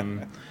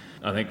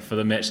 I think for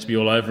the match to be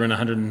all over in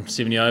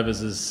 170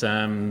 overs is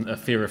a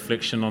fair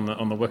reflection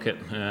on the wicket.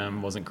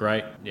 Wasn't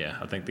great. Yeah,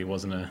 I think there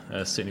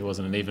certainly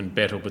wasn't an even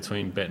battle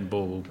between bat and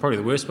ball. Probably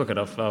the worst wicket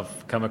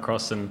I've come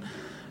across in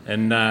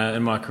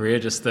my career.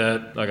 Just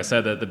like I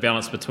said, the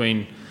balance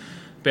between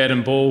bat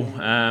and ball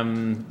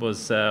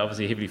was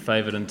obviously heavily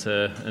favoured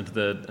into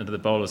the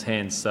bowler's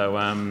hands. So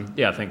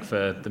I think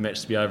for the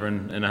match to be over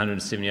in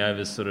 170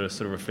 overs sort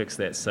of reflects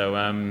that. So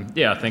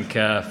I think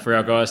for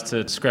our guys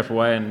to scrap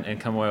away and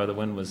come away with a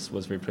win was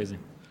very pleasing.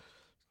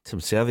 Tim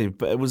Southey,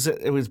 but it was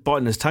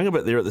biting his tongue a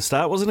bit there at the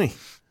start, wasn't he?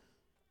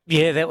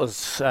 Yeah, that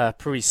was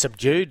pretty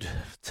subdued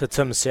to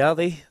Tim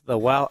Southey, the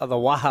wow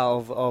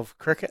of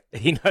cricket.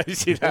 He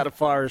knows how to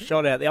fire a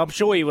shot out there. I'm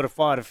sure he would have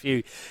fired a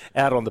few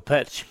out on the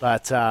pitch,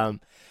 but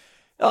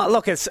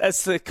look,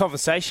 it's the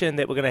conversation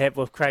that we're going to have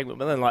with Craig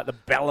McMillan, like the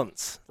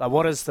balance. Like,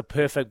 what is the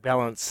perfect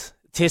balance?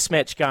 Test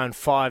match going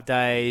 5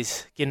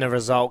 days, getting a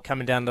result,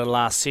 coming down to the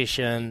last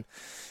session.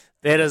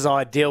 That is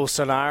ideal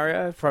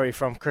scenario, probably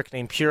from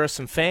cricketing purists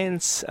and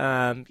fans.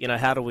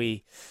 How do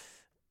we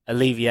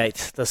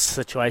alleviate this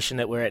situation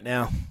that we're at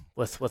now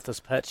with this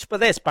pitch?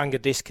 But that's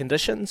Bangladesh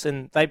conditions,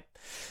 and they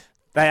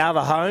are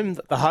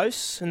the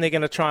hosts, and they're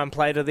going to try and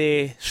play to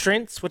their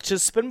strengths, which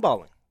is spin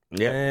bowling.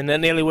 Yeah, and it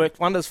nearly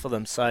worked wonders for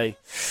them. So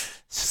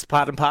it's just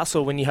part and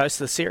parcel when you host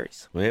the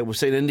series. Yeah, we've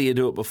seen India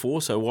do it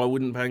before, so why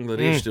wouldn't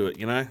Bangladesh do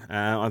it?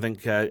 I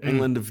think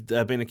England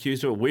have been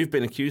accused of it. We've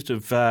been accused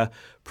of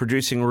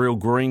producing real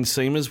green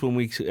seamers when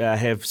we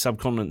have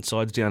subcontinent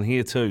sides down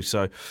here too.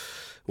 So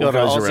got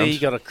an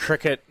Aussie, got a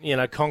cricket,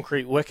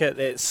 concrete wicket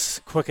that's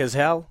quick as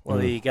hell. Well,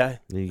 there you go.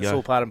 It's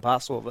all part and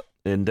parcel of it.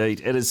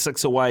 Indeed. It is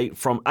 6 away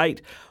from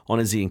 8 on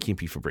Izzy and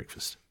Kempy for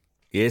breakfast.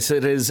 Yes,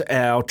 it is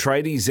our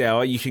tradies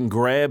hour. You can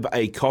grab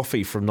a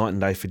coffee from Night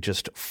and Day for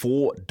just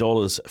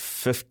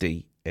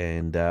 $4.50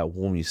 and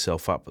warm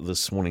yourself up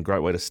this morning.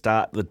 Great way to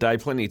start the day.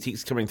 Plenty of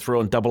texts coming through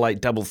on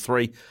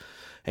 8833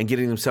 and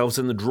getting themselves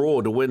in the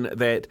draw to win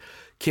that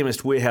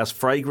Chemist Warehouse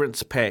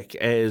fragrance pack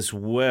as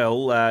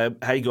well.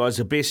 Hey guys,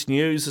 the best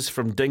news is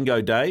from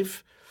Dingo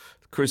Dave.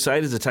 The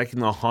Crusaders are taking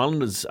the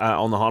Highlanders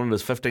on the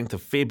Highlanders 15th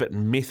of Feb at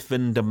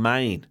Methven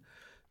Domain.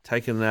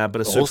 Taking a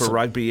bit of Super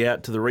Rugby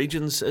out to the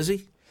regions,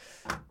 Izzy?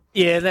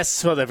 Yeah,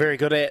 that's what they're very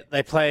good at.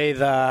 They play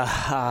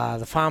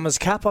the Farmers'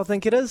 Cup, I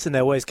think it is, and they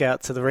always go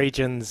out to the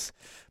regions,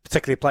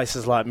 particularly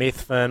places like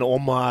Methven or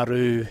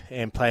Maru,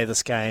 and play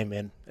this game,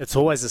 and it's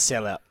always a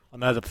sellout. I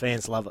know the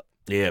fans love it.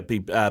 Yeah,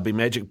 be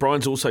magic.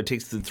 Brian's also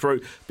texted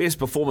through, best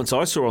performance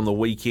I saw on the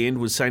weekend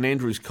was St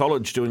Andrews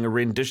College doing a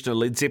rendition of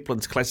Led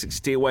Zeppelin's classic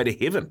Stairway to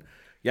Heaven.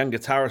 Young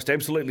guitarist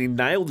absolutely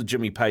nailed the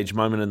Jimmy Page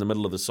moment in the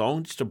middle of the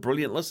song. Just a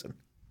brilliant listen.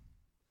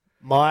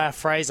 Maya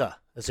Fraser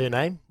is her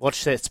name.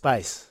 Watch that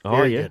space.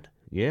 Very good.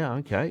 Yeah,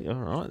 okay. All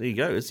right, there you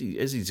go.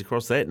 Izzy's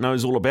across that,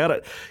 knows all about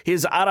it.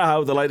 Here's Araho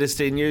with the latest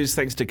in news.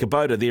 Thanks to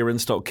Kubota, their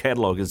in-stock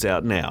catalogue is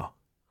out now.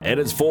 And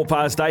it's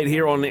 8:04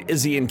 here on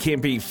Izzy and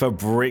Kempy for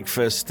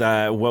breakfast.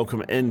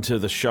 Welcome into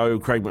the show.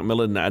 Craig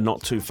McMillan,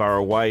 not too far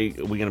away.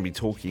 We're going to be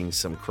talking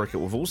some cricket.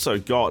 We've also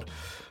got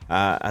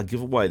a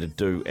giveaway to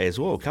do as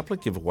well. A couple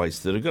of giveaways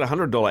to do. We've got a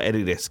 $100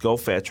 Adidas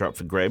golf voucher up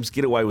for grabs.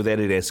 Get away with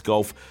Adidas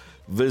Golf.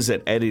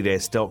 Visit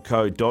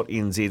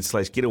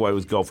adidas.co.nz/getaway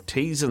with golf.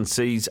 T's and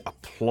C's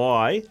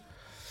apply.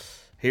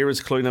 Here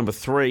is clue number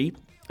 3.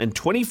 In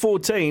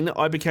 2014,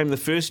 I became the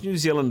first New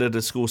Zealander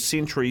to score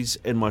centuries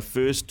in my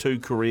first 2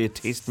 career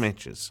test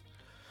matches.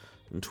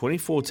 In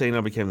 2014,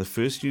 I became the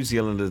first New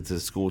Zealander to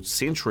score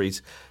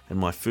centuries in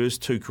my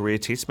first 2 career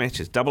test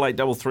matches.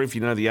 8833 if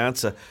you know the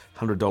answer.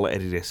 $100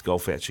 Adidas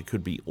golf voucher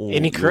could be all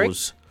Any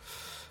yours.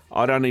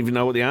 I don't even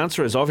know what the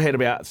answer is. I've had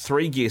about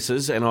 3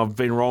 guesses and I've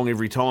been wrong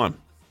every time.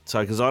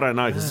 So, because I don't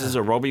know, because this is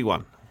a Robbie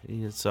one.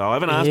 Yeah, so I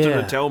haven't asked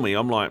her to tell me.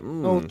 I'm like,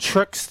 Old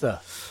trickster.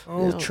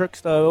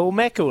 Trickster. Well,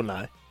 Mac will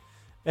know.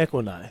 Mac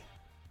will know.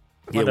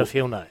 Wonder if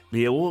he'll know.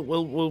 Yeah,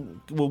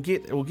 we'll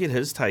get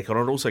his take on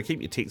it. Also,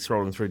 keep your texts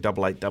rolling through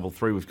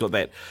 8833. We've got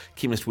that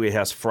Chemist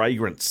Warehouse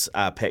fragrance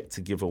pack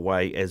to give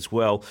away as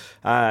well.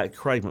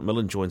 Craig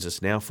McMillan joins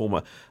us now,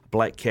 former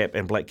Black Cap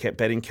and Black Cap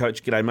batting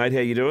coach. G'day, mate. How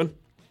you doing?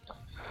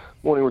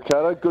 Morning,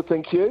 Ricardo. Good,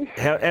 thank you.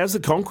 How's the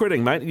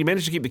concreting, mate? You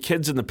managed to keep the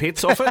kids and the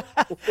pets off it?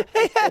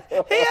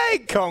 He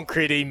ain't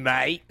concreting,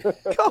 mate.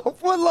 God,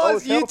 what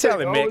lies are you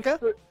telling, Mecca?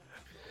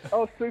 I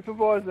was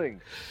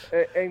supervising,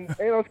 and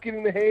I was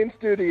getting the hands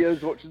dirty,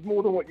 which is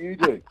more than what you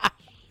do.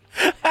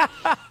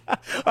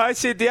 I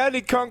said the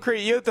only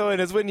concrete you're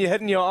doing is when you're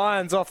hitting your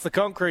irons off the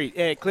concrete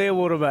at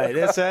Clearwater, mate.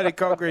 That's the only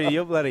concrete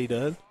you're bloody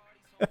doing.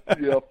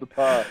 Yeah, off the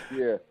park,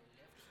 yeah.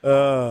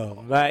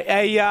 Oh, mate.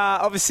 Hey,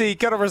 obviously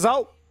got a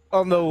result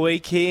on the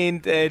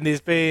weekend, and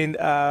there's been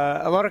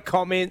a lot of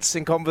comments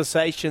and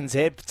conversations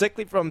had,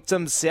 particularly from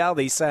Tim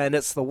Southey, saying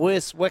it's the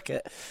worst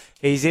wicket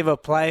he's ever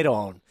played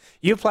on.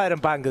 You played in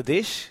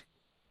Bangladesh.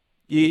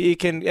 You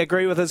can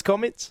agree with his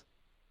comments?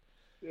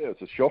 Yeah,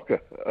 it's a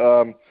shocker. I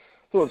thought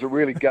it was a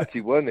really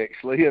gutsy win,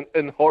 actually,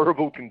 in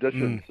horrible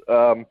conditions.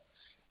 And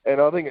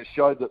I think it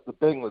showed that the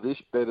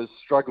Bangladesh batters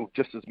struggled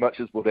just as much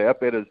as what our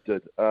batters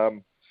did.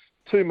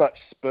 Too much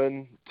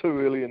spin,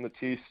 too early in the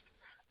test,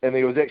 and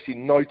there was actually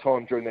no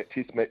time during that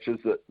test matches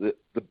that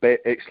the bat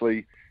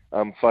actually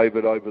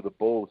favoured over the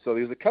ball. So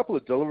there was a couple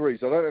of deliveries.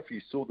 I don't know if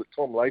you saw that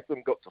Tom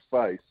Latham got to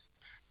face,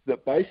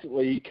 that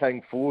basically he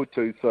came forward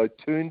to, so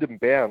turned and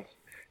bounced,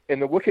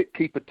 and the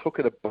wicket-keeper took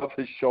it above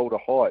his shoulder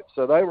height.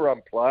 So they were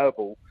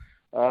unplayable.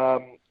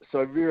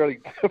 So really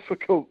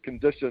difficult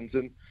conditions.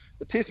 And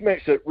the test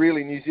match that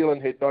really New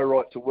Zealand had no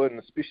right to win,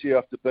 especially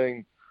after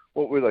being,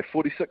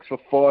 46 for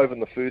 5 in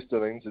the first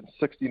innings and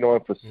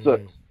 69 for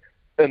 6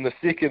 in the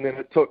second, and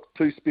it took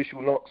 2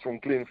 special knocks from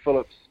Glenn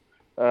Phillips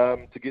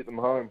to get them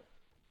home.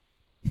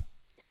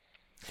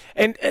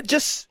 And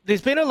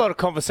there's been a lot of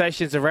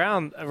conversations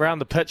around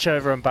the pitch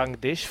over in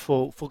Bangladesh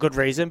for good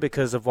reason,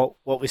 because of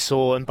what we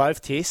saw in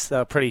both tests.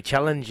 They're pretty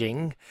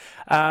challenging.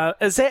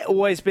 Has that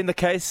always been the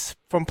case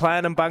from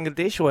playing in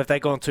Bangladesh, or have they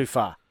gone too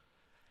far?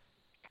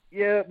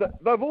 Yeah,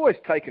 they've always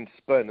taken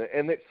spin,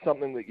 and that's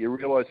something that you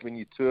realise when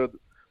you tour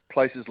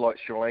places like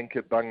Sri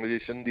Lanka,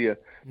 Bangladesh, India.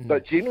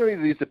 But generally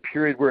there's a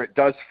period where it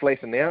does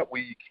flatten out,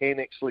 where you can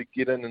actually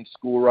get in and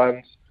score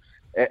runs,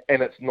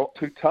 and it's not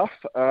too tough.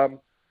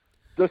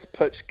 This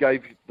pitch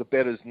gave the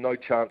batters no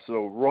chance at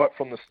all. Right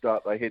from the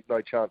start, they had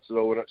no chance at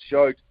all, and it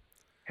showed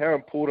how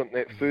important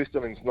that first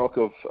innings knock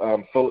of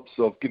Phillips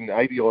of getting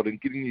 80-odd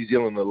and getting New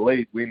Zealand the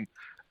lead, when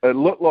it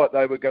looked like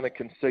they were going to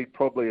concede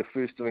probably a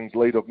first innings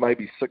lead of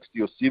maybe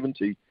 60 or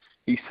 70.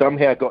 He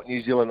somehow got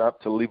New Zealand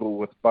up to level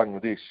with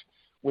Bangladesh.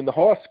 When the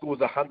highest score is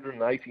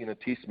 180 in a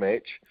test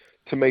match,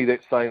 to me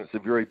that's saying it's a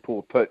very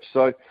poor pitch.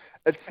 So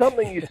it's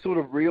something you sort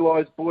of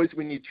realise, boys,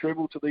 when you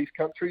travel to these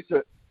countries,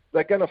 that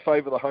they're going to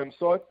favour the home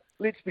side.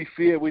 Let's be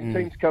fair, when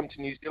teams come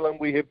to New Zealand,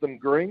 we have them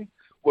green,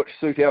 which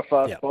suit our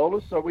fast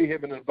bowlers, so we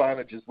have an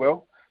advantage as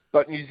well.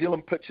 But New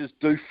Zealand pitches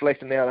do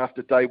flatten out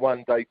after day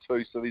 1, day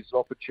 2, so there's an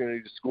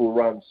opportunity to score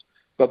runs.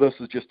 But this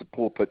is just a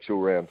poor pitch all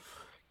round.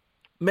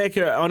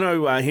 Macca, I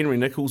know Henry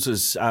Nicholls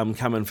has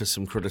come in for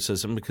some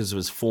criticism because of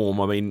his form.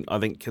 I mean, I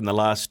think in the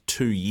last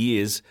 2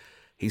 years,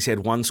 he's had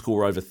one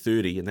score over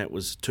 30, and that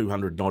was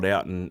 200 not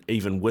out, and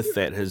even with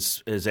that,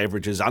 his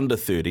average is under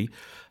 30.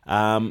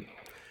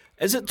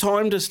 Is it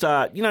time to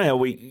start? You know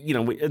how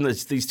in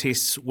these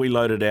tests we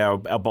loaded our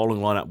bowling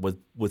lineup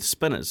with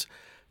spinners.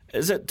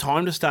 Is it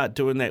time to start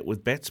doing that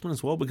with batsmen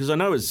as well? Because I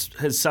know his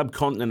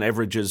subcontinent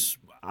average was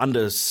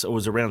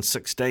around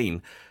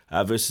 16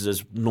 versus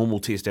his normal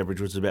test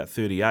average was about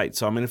 38.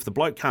 So I mean, if the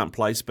bloke can't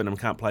play spin and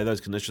can't play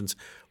those conditions,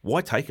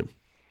 why take him?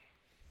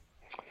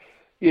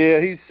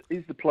 Yeah,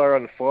 he's the player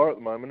under fire at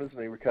the moment,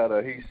 isn't he,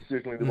 Ricardo? He's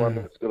certainly the one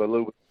that's got a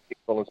little bit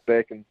on his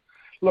back. And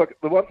look,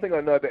 the one thing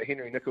I know about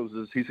Henry Nicholls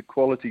is he's a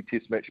quality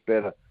test match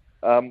batter.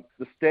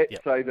 The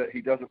stats say that he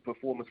doesn't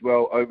perform as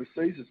well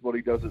overseas as what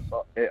he does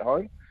at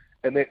home,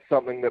 and that's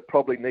something that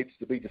probably needs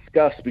to be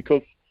discussed,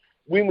 because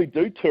when we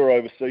do tour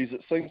overseas,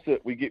 it seems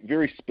that we get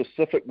very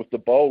specific with the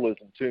bowlers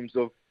in terms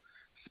of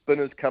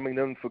spinners coming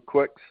in for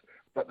quicks,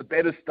 but the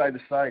batters stay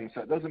the same.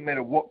 So it doesn't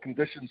matter what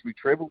conditions we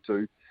travel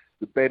to,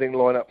 the batting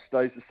lineup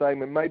stays the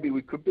same, and maybe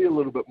we could be a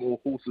little bit more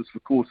horses for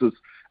courses.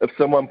 If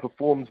someone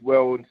performs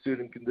well in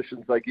certain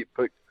conditions, they get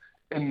picked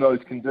in those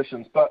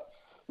conditions. But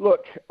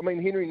look, I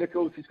mean, Henry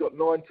Nicholls, he's got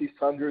 9 test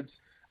hundreds.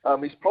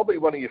 He's probably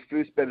one of your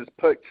first batters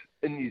picked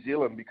in New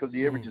Zealand, because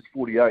he averages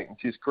 48 in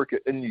test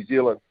cricket in New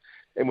Zealand.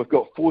 And we've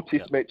got 4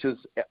 test matches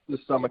this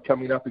summer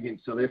coming up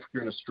against South Africa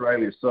and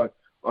Australia. So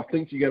I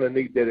think you're going to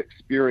need that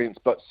experience.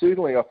 But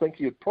certainly I think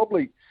he'd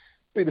probably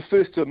be the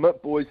first to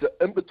admit, boys, that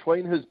in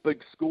between his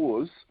big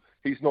scores,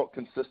 he's not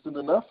consistent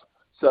enough.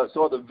 So it's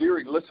either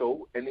very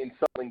little and then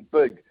something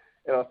big.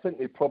 And I think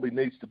there probably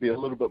needs to be a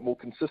little bit more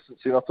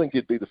consistency. And I think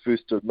he'd be the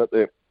first to admit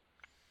that.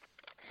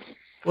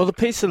 Well, the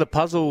piece of the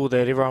puzzle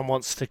that everyone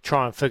wants to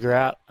try and figure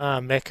out,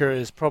 Macca,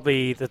 is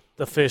probably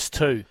the first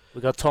two.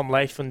 We've got Tom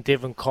Latham,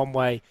 Devon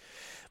Conway.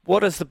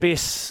 What is the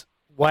best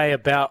way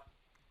about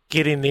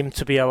getting them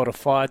to be able to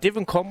fire?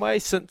 Devon Conway,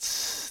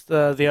 since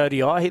the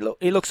ODI,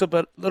 he looks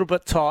a little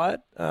bit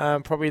tired,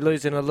 probably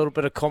losing a little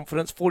bit of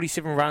confidence.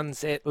 47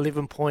 runs at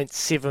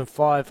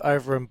 11.75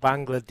 over in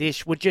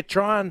Bangladesh. Would you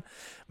try and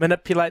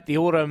manipulate the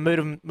order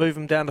and move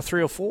him down to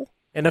 3 or 4?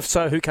 And if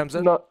so, who comes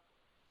in?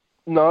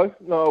 No,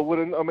 I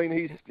wouldn't. I mean,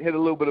 he's had a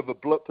little bit of a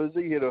blip, has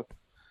he? He had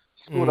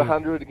scored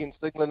 100 against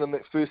England in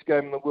that first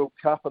game in the World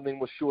Cup and then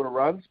was short of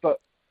runs.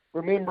 But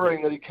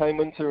remembering that he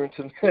came into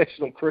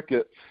international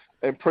cricket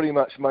and pretty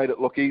much made it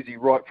look easy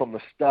right from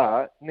the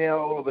start, now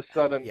all of a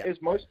sudden, as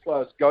most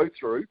players go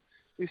through,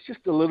 there's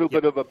just a little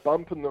bit of a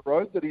bump in the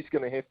road that he's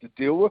going to have to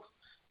deal with.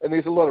 And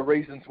there's a lot of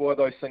reasons why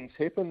those things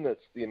happen.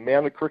 It's the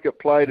amount of cricket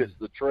played, it's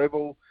the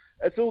travel.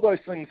 It's all those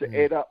things that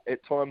add up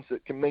at times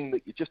that can mean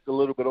that you're just a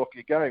little bit off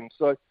your game.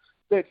 So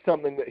that's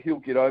something that he'll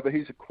get over.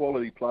 He's a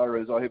quality player,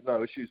 as I have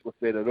no issues with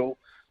that at all.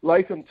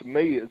 Latham, to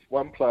me, is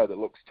one player that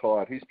looks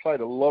tired. He's played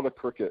a lot of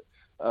cricket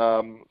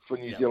for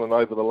New Zealand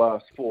over the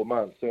last 4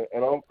 months,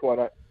 and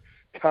I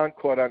can't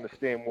quite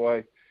understand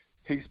why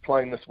he's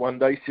playing this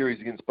one-day series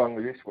against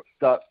Bangladesh, which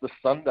starts this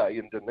Sunday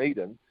in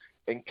Dunedin,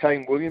 and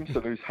Kane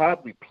Williamson, who's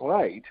hardly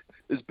played,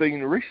 is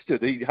being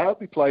rested. He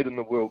hardly played in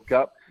the World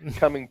Cup,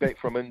 coming back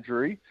from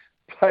injury,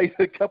 played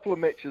a couple of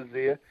matches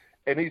there,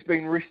 and he's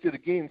been rested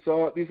again.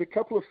 So there's a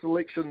couple of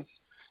selections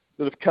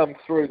that have come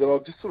through that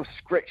I'm just sort of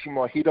scratching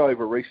my head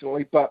over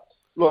recently. But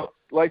look,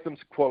 Latham's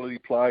a quality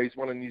player. He's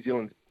one of New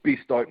Zealand's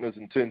best openers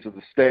in terms of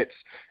the stats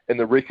and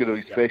the record of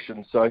his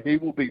fashion. So he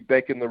will be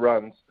back in the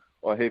runs,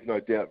 I have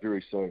no doubt,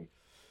 very soon.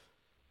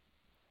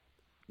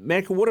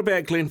 Mac, what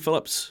about Glenn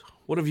Phillips?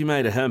 What have you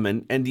made of him?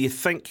 And do you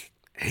think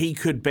he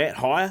could bat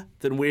higher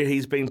than where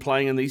he's been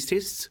playing in these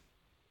tests?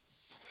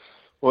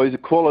 Well, he's a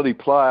quality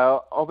player.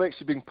 I've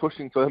actually been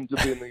pushing for him to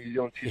be in the New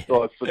Zealand Test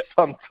side for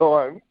some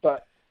time,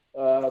 but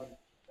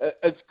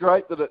it's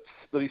great that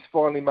he's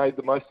finally made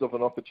the most of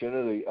an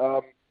opportunity.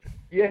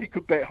 He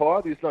could bat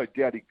higher. There's no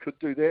doubt he could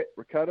do that,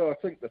 Ricardo. I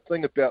think the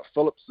thing about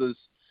Phillips is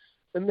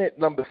in that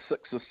number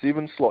 6 or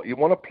 7 slot, you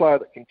want a player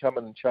that can come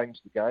in and change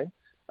the game,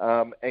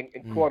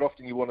 and quite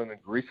often you want an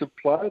aggressive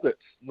player that's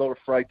not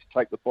afraid to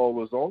take the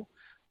bowlers on,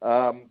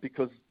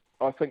 because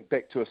I think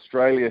back to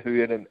Australia,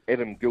 who had an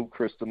Adam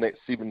Gilchrist in that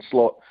 7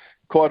 slot,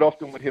 quite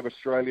often would have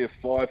Australia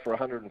 5 for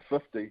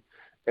 150,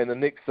 and the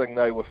next thing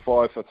they were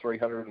 5 for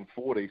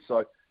 340.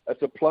 So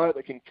it's a player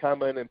that can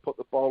come in and put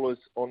the bowlers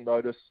on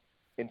notice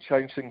and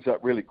change things up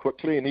really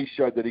quickly, and he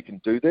showed that he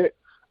can do that.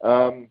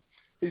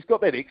 He's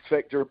got that X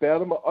factor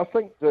about him. I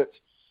think that,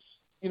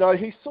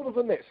 he's sort of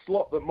in that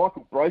slot that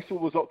Michael Bracewell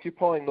was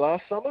occupying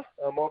last summer.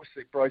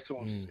 Obviously,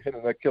 Bracewell's had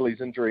an Achilles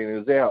injury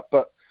and is out,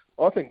 but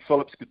I think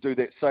Phillips could do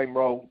that same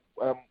role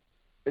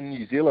in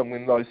New Zealand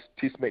when those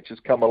test matches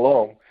come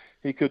along.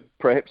 He could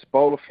perhaps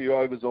bowl a few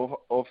overs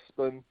off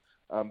spin,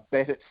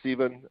 bat at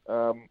 7,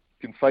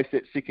 can face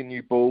that second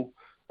new ball,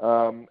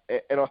 and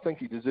I think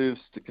he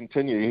deserves to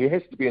continue. He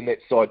has to be in that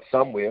side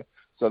somewhere,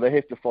 so they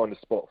have to find a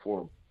spot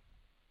for him.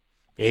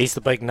 Yeah, he's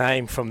the big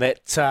name from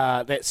that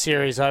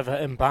series over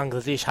in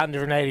Bangladesh.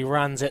 180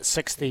 runs at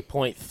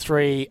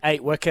 60.3,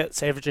 8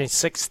 wickets, averaging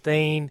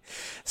 16.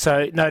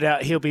 So no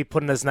doubt he'll be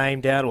putting his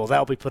name down, or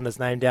they'll be putting his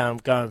name down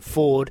going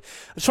forward.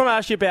 I just want to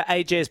ask you about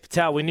Ajaz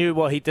Patel. We knew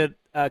what he did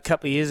a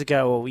couple of years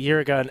ago, or a year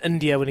ago in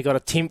India when he got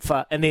a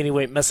temper and then he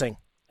went missing.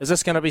 Is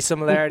this going to be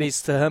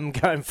similarities to him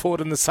going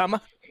forward in the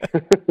summer?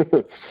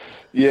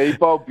 Yeah, he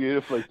bowled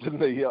beautifully,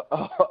 didn't he?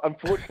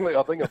 Unfortunately,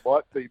 I think it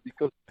might be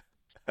because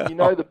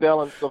the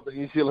balance of the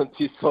New Zealand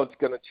Test side's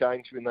going to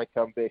change when they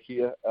come back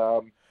here.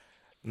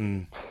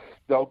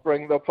 They'll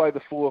play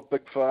the 4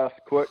 big, fast,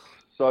 quicks,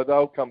 so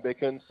they'll come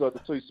back in. So the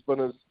 2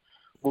 spinners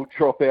will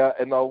drop out,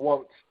 and they'll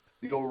want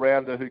the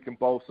all-rounder who can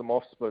bowl some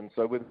off-spin.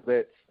 So whether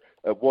it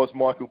was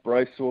Michael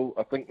Bracewell,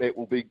 I think that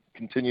will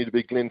continue to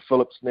be Glenn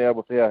Phillips now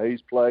with how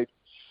he's played.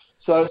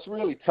 So it's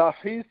really tough.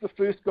 He's the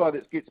first guy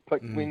that gets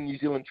picked when New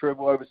Zealand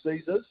travel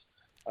overseas is,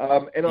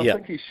 and I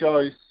think he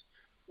shows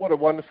what a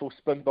wonderful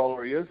spin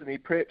bowler he is, and he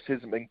perhaps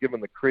hasn't been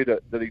given the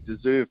credit that he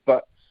deserved.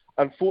 But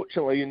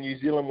unfortunately, in New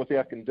Zealand with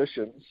our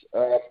conditions,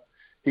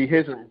 he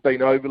hasn't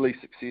been overly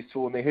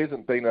successful, and there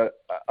hasn't been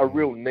a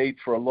real need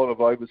for a lot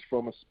of overs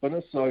from a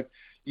spinner. So,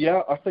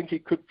 yeah, I think he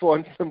could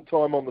find some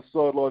time on the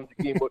sidelines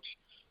again, which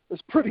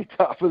is pretty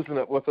tough, isn't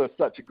it, with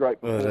such a great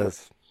performance? It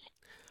is.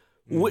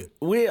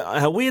 Where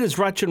does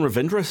Rachin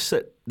Ravindra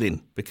sit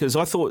then? Because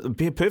I thought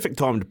the perfect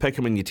time to pick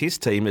him in your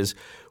test team is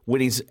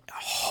when he's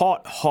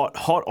hot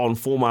on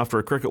form after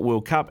a Cricket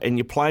World Cup and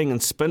you're playing in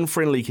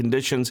spin-friendly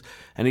conditions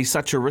and he's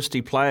such a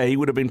wristy player, he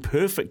would have been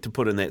perfect to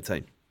put in that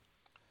team.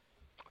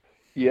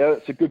 Yeah,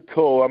 it's a good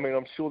call. I mean,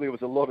 I'm sure there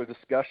was a lot of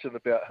discussion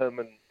about him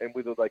and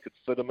whether they could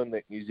fit him in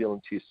that New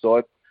Zealand Test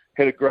side.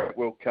 Had a great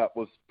World Cup,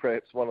 was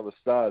perhaps one of the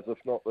stars, if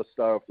not the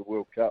star of the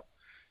World Cup.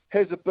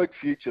 Has a big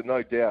future,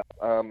 no doubt,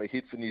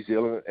 ahead for New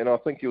Zealand, and I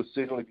think he'll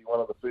certainly be one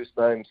of the first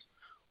names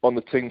on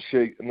the team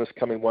sheet in this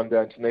coming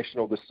one-day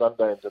international this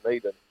Sunday in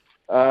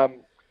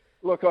Dunedin.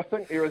 Look, I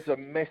think there is a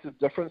massive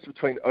difference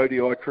between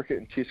ODI cricket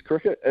and Test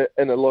cricket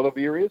in a lot of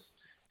areas.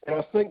 And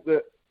I think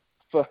that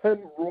for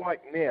him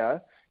right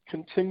now,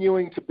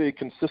 continuing to be a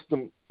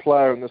consistent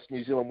player in this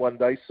New Zealand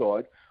one-day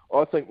side,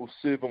 I think will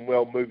serve him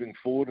well moving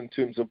forward in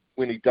terms of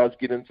when he does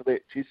get into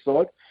that Test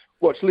side,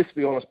 which, let's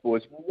be honest,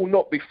 boys, will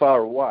not be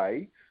far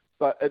away,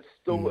 but it's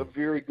still a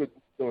very good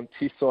New Zealand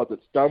Test side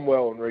that's done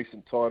well in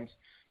recent times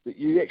that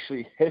you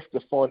actually have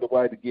to find a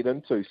way to get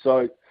into.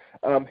 So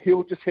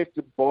he'll just have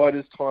to bide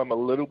his time a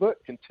little bit,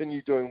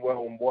 continue doing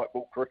well in white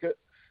ball cricket.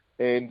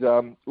 And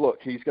look,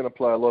 he's going to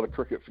play a lot of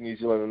cricket for New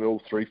Zealand in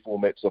all three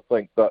formats, I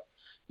think. But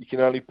you can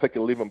only pick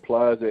 11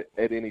 players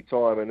at any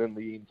time, and in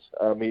the end,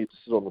 he had to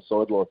sit on the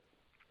sideline.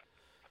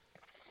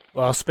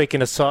 Well,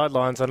 speaking of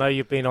sidelines, I know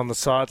you've been on the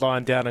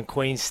sideline down in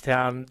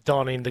Queenstown,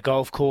 donning the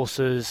golf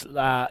courses,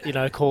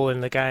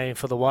 calling the game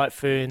for the White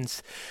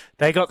Ferns.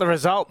 They got the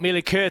result,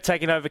 Millie Kerr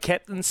taking over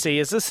captaincy.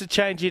 Is this a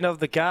changing of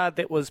the guard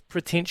that was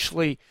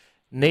potentially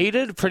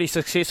needed? Pretty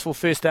successful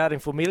first outing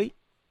for Millie?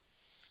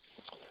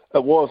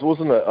 It was,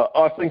 wasn't it?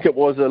 I think it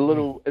was a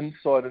little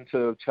insight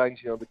into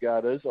changing of the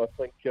guard is. I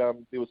think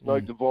there was no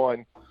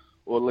Devine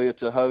or Leah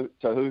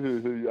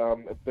Tahuhu who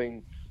have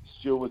been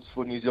stewards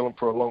for New Zealand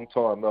for a long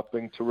time. They've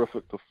been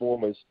terrific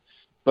performers.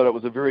 But it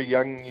was a very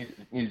young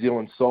New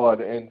Zealand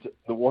side, and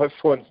the White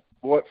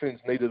Ferns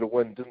needed a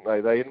win, didn't they?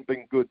 They hadn't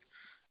been good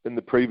in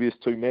the previous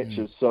two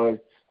matches. So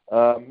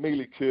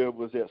Millie Kerr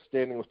was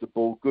outstanding with the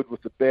ball, good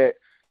with the bat.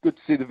 Good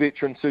to see the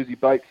veteran Susie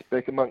Bates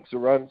back amongst the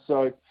runs.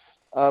 So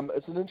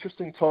it's an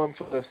interesting time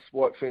for this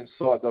White Ferns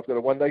side. They've got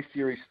a one-day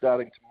series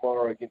starting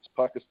tomorrow against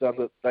Pakistan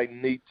that they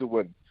need to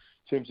win.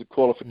 In terms of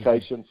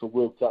qualification for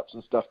World Cups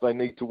and stuff, they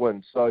need to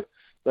win. So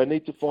they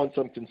need to find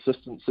some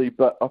consistency.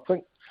 But I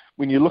think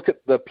when you look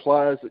at the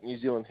players that New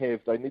Zealand have,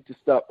 they need to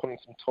start putting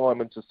some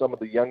time into some of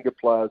the younger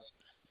players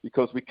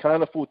because we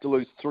can't afford to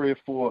lose 3 or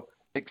 4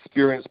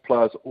 experienced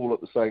players all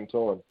at the same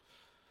time.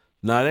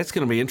 No, that's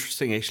going to be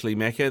interesting, actually,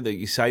 Macca, that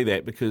you say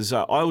that, because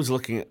I was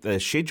looking at the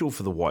schedule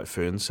for the White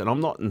Ferns, and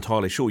I'm not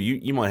entirely sure.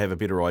 You might have a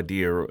better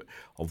idea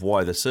of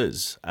why this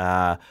is.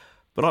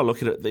 But I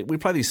look at it, we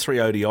play these 3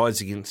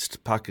 ODIs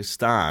against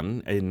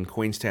Pakistan in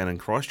Queenstown and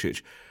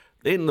Christchurch.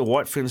 Then the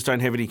White Ferns don't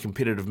have any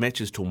competitive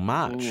matches till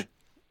March.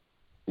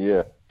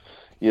 Yeah,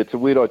 it's a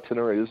weird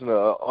itinerary, isn't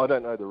it? I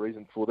don't know the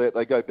reason for that.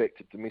 They go back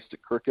to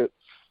domestic cricket,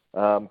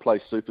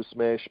 play Super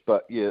Smash,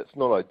 but yeah, it's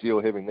not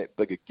ideal having that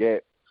big a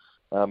gap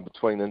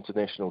between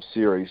international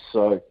series.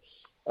 So,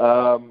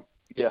 I'm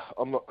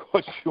not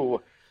quite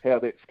sure how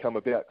that's come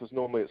about because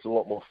normally it's a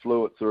lot more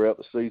fluid throughout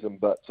the season.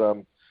 But,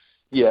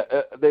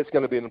 that's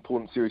going to be an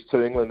important series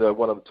too. England are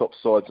one of the top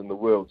sides in the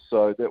world,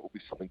 so that will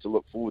be something to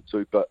look forward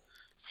to. But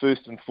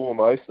first and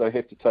foremost, they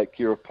have to take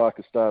care of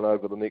Pakistan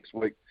over the next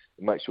week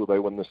and make sure they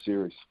win the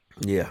series.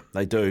 Yeah,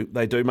 they do,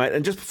 mate.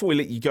 And just before we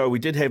let you go, we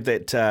did have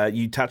that,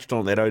 you touched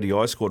on that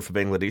ODI squad for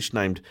Bangladesh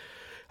named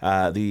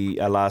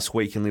last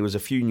week, and there was a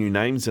few new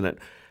names in it.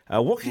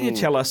 What can you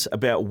tell us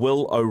about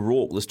Will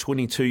O'Rourke, this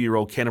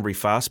 22-year-old Canterbury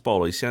fast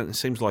bowler? He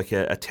seems like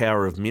a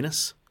tower of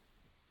menace.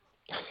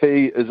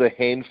 He is a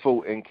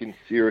handful and can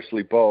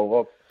seriously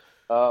bowl.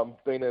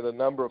 I've been at a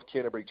number of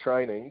Canterbury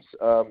trainings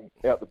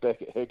out the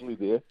back at Hagley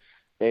there,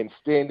 and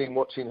standing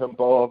watching him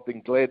bowl, I've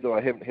been glad that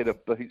I haven't had a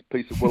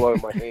piece of willow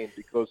in my hand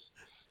because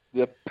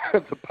the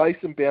pace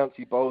and bounce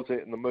he bowls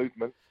at and the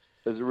movement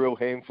is a real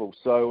handful.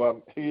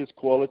 So he is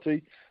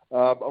quality.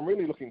 I'm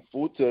really looking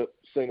forward to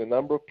seeing a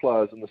number of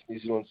players in this New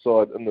Zealand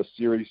side in this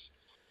series.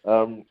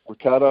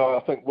 Ricardo,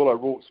 I think Will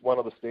O'Rourke's one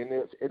of the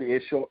standouts. Eddie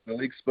Ashott, the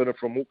leg spinner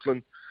from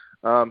Auckland,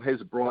 has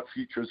a bright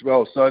future as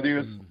well. So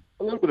there's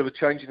a little bit of a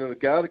changing in the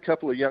guard, a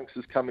couple of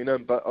youngsters coming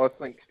in, but I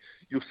think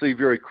you'll see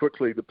very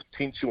quickly the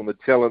potential and the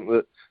talent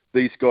that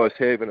these guys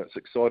have, and it's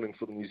exciting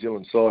for the New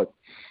Zealand side.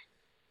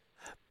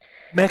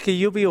 Macca,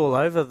 you'll be all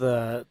over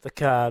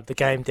the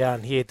game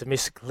down here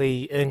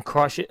domestically in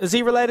Christchurch. Is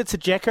he related to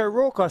Jack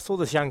O'Rourke? I saw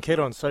this young kid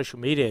on social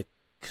media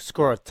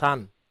score a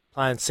ton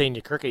playing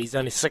senior cricket. He's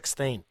only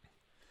 16.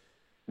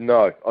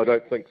 No, I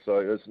don't think so.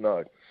 It's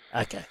no.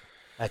 Okay.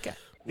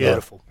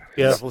 Beautiful.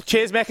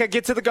 Cheers, Macca.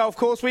 Get to the golf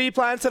course. Where are you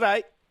playing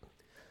today?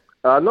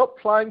 Not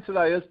playing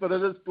today, but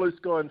it is blue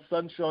sky and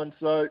sunshine,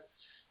 so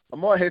I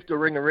might have to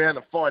ring around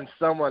and find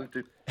someone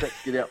to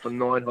get out for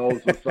 9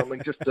 holes or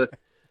something just to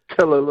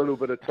kill a little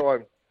bit of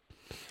time.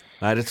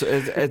 Mate,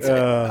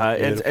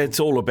 it's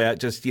all about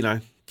just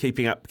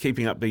keeping up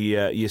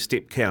your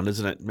step count,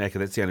 isn't it, Macca?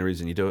 That's the only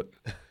reason you do it.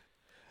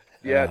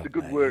 Yeah, it's a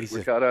good work,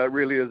 Ricardo. It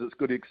really is. It's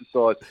good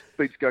exercise.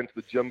 Beats going to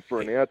the gym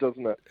for an hour,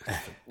 doesn't it?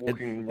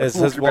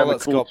 His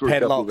wallet's got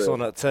padlocks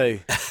on it too.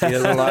 He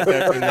doesn't like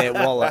opening that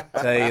wallet,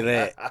 tell you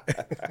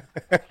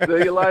that.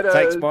 See you later.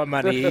 Takes my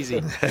money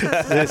easy.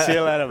 See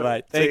you later,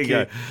 mate. Thank you.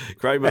 Go.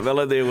 Craig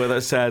McMillan there with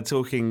us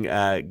talking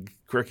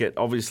cricket,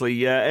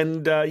 obviously.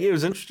 It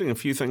was interesting, a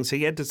few things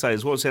he had to say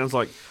as well. It sounds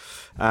like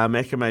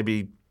Macca may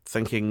be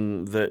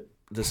thinking that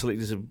the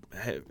selectors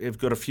have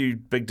got a few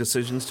big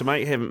decisions to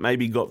make, haven't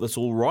maybe got this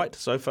all right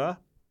so far?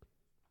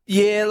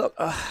 Yeah, look,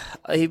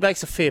 he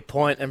makes a fair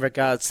point in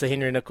regards to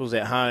Henry Nicholls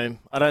at home.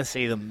 I don't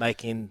see them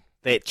making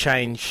that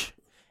change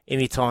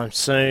anytime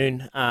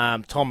soon.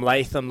 Tom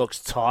Latham looks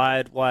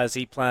tired. Why is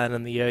he playing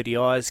in the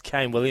ODIs?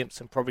 Kane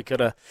Williamson probably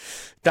could have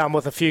done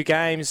with a few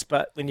games,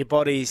 but when your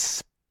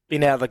body's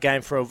been out of the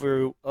game for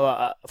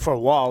a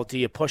while, do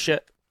you push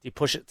it? Do you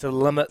push it to the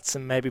limits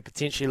and maybe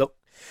potentially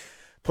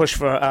push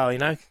for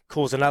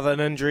cause another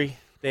injury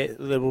that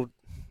will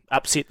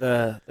upset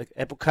the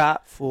apple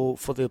cart for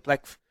the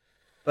Black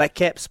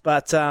Caps?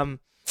 But look,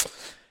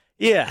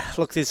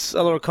 there's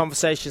a lot of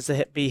conversations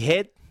to be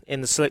had,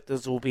 and the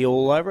selectors will be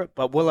all over it.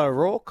 But Will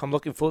O'Rourke, I'm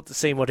looking forward to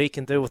seeing what he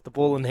can do with the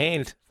ball in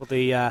hand for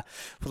the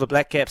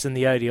Black Caps in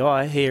the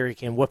ODI. Here he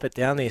can whip it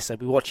down there, so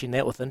we're watching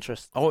that with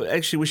interest. Oh,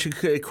 actually, we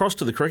should cross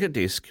to the cricket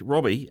desk.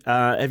 Robbie,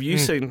 have you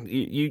seen,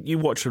 you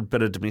watch a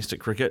bit of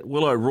domestic cricket,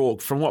 Will O'Rourke,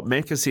 from what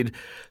Mac has said,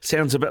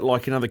 sounds a bit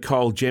like another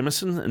Kyle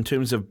Jamieson in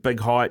terms of big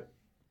height,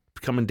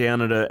 coming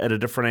down at a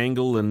different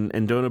angle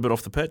and doing a bit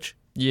off the pitch?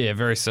 Yeah,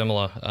 very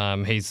similar.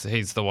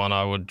 He's the one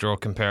I would draw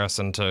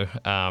comparison to.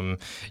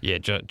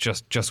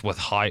 Just with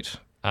height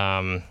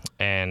and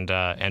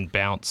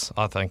bounce,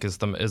 I think is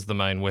the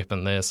main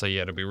weapon there. So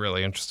yeah, it'll be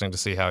really interesting to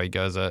see how he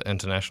goes at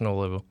international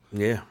level.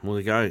 Yeah,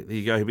 well there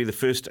you go. He'll be the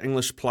first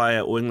English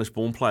player or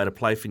English-born player to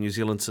play for New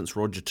Zealand since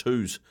Roger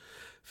Toos,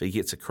 if he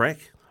gets a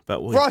crack.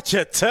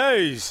 Roger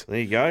Toos. There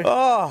you go.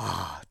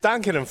 Oh,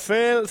 Duncan and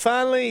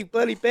Farnley,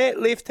 bloody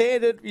bat,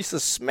 left-handed, used to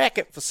smack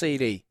it for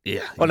CD.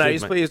 Yeah. Oh no, he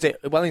was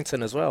at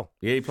Wellington as well.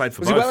 Yeah, he played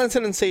for both. Was he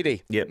Wellington and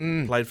CD? Yep,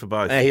 played for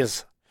both. I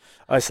used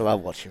to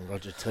love watching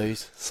Roger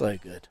Toos. So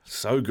good.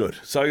 So good.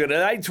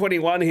 At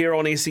 8:21 here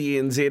on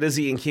SENZ,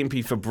 Izzy and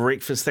Kempy for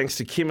breakfast, thanks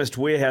to Chemist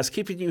Warehouse,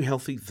 keeping you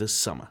healthy this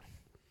summer.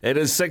 It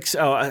is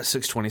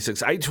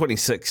 6:26,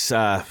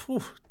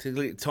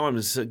 8:26. Time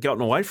has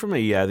gotten away from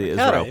me there,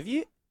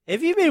 Israel.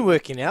 Have you been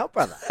working out,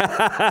 brother? Hey?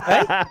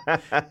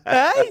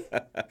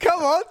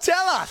 Come on,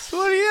 tell us.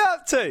 What are you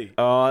up to?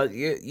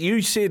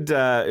 You said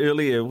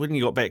earlier when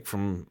you got back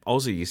from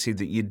Aussie, you said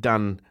that you'd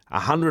done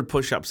 100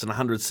 push-ups and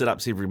 100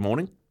 sit-ups every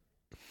morning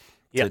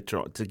to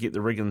get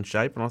the rig in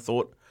shape, and I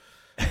thought,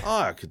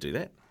 I could do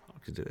that.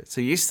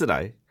 So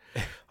yesterday,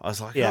 I was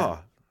like,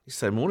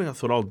 yesterday morning, I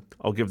thought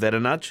I'll give that a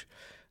nudge,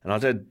 and I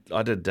did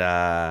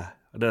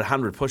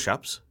 100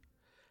 push-ups,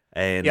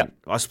 and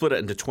I split it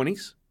into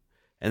 20s.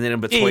 And then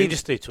in between, you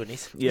just do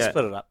 20s. You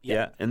split it up.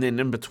 Yeah, and then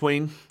in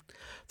between,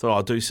 thought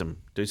I'll do some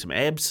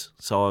abs.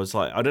 So I was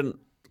like, I did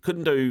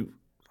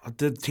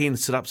 10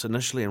 sit-ups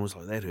initially and was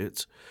like, that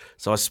hurts.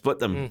 So I split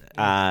them,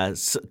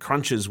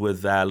 crunches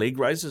with leg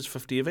raises,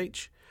 50 of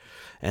each.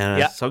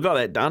 And so I got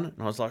that done,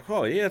 and I was like,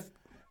 oh yeah,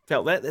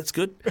 felt that's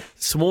good.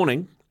 This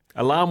morning,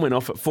 alarm went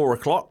off at 4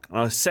 o'clock, and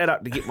I sat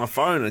up to get my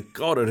phone, and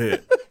God, it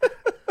hurt.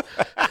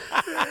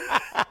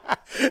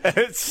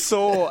 It's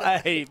sore,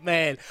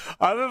 man.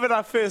 I remember when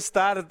I first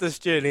started this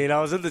journey and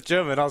I was in the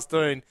gym and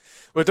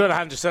we're doing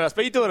 100 sit-ups,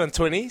 but you do it in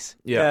 20s,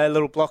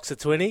 little blocks of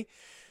 20.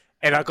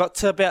 And I got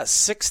to about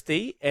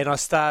 60 and I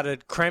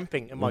started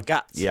cramping in my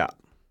guts. Yeah.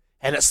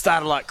 And it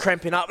started like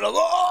cramping up. And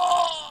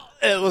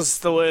it was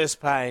the worst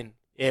pain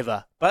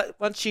ever. But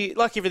once you,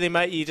 like everything,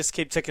 mate, you just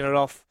keep ticking it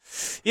off.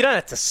 You don't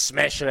have to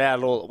smash it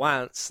out all at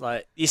once.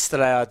 Like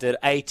yesterday I did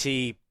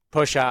 80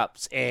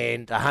 push-ups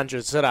and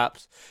 100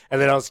 sit-ups, and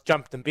then I was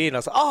jumped in bed and I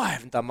was like, I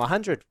haven't done my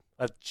 100.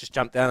 I just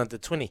jumped down and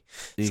did 20.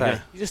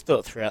 You just do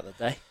it throughout the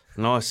day.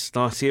 Nice.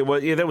 Yeah,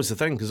 well, that was the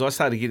thing, because I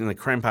started getting the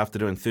cramp after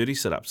doing 30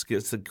 sit-ups.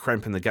 Gets the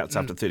cramp in the guts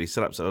after 30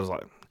 sit-ups. So I was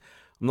like,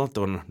 I'm not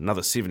doing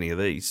another 70 of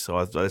these.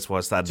 So that's why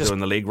I started doing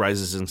the leg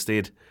raises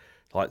instead,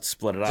 like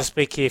split it up. Just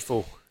be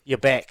careful. Your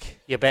back.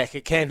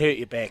 It can hurt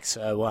your back.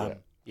 So,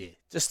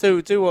 just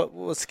do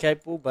what's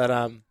capable. But,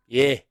 I'm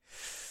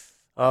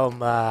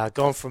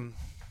gone from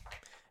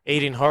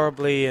eating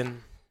horribly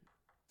and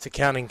to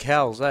counting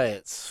cows,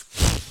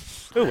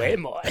 who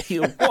am I?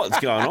 What's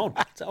going on?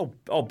 It's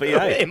old BA. Who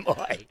am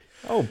I?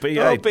 Oh,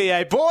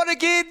 BA. Born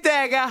again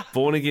dagger.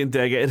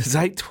 It is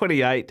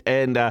 8:28,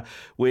 and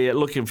we're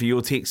looking for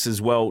your texts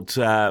as well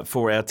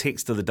for our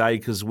text of the day,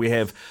 because we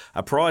have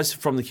a prize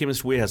from the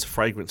Chemist Warehouse, a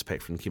fragrance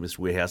pack from the Chemist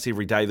Warehouse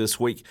every day this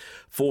week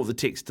for the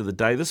text of the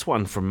day. This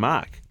one from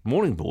Mark.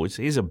 Morning, boys.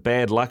 Here's a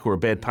bad luck or a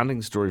bad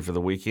punting story for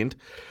the weekend.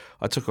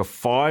 I took a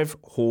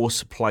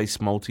 5-horse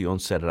place multi on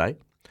Saturday,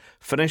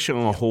 finishing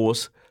on a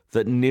horse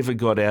that never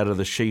got out of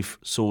the sheaf,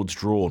 swords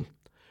drawn.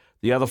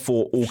 The other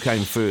 4 all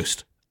came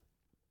first.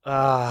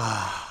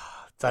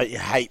 Don't you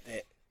hate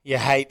that? You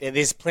hate that.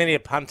 There's plenty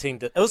of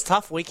punting. It was a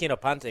tough weekend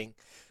of punting,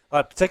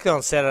 particularly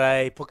on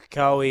Saturday.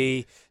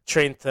 Pukekohe,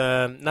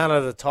 Trentham, none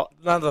of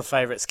the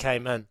favourites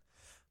came in,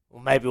 or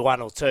maybe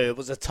 1 or 2. It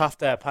was a tough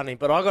day of punting,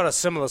 but I got a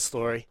similar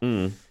story.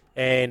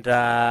 And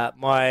I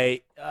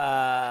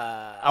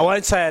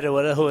won't say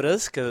who it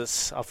is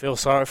because I feel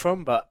sorry for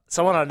him, but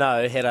someone I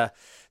know had a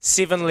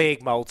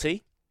 7-leg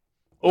multi,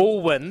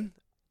 all win,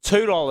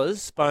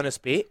 $2 bonus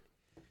bet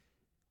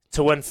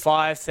to win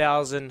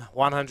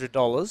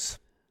 $5,100,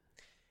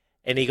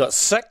 and he got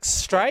 6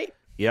 straight.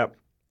 Yep.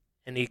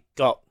 And he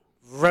got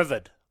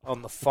rivered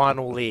on the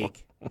final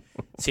leg.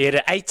 So you had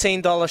an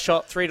 $18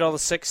 shot,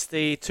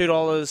 $3.60, $2,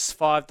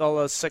 $5,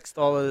 $6,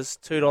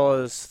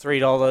 $2,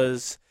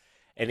 $3,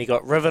 and he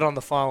got rivet on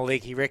the final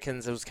leg. He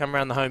reckons it was coming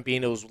around the home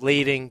bend. It was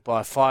leading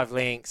by 5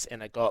 lengths,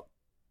 and it got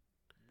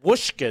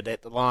whooshked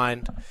at the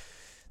line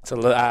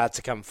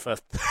to come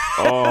fifth.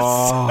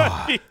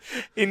 Oh. So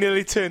he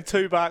nearly turned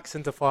 $2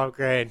 into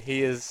 $5,000.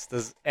 He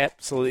is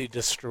absolutely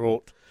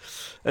distraught.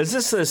 Is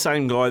this the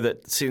same guy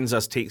that sends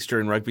us texts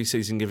during rugby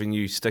season giving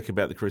you stick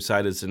about the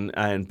Crusaders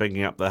and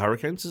bigging up the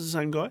Hurricanes? Is it the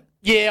same guy?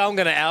 Yeah, I'm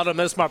going to out him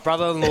as my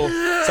brother-in-law.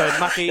 So,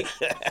 Mucky,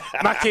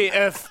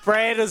 if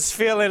Brad is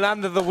feeling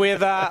under the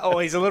weather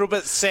or he's a little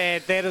bit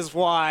sad, that is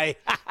why.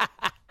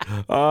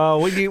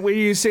 When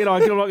you said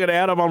I'm not going to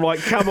out him, I'm like,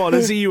 come on,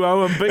 Izzy, you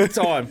owe him big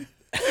time.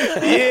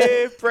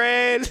 Yeah,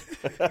 Brad.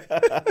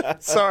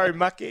 Sorry,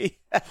 Mucky.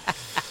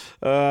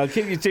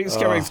 Keep your texts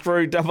coming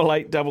through,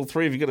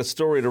 8833. If you've got a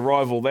story to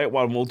rival that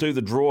one, we'll do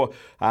the draw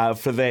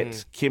for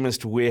that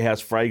Chemist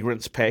Warehouse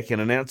fragrance pack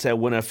and announce our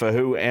winner for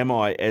Who Am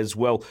I as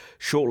well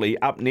shortly.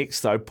 Up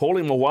next, though,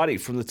 Paulie Mawadi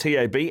from the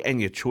TAB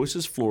and your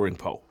Choices Flooring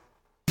Poll.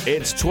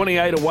 It's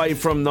 28 away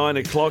from 9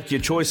 o'clock.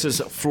 Your Choices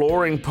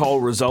Flooring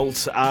Poll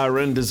results are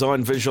in.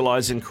 Design,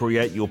 visualise and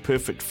create your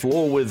perfect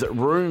floor with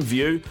Room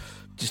View.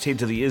 Just head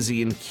to the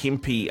Izzy and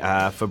Kempy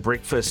for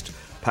breakfast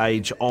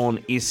page on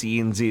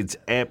SENZ's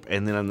app,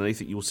 and then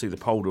underneath it you'll see the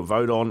poll to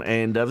vote on,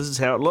 and this is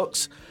how it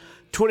looks.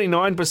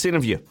 29%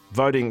 of you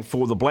voting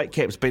for the Black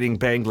Caps beating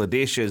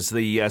Bangladesh as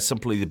the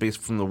simply the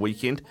best from the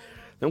weekend.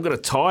 Then we've got a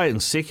tie in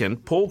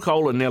second. Paul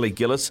Cole and Nellie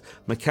Gillis,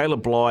 Michaela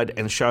Blyde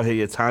and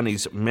Shohei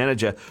Ohtani's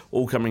manager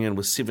all coming in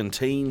with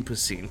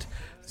 17%.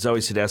 Zoe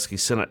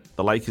Sadowski-Synnott,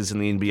 the Lakers in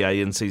the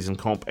NBA in-season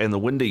comp, and the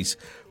Windies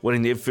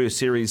winning their first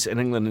series in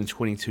England in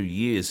 22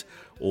 years,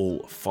 all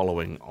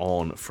following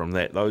on from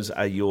that. Those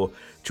are your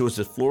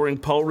Choices Flooring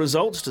Poll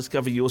results.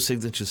 Discover your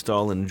signature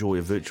style and enjoy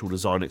a virtual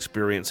design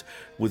experience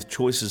with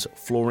Choices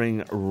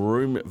Flooring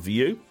Room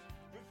View.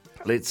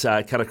 Let's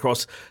cut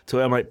across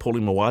to our mate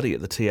Paulie Mawadi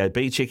at the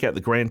TAB. Check out the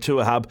Grand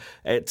Tour Hub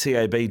at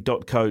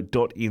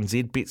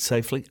tab.co.nz. Bet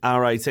safely,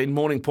 R18.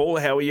 Morning, Paul.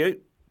 How are you?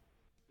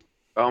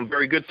 I'm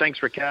very good,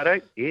 thanks,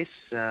 Ricardo. Yes,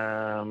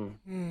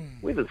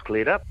 weather's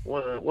cleared up.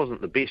 Well, it wasn't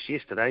the best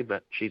yesterday,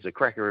 but she's a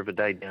cracker of a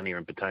day down here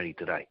in Petone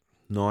today.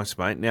 Nice,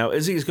 mate. Now,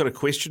 Izzy's got a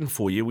question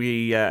for you.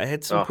 We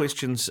had some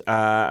questions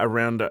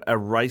around a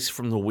race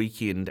from the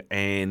weekend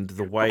and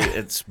the way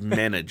it's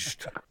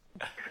managed.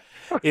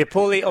 Yeah,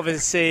 Paulie,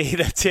 obviously,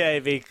 the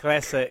TAB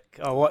Classic,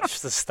 I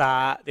watched the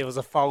start. There was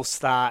a false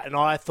start, and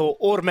I thought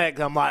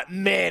automatically, I'm like,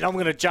 man, I'm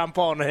going to jump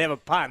on and have a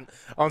punt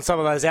on some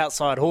of those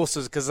outside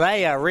horses because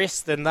they are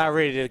rested and they're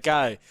ready to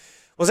go.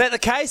 Was that the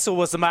case, or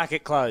was the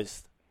market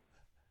closed?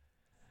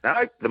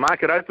 No, the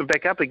market opened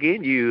back up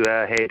again. You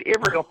had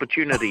every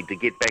opportunity to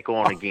get back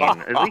on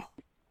again, Izzy.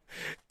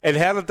 And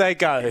how did they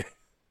go?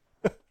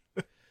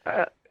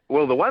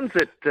 Well, the ones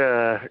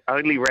that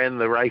only ran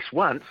the race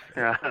once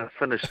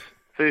finished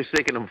first,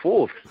 second, and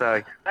fourth,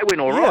 so they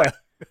went all right.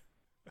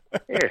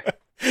 Yeah.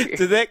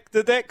 Did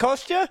that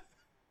cost you?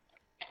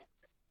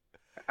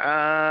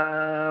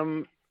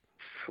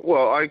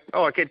 Well,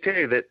 I can tell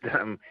you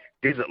that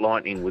Desert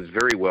Lightning was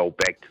very well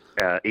backed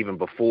even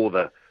before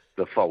the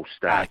false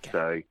start. Okay.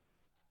 So,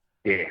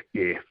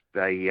 yeah,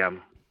 they.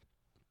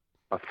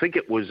 I think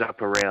it was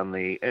up around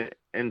the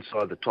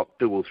inside the top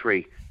 2 or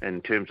 3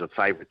 in terms of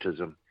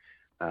favouritism,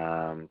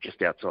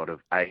 just outside of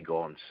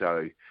Agon.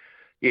 So.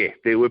 Yeah,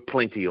 there were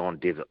plenty on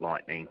Desert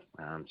Lightning,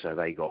 so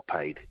they got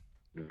paid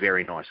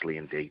very nicely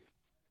indeed.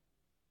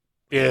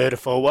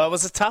 Beautiful. Well, it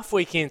was a tough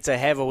weekend to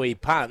have a wee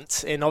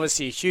punt, and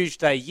obviously a huge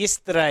day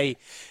yesterday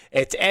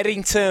at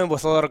Addington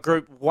with a lot of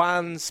Group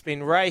 1s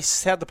been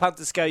raced. How'd the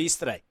punters go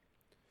yesterday?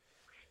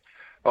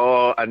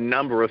 Oh, a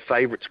number of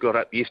favourites got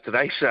up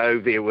yesterday,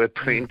 so there were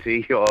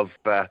plenty of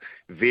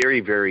very,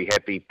 very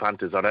happy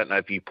punters. I don't know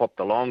if you popped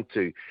along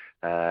to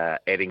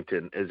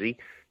Addington, Izzy.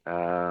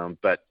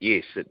 But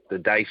yes, the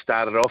day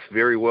started off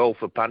very well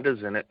for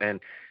punters, and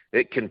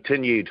it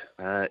continued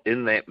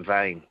in that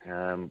vein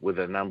with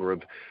a number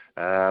of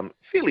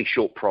fairly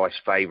short price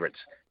favourites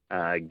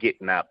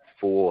getting up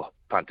for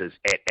punters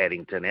at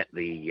Addington at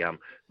the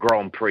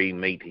Grand Prix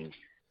meeting.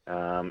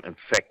 In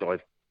fact, I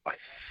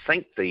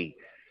think the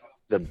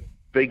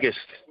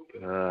biggest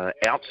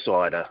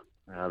outsider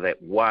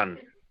that won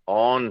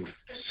on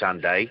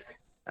Sunday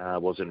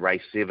was in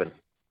race 7,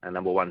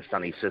 number 1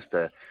 Sunny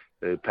Sister,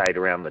 who paid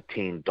around the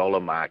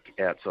 $10 mark.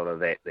 Outside of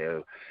that,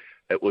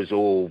 it was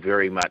all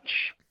very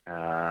much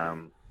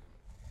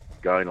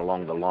going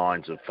along the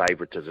lines of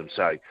favouritism.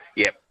 So,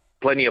 yeah,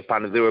 plenty of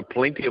punters. There were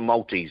plenty of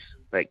multis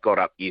that got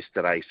up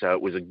yesterday, so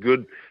it was a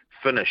good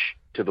finish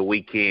to the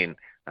weekend,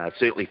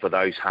 certainly for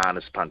those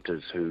harness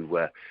punters who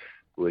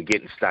were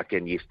getting stuck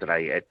in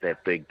yesterday at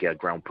that big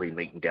Grand Prix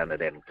meeting down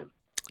at Addington.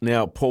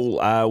 Now,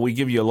 Paul, we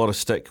give you a lot of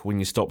stick when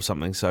you stop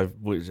something, so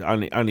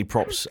only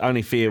props,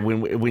 only fair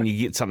when you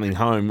get something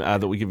home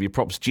that we give you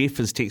props. Jeff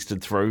has texted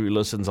through, who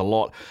listens a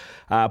lot.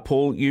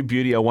 Paul, you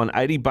beauty, I won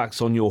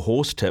 $80 on your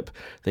horse tip,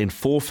 then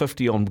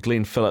 $450 on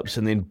Glenn Phillips,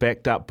 and then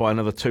backed up by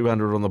another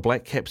 $200 on the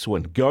Black Caps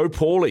win. Go,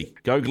 Paulie.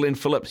 Go, Glenn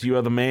Phillips. You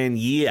are the man.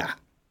 Yeah.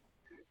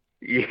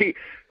 Yeah,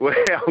 well,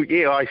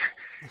 yeah,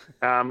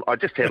 I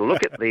just had a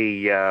look at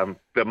the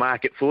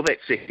market for that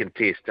second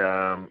test,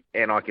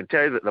 and I can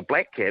tell you that the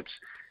Black Caps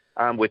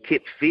were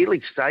kept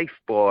fairly safe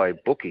by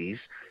bookies.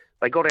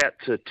 They got out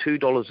to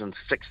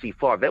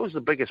 $2.65. That was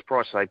the biggest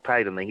price they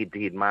paid in the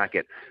head-to-head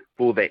market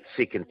for that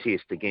second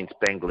test against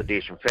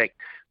Bangladesh. In fact,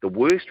 the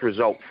worst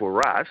result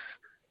for us,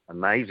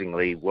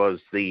 amazingly, was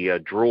the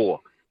draw.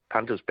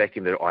 Punters back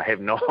in I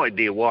have no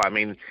idea why. I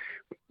mean,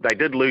 they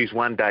did lose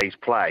one day's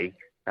play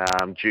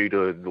due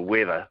to the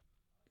weather,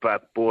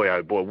 but boy,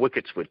 oh boy,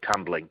 wickets were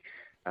tumbling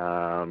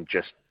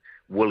just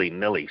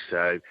willy-nilly.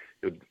 So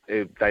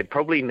they'd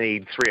probably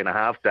need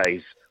 3.5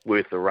 days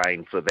worth of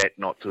rain for that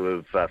not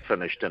to have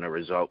finished in a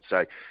result.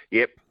 So,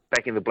 yep,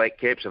 back in the Black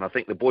Caps, and I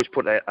think the boys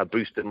put out a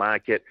boosted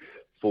market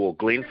for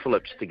Glenn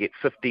Phillips to get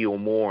 50 or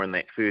more in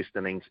that first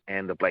innings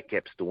and the Black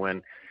Caps to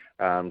win.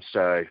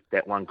 So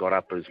that one got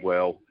up as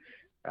well.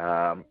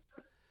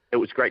 It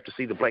was great to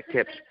see the Black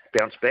Caps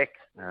bounce back.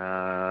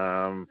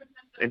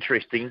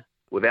 Interesting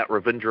without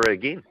Ravindra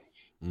again.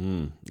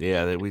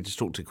 Yeah, we just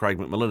talked to Craig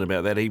McMillan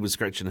about that. He was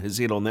scratching his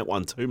head on that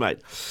one too, mate.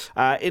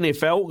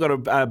 NFL, got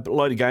a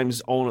load of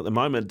games on at the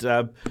moment.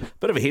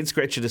 Bit of a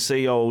head-scratcher to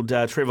see old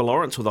Trevor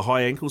Lawrence with a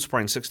high ankle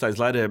sprain 6 days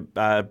later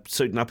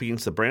suiting up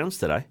against the Browns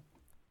today.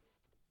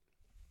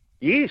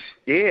 Yes,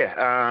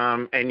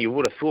 yeah. And you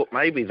would have thought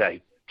maybe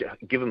they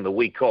give him the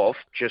week off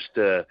just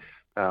to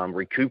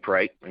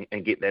recuperate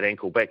and get that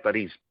ankle back. But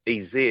he's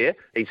there.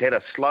 He's had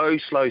a slow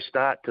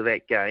start to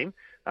that game,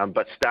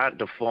 but starting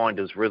to find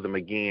his rhythm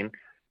again.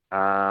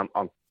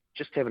 I'm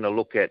just having a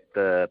look at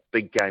the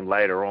big game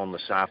later on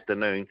this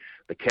afternoon.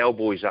 The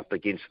Cowboys up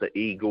against the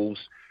Eagles.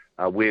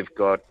 We've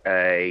got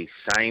a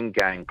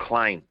same-game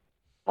claim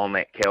on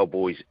that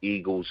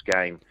Cowboys-Eagles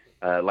game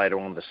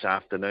later on this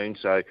afternoon.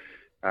 So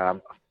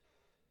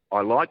I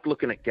like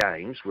looking at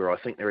games where I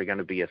think there are going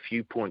to be a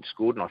few points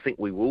scored, and I think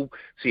we will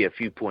see a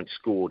few points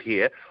scored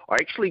here. I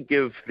actually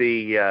give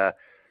the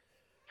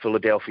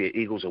Philadelphia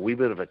Eagles a wee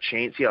bit of a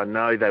chance here. I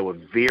know they were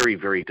very,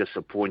 very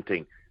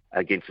disappointing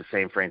against the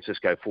San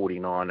Francisco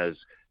 49ers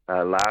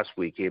last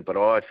weekend, but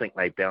I think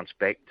they bounced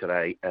back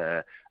today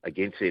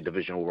against their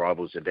divisional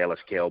rivals, the Dallas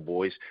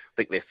Cowboys. I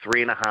think they're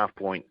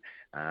 3.5-point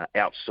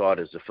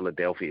outsiders, the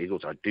Philadelphia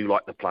Eagles. I do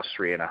like the plus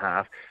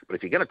 3.5, but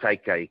if you're going to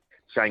take a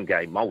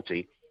same-game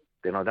multi,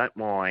 then I don't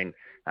mind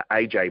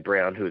A.J.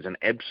 Brown, who is an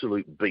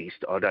absolute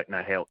beast. I don't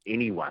know how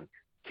anyone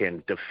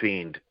can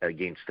defend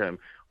against him.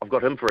 I've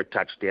got him for a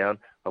touchdown.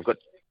 I've got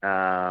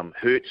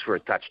Hurts for a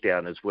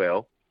touchdown as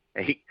well.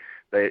 He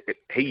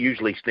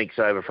usually sneaks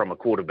over from a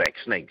quarterback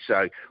sneak,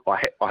 so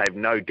I have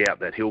no doubt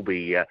that he'll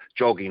be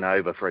jogging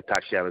over for a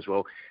touchdown as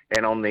well.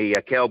 And on the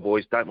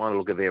Cowboys, don't mind a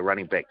look at their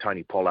running back,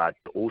 Tony Pollard,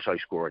 to also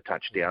score a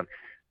touchdown.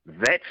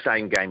 That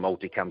same game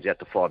multi comes out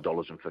to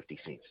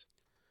 $5.50.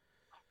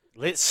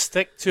 Let's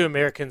stick to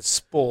American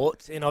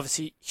sport, and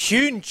obviously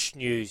huge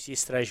news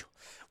yesterday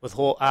with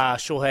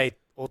Shohei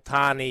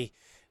Ohtani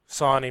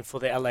signing for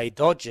the LA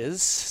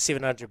Dodgers,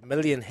 $700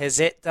 million. Has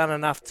that done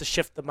enough to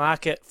shift the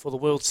market for the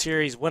World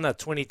Series winner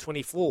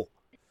 2024?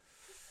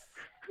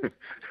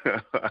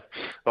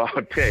 I'll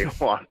tell you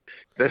what,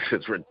 this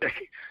is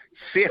ridiculous.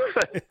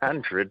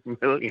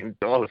 $700 million.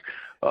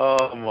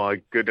 Oh,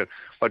 my goodness.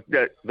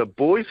 The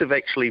boys have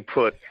actually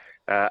put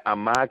a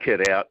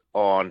market out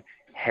on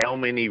how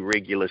many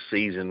regular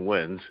season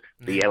wins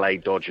the LA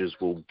Dodgers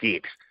will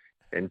get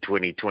in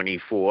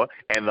 2024,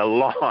 and the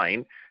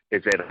line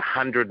is at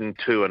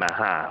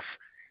 102.5.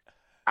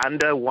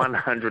 Under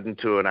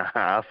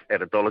 102.5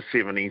 at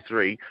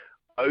 $1.73,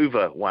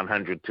 over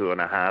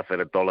 102.5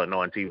 at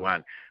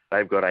 $1.91.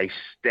 They've got a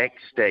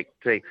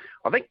stacked team.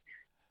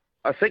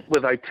 I think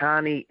with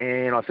Ohtani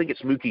and I think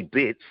it's Mookie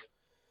Betts,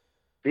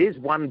 there's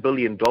 $1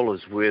 billion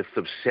worth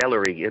of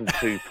salary in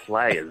two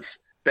players.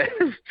 That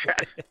is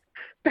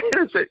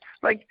it.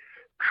 Like,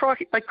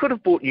 crikey, they could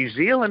have bought New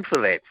Zealand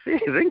for that.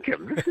 Fair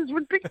income. This is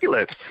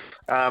ridiculous.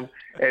 And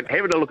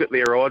having a look at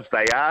their odds,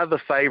 they are the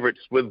favourites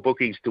with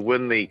bookies to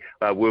win the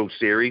World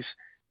Series.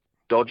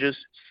 Dodgers,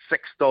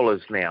 $6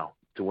 now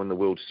to win the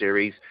World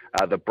Series.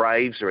 The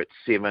Braves are at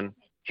 7,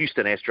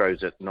 Houston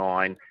Astros at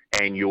 9,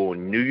 and your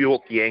New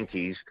York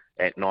Yankees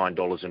at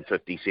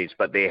 $9.50.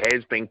 But there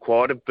has been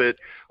quite a bit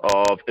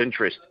of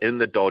interest in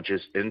the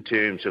Dodgers in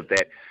terms of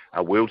that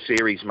World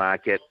Series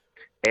market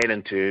and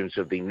in terms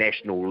of the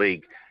National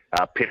League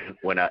pennant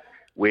winner,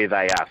 where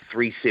they are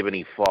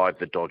 $3.75,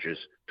 the Dodgers,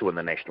 to win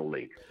the National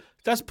League.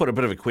 It does put a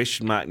bit of a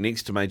question mark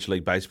next to Major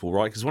League Baseball,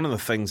 right? Because one of the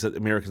things that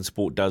American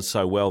sport does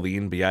so well, the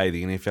NBA,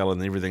 the NFL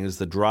and everything, is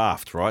the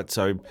draft, right?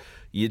 So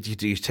your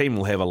team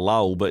will have a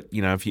lull, but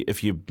you know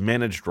if you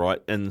managed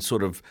right in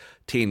sort of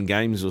 10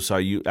 games or so,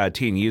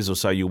 10 years or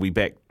so, you'll be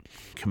back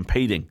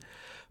competing.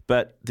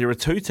 But there are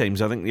two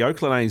teams, I think the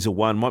Oakland A's are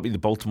one, might be the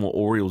Baltimore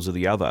Orioles are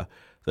the other,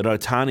 that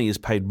Ohtani has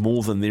paid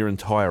more than their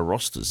entire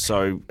rosters.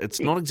 So it's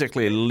not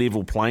exactly a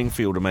level playing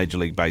field in Major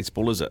League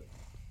Baseball, is it?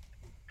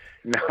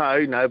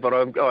 No,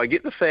 but I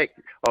get the fact.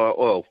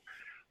 I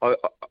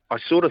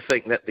sort of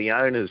think that the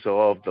owners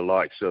of the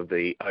likes of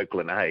the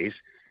Oakland A's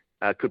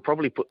could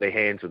probably put their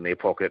hands in their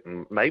pocket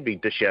and maybe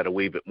dish out a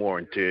wee bit more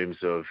in terms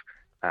of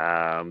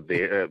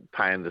their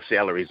paying the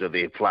salaries of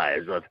their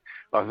players.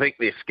 I think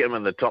they're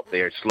skimming the top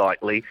there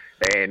slightly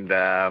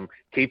and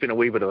keeping a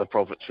wee bit of the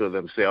profits for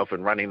themselves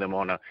and running them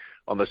on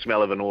the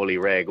smell of an oily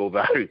rag.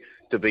 Although,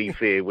 to be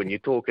fair, when you're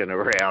talking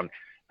around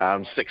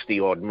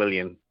 60-odd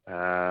million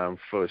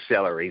for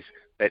salaries,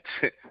 that's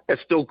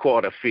still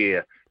quite a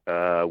fair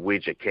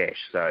wedge of cash.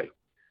 So,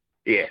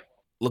 yeah,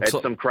 that's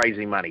some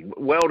crazy money.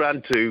 Well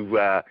done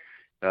to,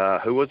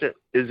 who was it?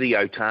 Izzy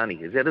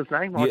Ohtani. Is that his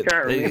name? I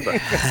can't remember.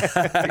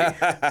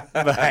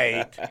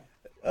 Mate.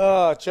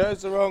 Oh,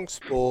 chose the wrong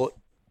sport.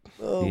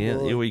 Oh, yeah,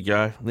 boy.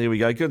 There we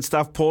go. Good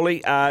stuff,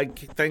 Paulie.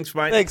 Thanks,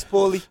 mate. Thanks,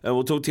 Paulie. And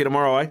we'll talk to you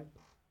tomorrow, eh?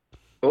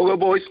 All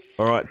good, boys.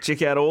 All right,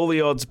 check out all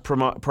the odds,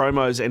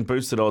 promos and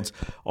boosted odds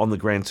on the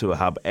Grand Tour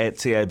Hub at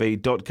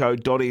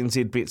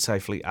tab.co.nz. Bet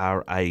safely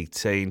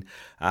R18.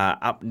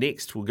 Up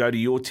next, we'll go to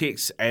your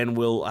texts and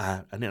we'll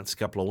announce a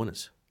couple of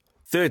winners.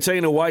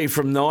 13 away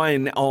from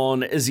 9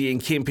 on Izzy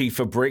and Kempy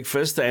for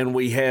breakfast, and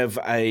we have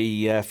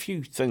a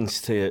few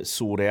things to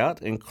sort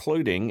out,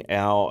 including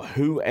our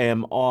Who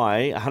Am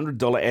I $100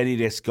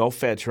 Adidas golf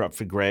voucher up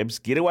for grabs.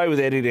 Get away with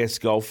Adidas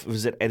Golf.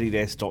 Visit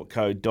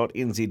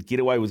adidas.co.nz. Get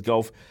away with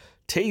golf.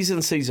 T's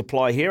and C's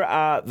apply. Here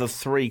are the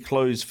 3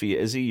 clues for you,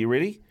 Izzy. You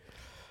ready?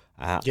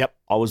 Yep.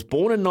 I was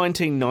born in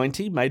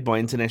 1990, made my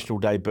international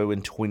debut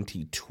in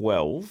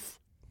 2012.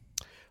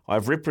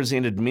 I've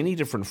represented many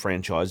different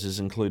franchises,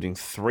 including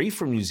 3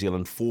 from New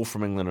Zealand, 4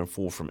 from England, and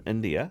 4 from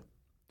India.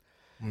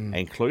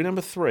 And clue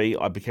number 3,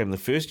 I became the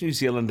first New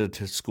Zealander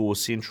to score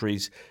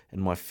centuries in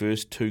my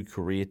first 2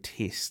 career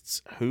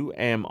tests. Who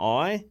am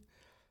I?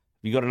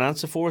 You got an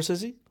answer for us,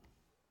 Izzy? Do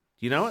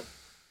you know it?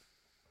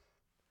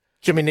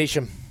 Jimmy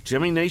Neesham.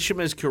 Jimmy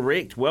Neesham is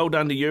correct. Well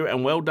done to you,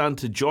 and well done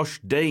to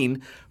Josh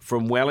Dean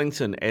from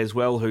Wellington as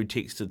well, who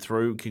texted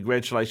through.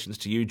 Congratulations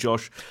to you,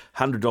 Josh.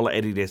 $100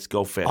 Adidas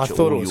golf voucher. I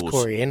thought all it was yours.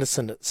 Corey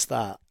Anderson at the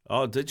start.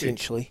 Oh, did you?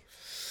 Potentially.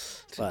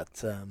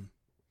 But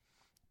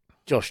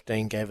Josh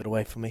Dean gave it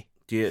away for me.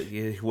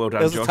 Yeah, well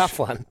done, It was Josh. a tough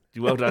one.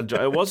 Well done, Josh.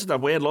 It wasn't tough.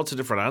 We had lots of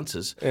different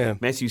answers. Yeah.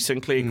 Matthew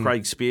Sinclair,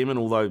 Craig Spearman,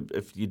 although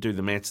if you do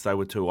the maths, they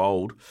were too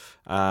old.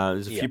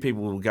 There's a few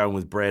people who were going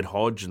with Brad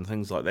Hodge and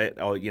things like that.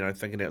 Oh,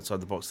 thinking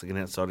outside the box, thinking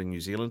outside in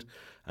New Zealand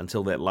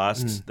until that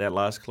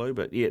last clue.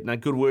 But yeah, no,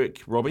 good work,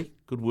 Robbie.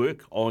 Good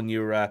work on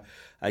your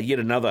yet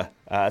another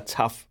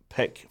tough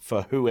pick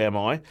for Who Am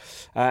I?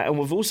 And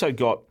we've also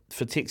got,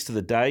 for text of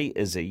the day,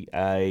 Izzy,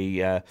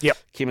 a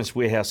Chemist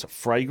Warehouse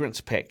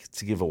fragrance pack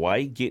to give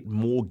away. Get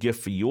more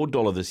gift for your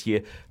dollar this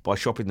year by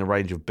shopping the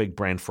range of big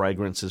brand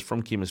fragrances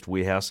from Chemist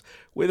Warehouse.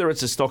 Whether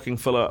it's a stocking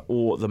filler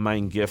or the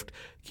main gift,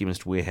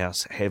 Chemist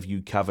Warehouse have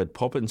you covered.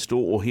 Pop in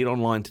store or head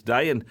online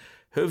today. And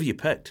who have you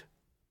picked?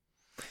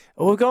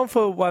 Well, we're going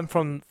for one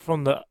from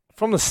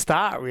the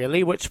start,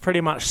 really, which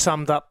pretty much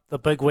summed up the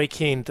big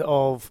weekend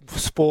of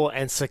sport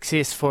and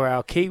success for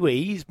our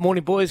Kiwis.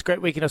 Morning, boys.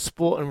 Great weekend of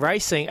sport and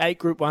racing. 8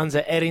 Group 1s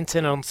at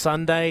Addington on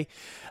Sunday.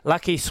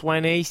 Lucky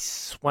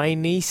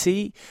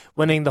Swanesi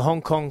winning the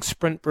Hong Kong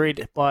Sprint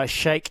Bred by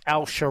Sheikh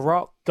Al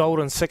Sharok.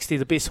 Golden 60,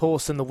 the best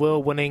horse in the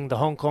world, winning the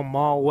Hong Kong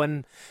Mile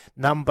win,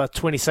 number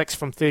 26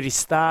 from 30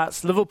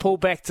 starts. Liverpool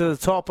back to the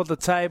top of the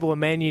table, and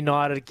Man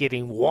United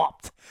getting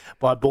whopped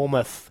by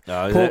Bournemouth.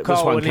 Paul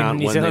Cole winning the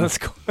New Zealand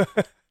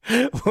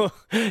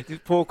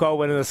Paul Cole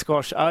winning the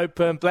Scottish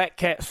Open. Black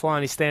Caps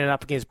finally standing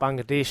up against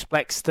Bangladesh.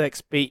 Black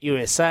Sticks beat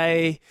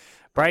USA.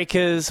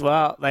 Breakers,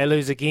 well, they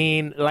lose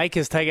again.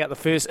 Lakers take out the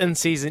first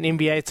in-season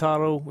NBA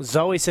title.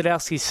 Zoe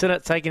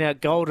Sadowski-Synnott taking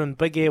out gold in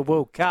Big Air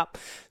World Cup.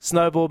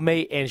 Snowboard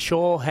meet, and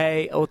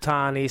Shohei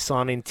Ohtani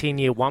signing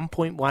 10-year,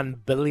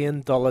 $1.1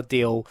 billion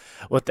deal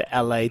with the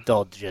LA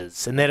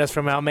Dodgers. And that is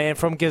from our man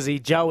from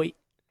Gizzy, Joey.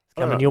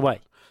 Coming your way.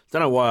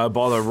 Don't know why I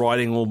bother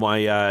writing all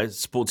my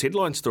sports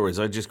headline stories.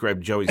 I just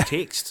grab Joey's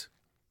text,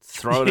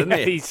 throw it in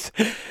there.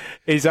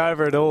 He's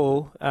over it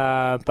all,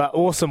 but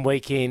awesome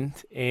weekend,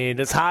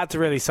 and it's hard to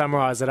really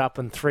summarise it up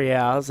in 3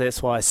 hours.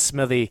 That's why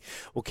Smithy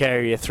will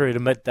carry you through to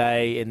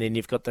midday, and then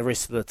you've got the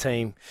rest of the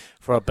team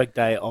for a big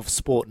day of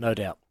sport, no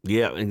doubt.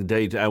 Yeah,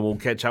 indeed. We'll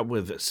catch up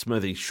with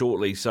Smithy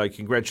shortly. So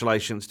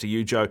congratulations to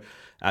you, Joe.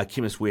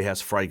 Chemist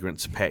Warehouse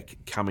fragrance pack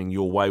coming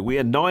your way. We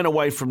are 9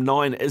 away from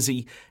 9.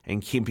 Izzy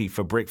and Kempy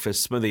for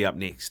breakfast. Smithy up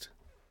next.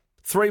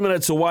 3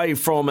 minutes away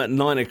from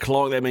 9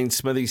 o'clock. That means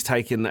Smithy's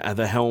taken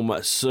the helm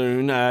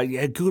soon.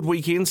 Good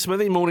weekend,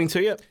 Smithy. Morning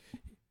to you.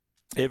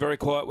 Yeah, very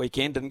quiet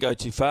weekend. Didn't go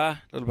too far.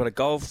 A little bit of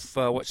golf,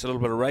 watched a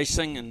little bit of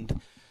racing, and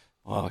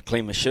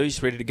clean my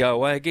shoes, ready to go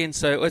away again.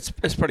 So it's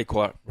pretty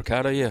quiet,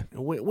 Ricardo, yeah.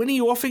 When are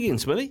you off again,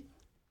 Smithy?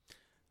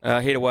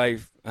 Head away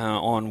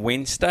on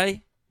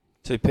Wednesday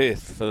to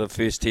Perth for the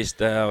first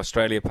test,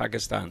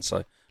 Australia-Pakistan.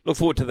 So look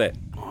forward to that.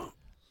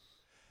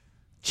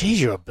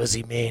 Geez, you're a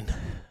busy man,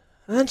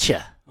 aren't you?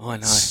 I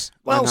know.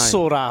 Well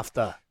sought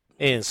after.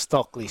 Ian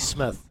Stockley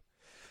Smith.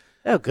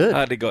 How good.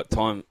 Hardly got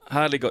time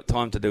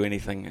to do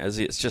anything, as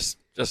it's just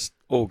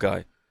all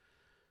go.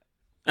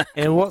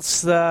 And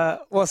what's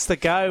the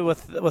go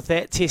with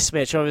that test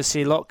match?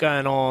 Obviously, a lot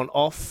going on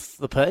off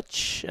the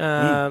pitch.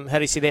 How do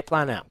you see that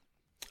playing out?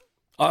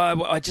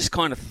 I just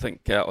kind of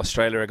think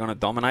Australia are going to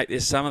dominate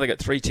this summer. They've got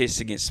 3 tests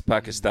against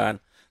Pakistan.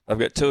 They've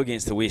got 2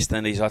 against the West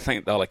Indies. I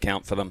think they'll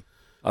account for them.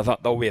 I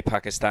thought they'll wear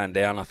Pakistan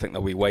down. I think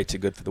they'll be way too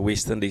good for the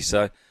West Indies.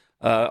 So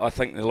I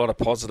think there's a lot of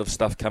positive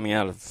stuff coming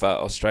out of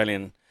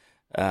Australian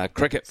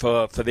cricket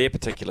for their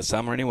particular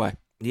summer anyway.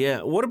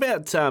 Yeah. What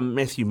about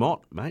Matthew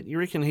Mott, mate? You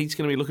reckon he's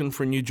going to be looking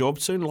for a new job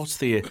soon?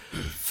 Lost their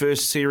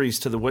first series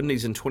to the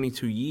Windies in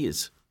 22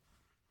 years.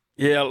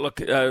 Yeah,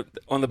 look,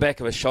 on the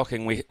back of a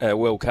shocking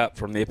World Cup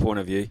from their point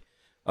of view,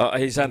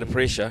 he's under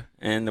pressure,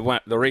 and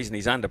the reason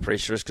he's under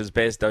pressure is because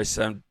Basdo's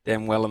so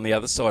damn well on the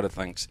other side of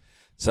things.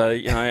 So,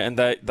 and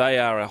they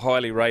are a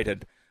highly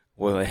rated,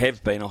 well, they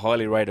have been a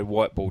highly rated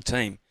white ball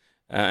team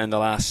in the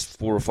last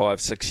 4 or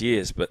 5, 6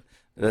 years, but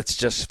that's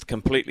just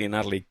completely and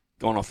utterly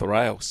gone off the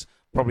rails.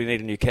 Probably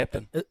need a new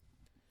captain.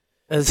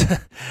 Is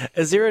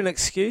there an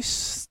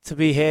excuse to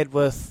be had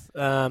with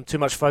too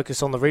much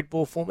focus on the red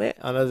ball format?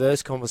 I know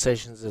those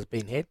conversations have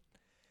been had.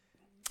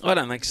 I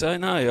don't think so,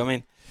 no. I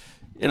mean,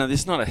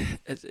 there's not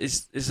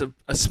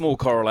a small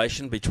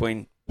correlation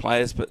between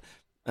players, but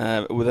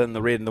within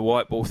the red and the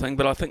white ball thing.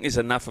 But I think there's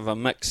enough of a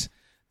mix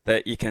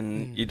that you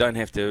don't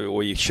have to,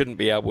 or you shouldn't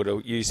be able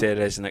to use that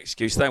as an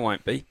excuse. They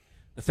won't be.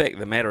 The fact of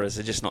the matter is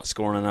they're just not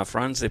scoring enough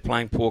runs. They're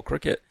playing poor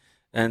cricket,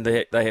 and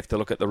they have to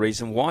look at the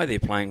reason why they're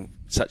playing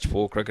such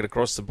poor cricket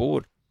across the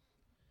board.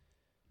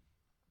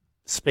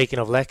 Speaking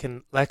of lack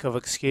of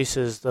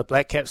excuses, the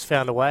Black Caps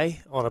found a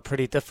way on a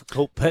pretty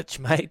difficult pitch,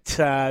 mate.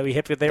 Are you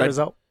happy with that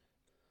result?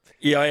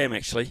 Yeah, I am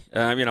actually.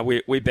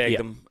 We bagged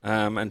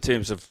them in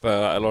terms of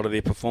a lot of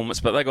their performance,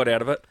 but they got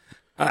out of it.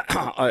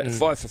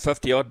 5 for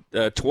 50 odd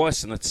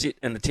twice in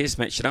the Test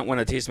match. You don't win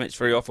a Test match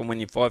very often when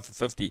you're 5 for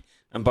 50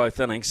 in both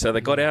innings. So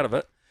they got out of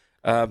it,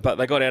 but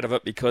they got out of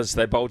it because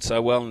they bowled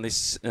so well in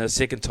this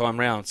second time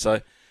round.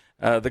 So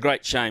the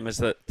great shame is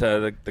that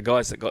the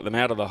guys that got them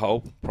out of the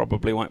hole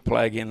probably won't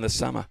play again this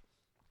summer.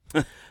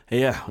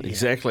 Yeah,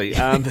 exactly.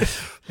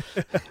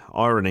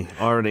 Irony.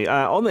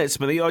 On that,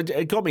 Smithy,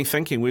 it got me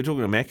thinking. We were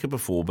talking about Macca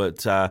before,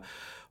 but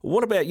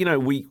what about,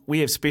 we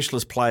have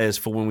specialist players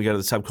for when we go to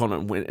the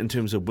subcontinent in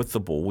terms of with the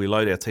ball. We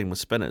load our team with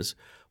spinners.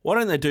 Why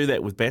don't they do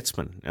that with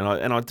batsmen? And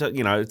I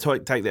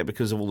take that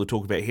because of all the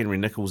talk about Henry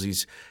Nicholls.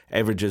 His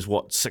average is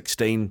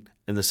 16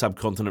 in the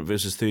subcontinent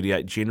versus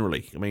 38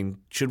 generally. I mean,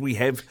 should we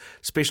have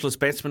specialist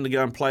batsmen to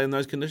go and play in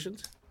those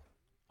conditions?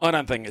 I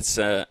don't think it's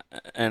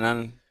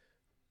an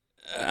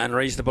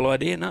unreasonable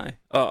idea, no.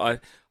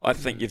 I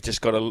think you've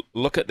just got to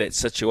look at that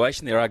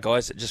situation. There are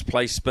guys that just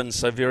play spin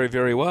so very,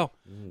 very well.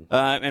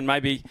 And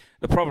maybe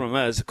the problem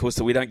is, of course,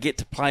 that we don't get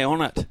to play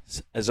on it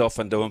as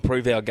often to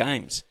improve our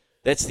games.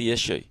 That's the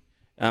issue.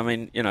 I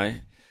mean,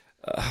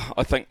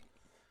 I think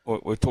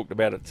we've talked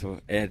about it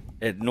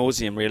ad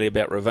nauseum, really,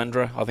 about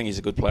Ravindra. I think he's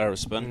a good player of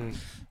spin.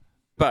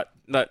 But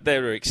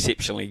they're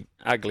exceptionally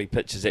ugly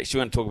pitches, actually.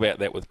 We're going to talk about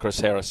that with Chris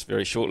Harris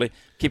very shortly.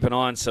 Keep an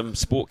eye on some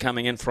sport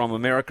coming in from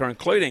America,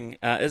 including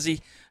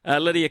Izzy,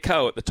 Lydia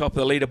Ko at the top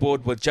of the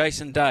leaderboard with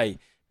Jason Day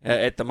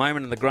at the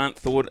moment in the Grant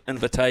Thorpe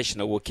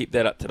Invitational. We'll keep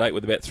that up to date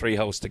with about 3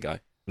 holes to go.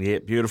 Yeah,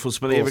 beautiful,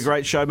 Smithy. Awesome. Have a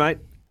great show, mate.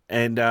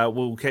 And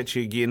we'll catch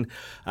you again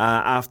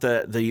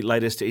after the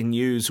latest in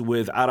news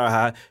with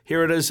Aroha.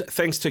 Here it is.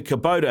 Thanks to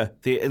Kubota,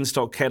 their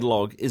in-stock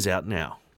catalogue is out now.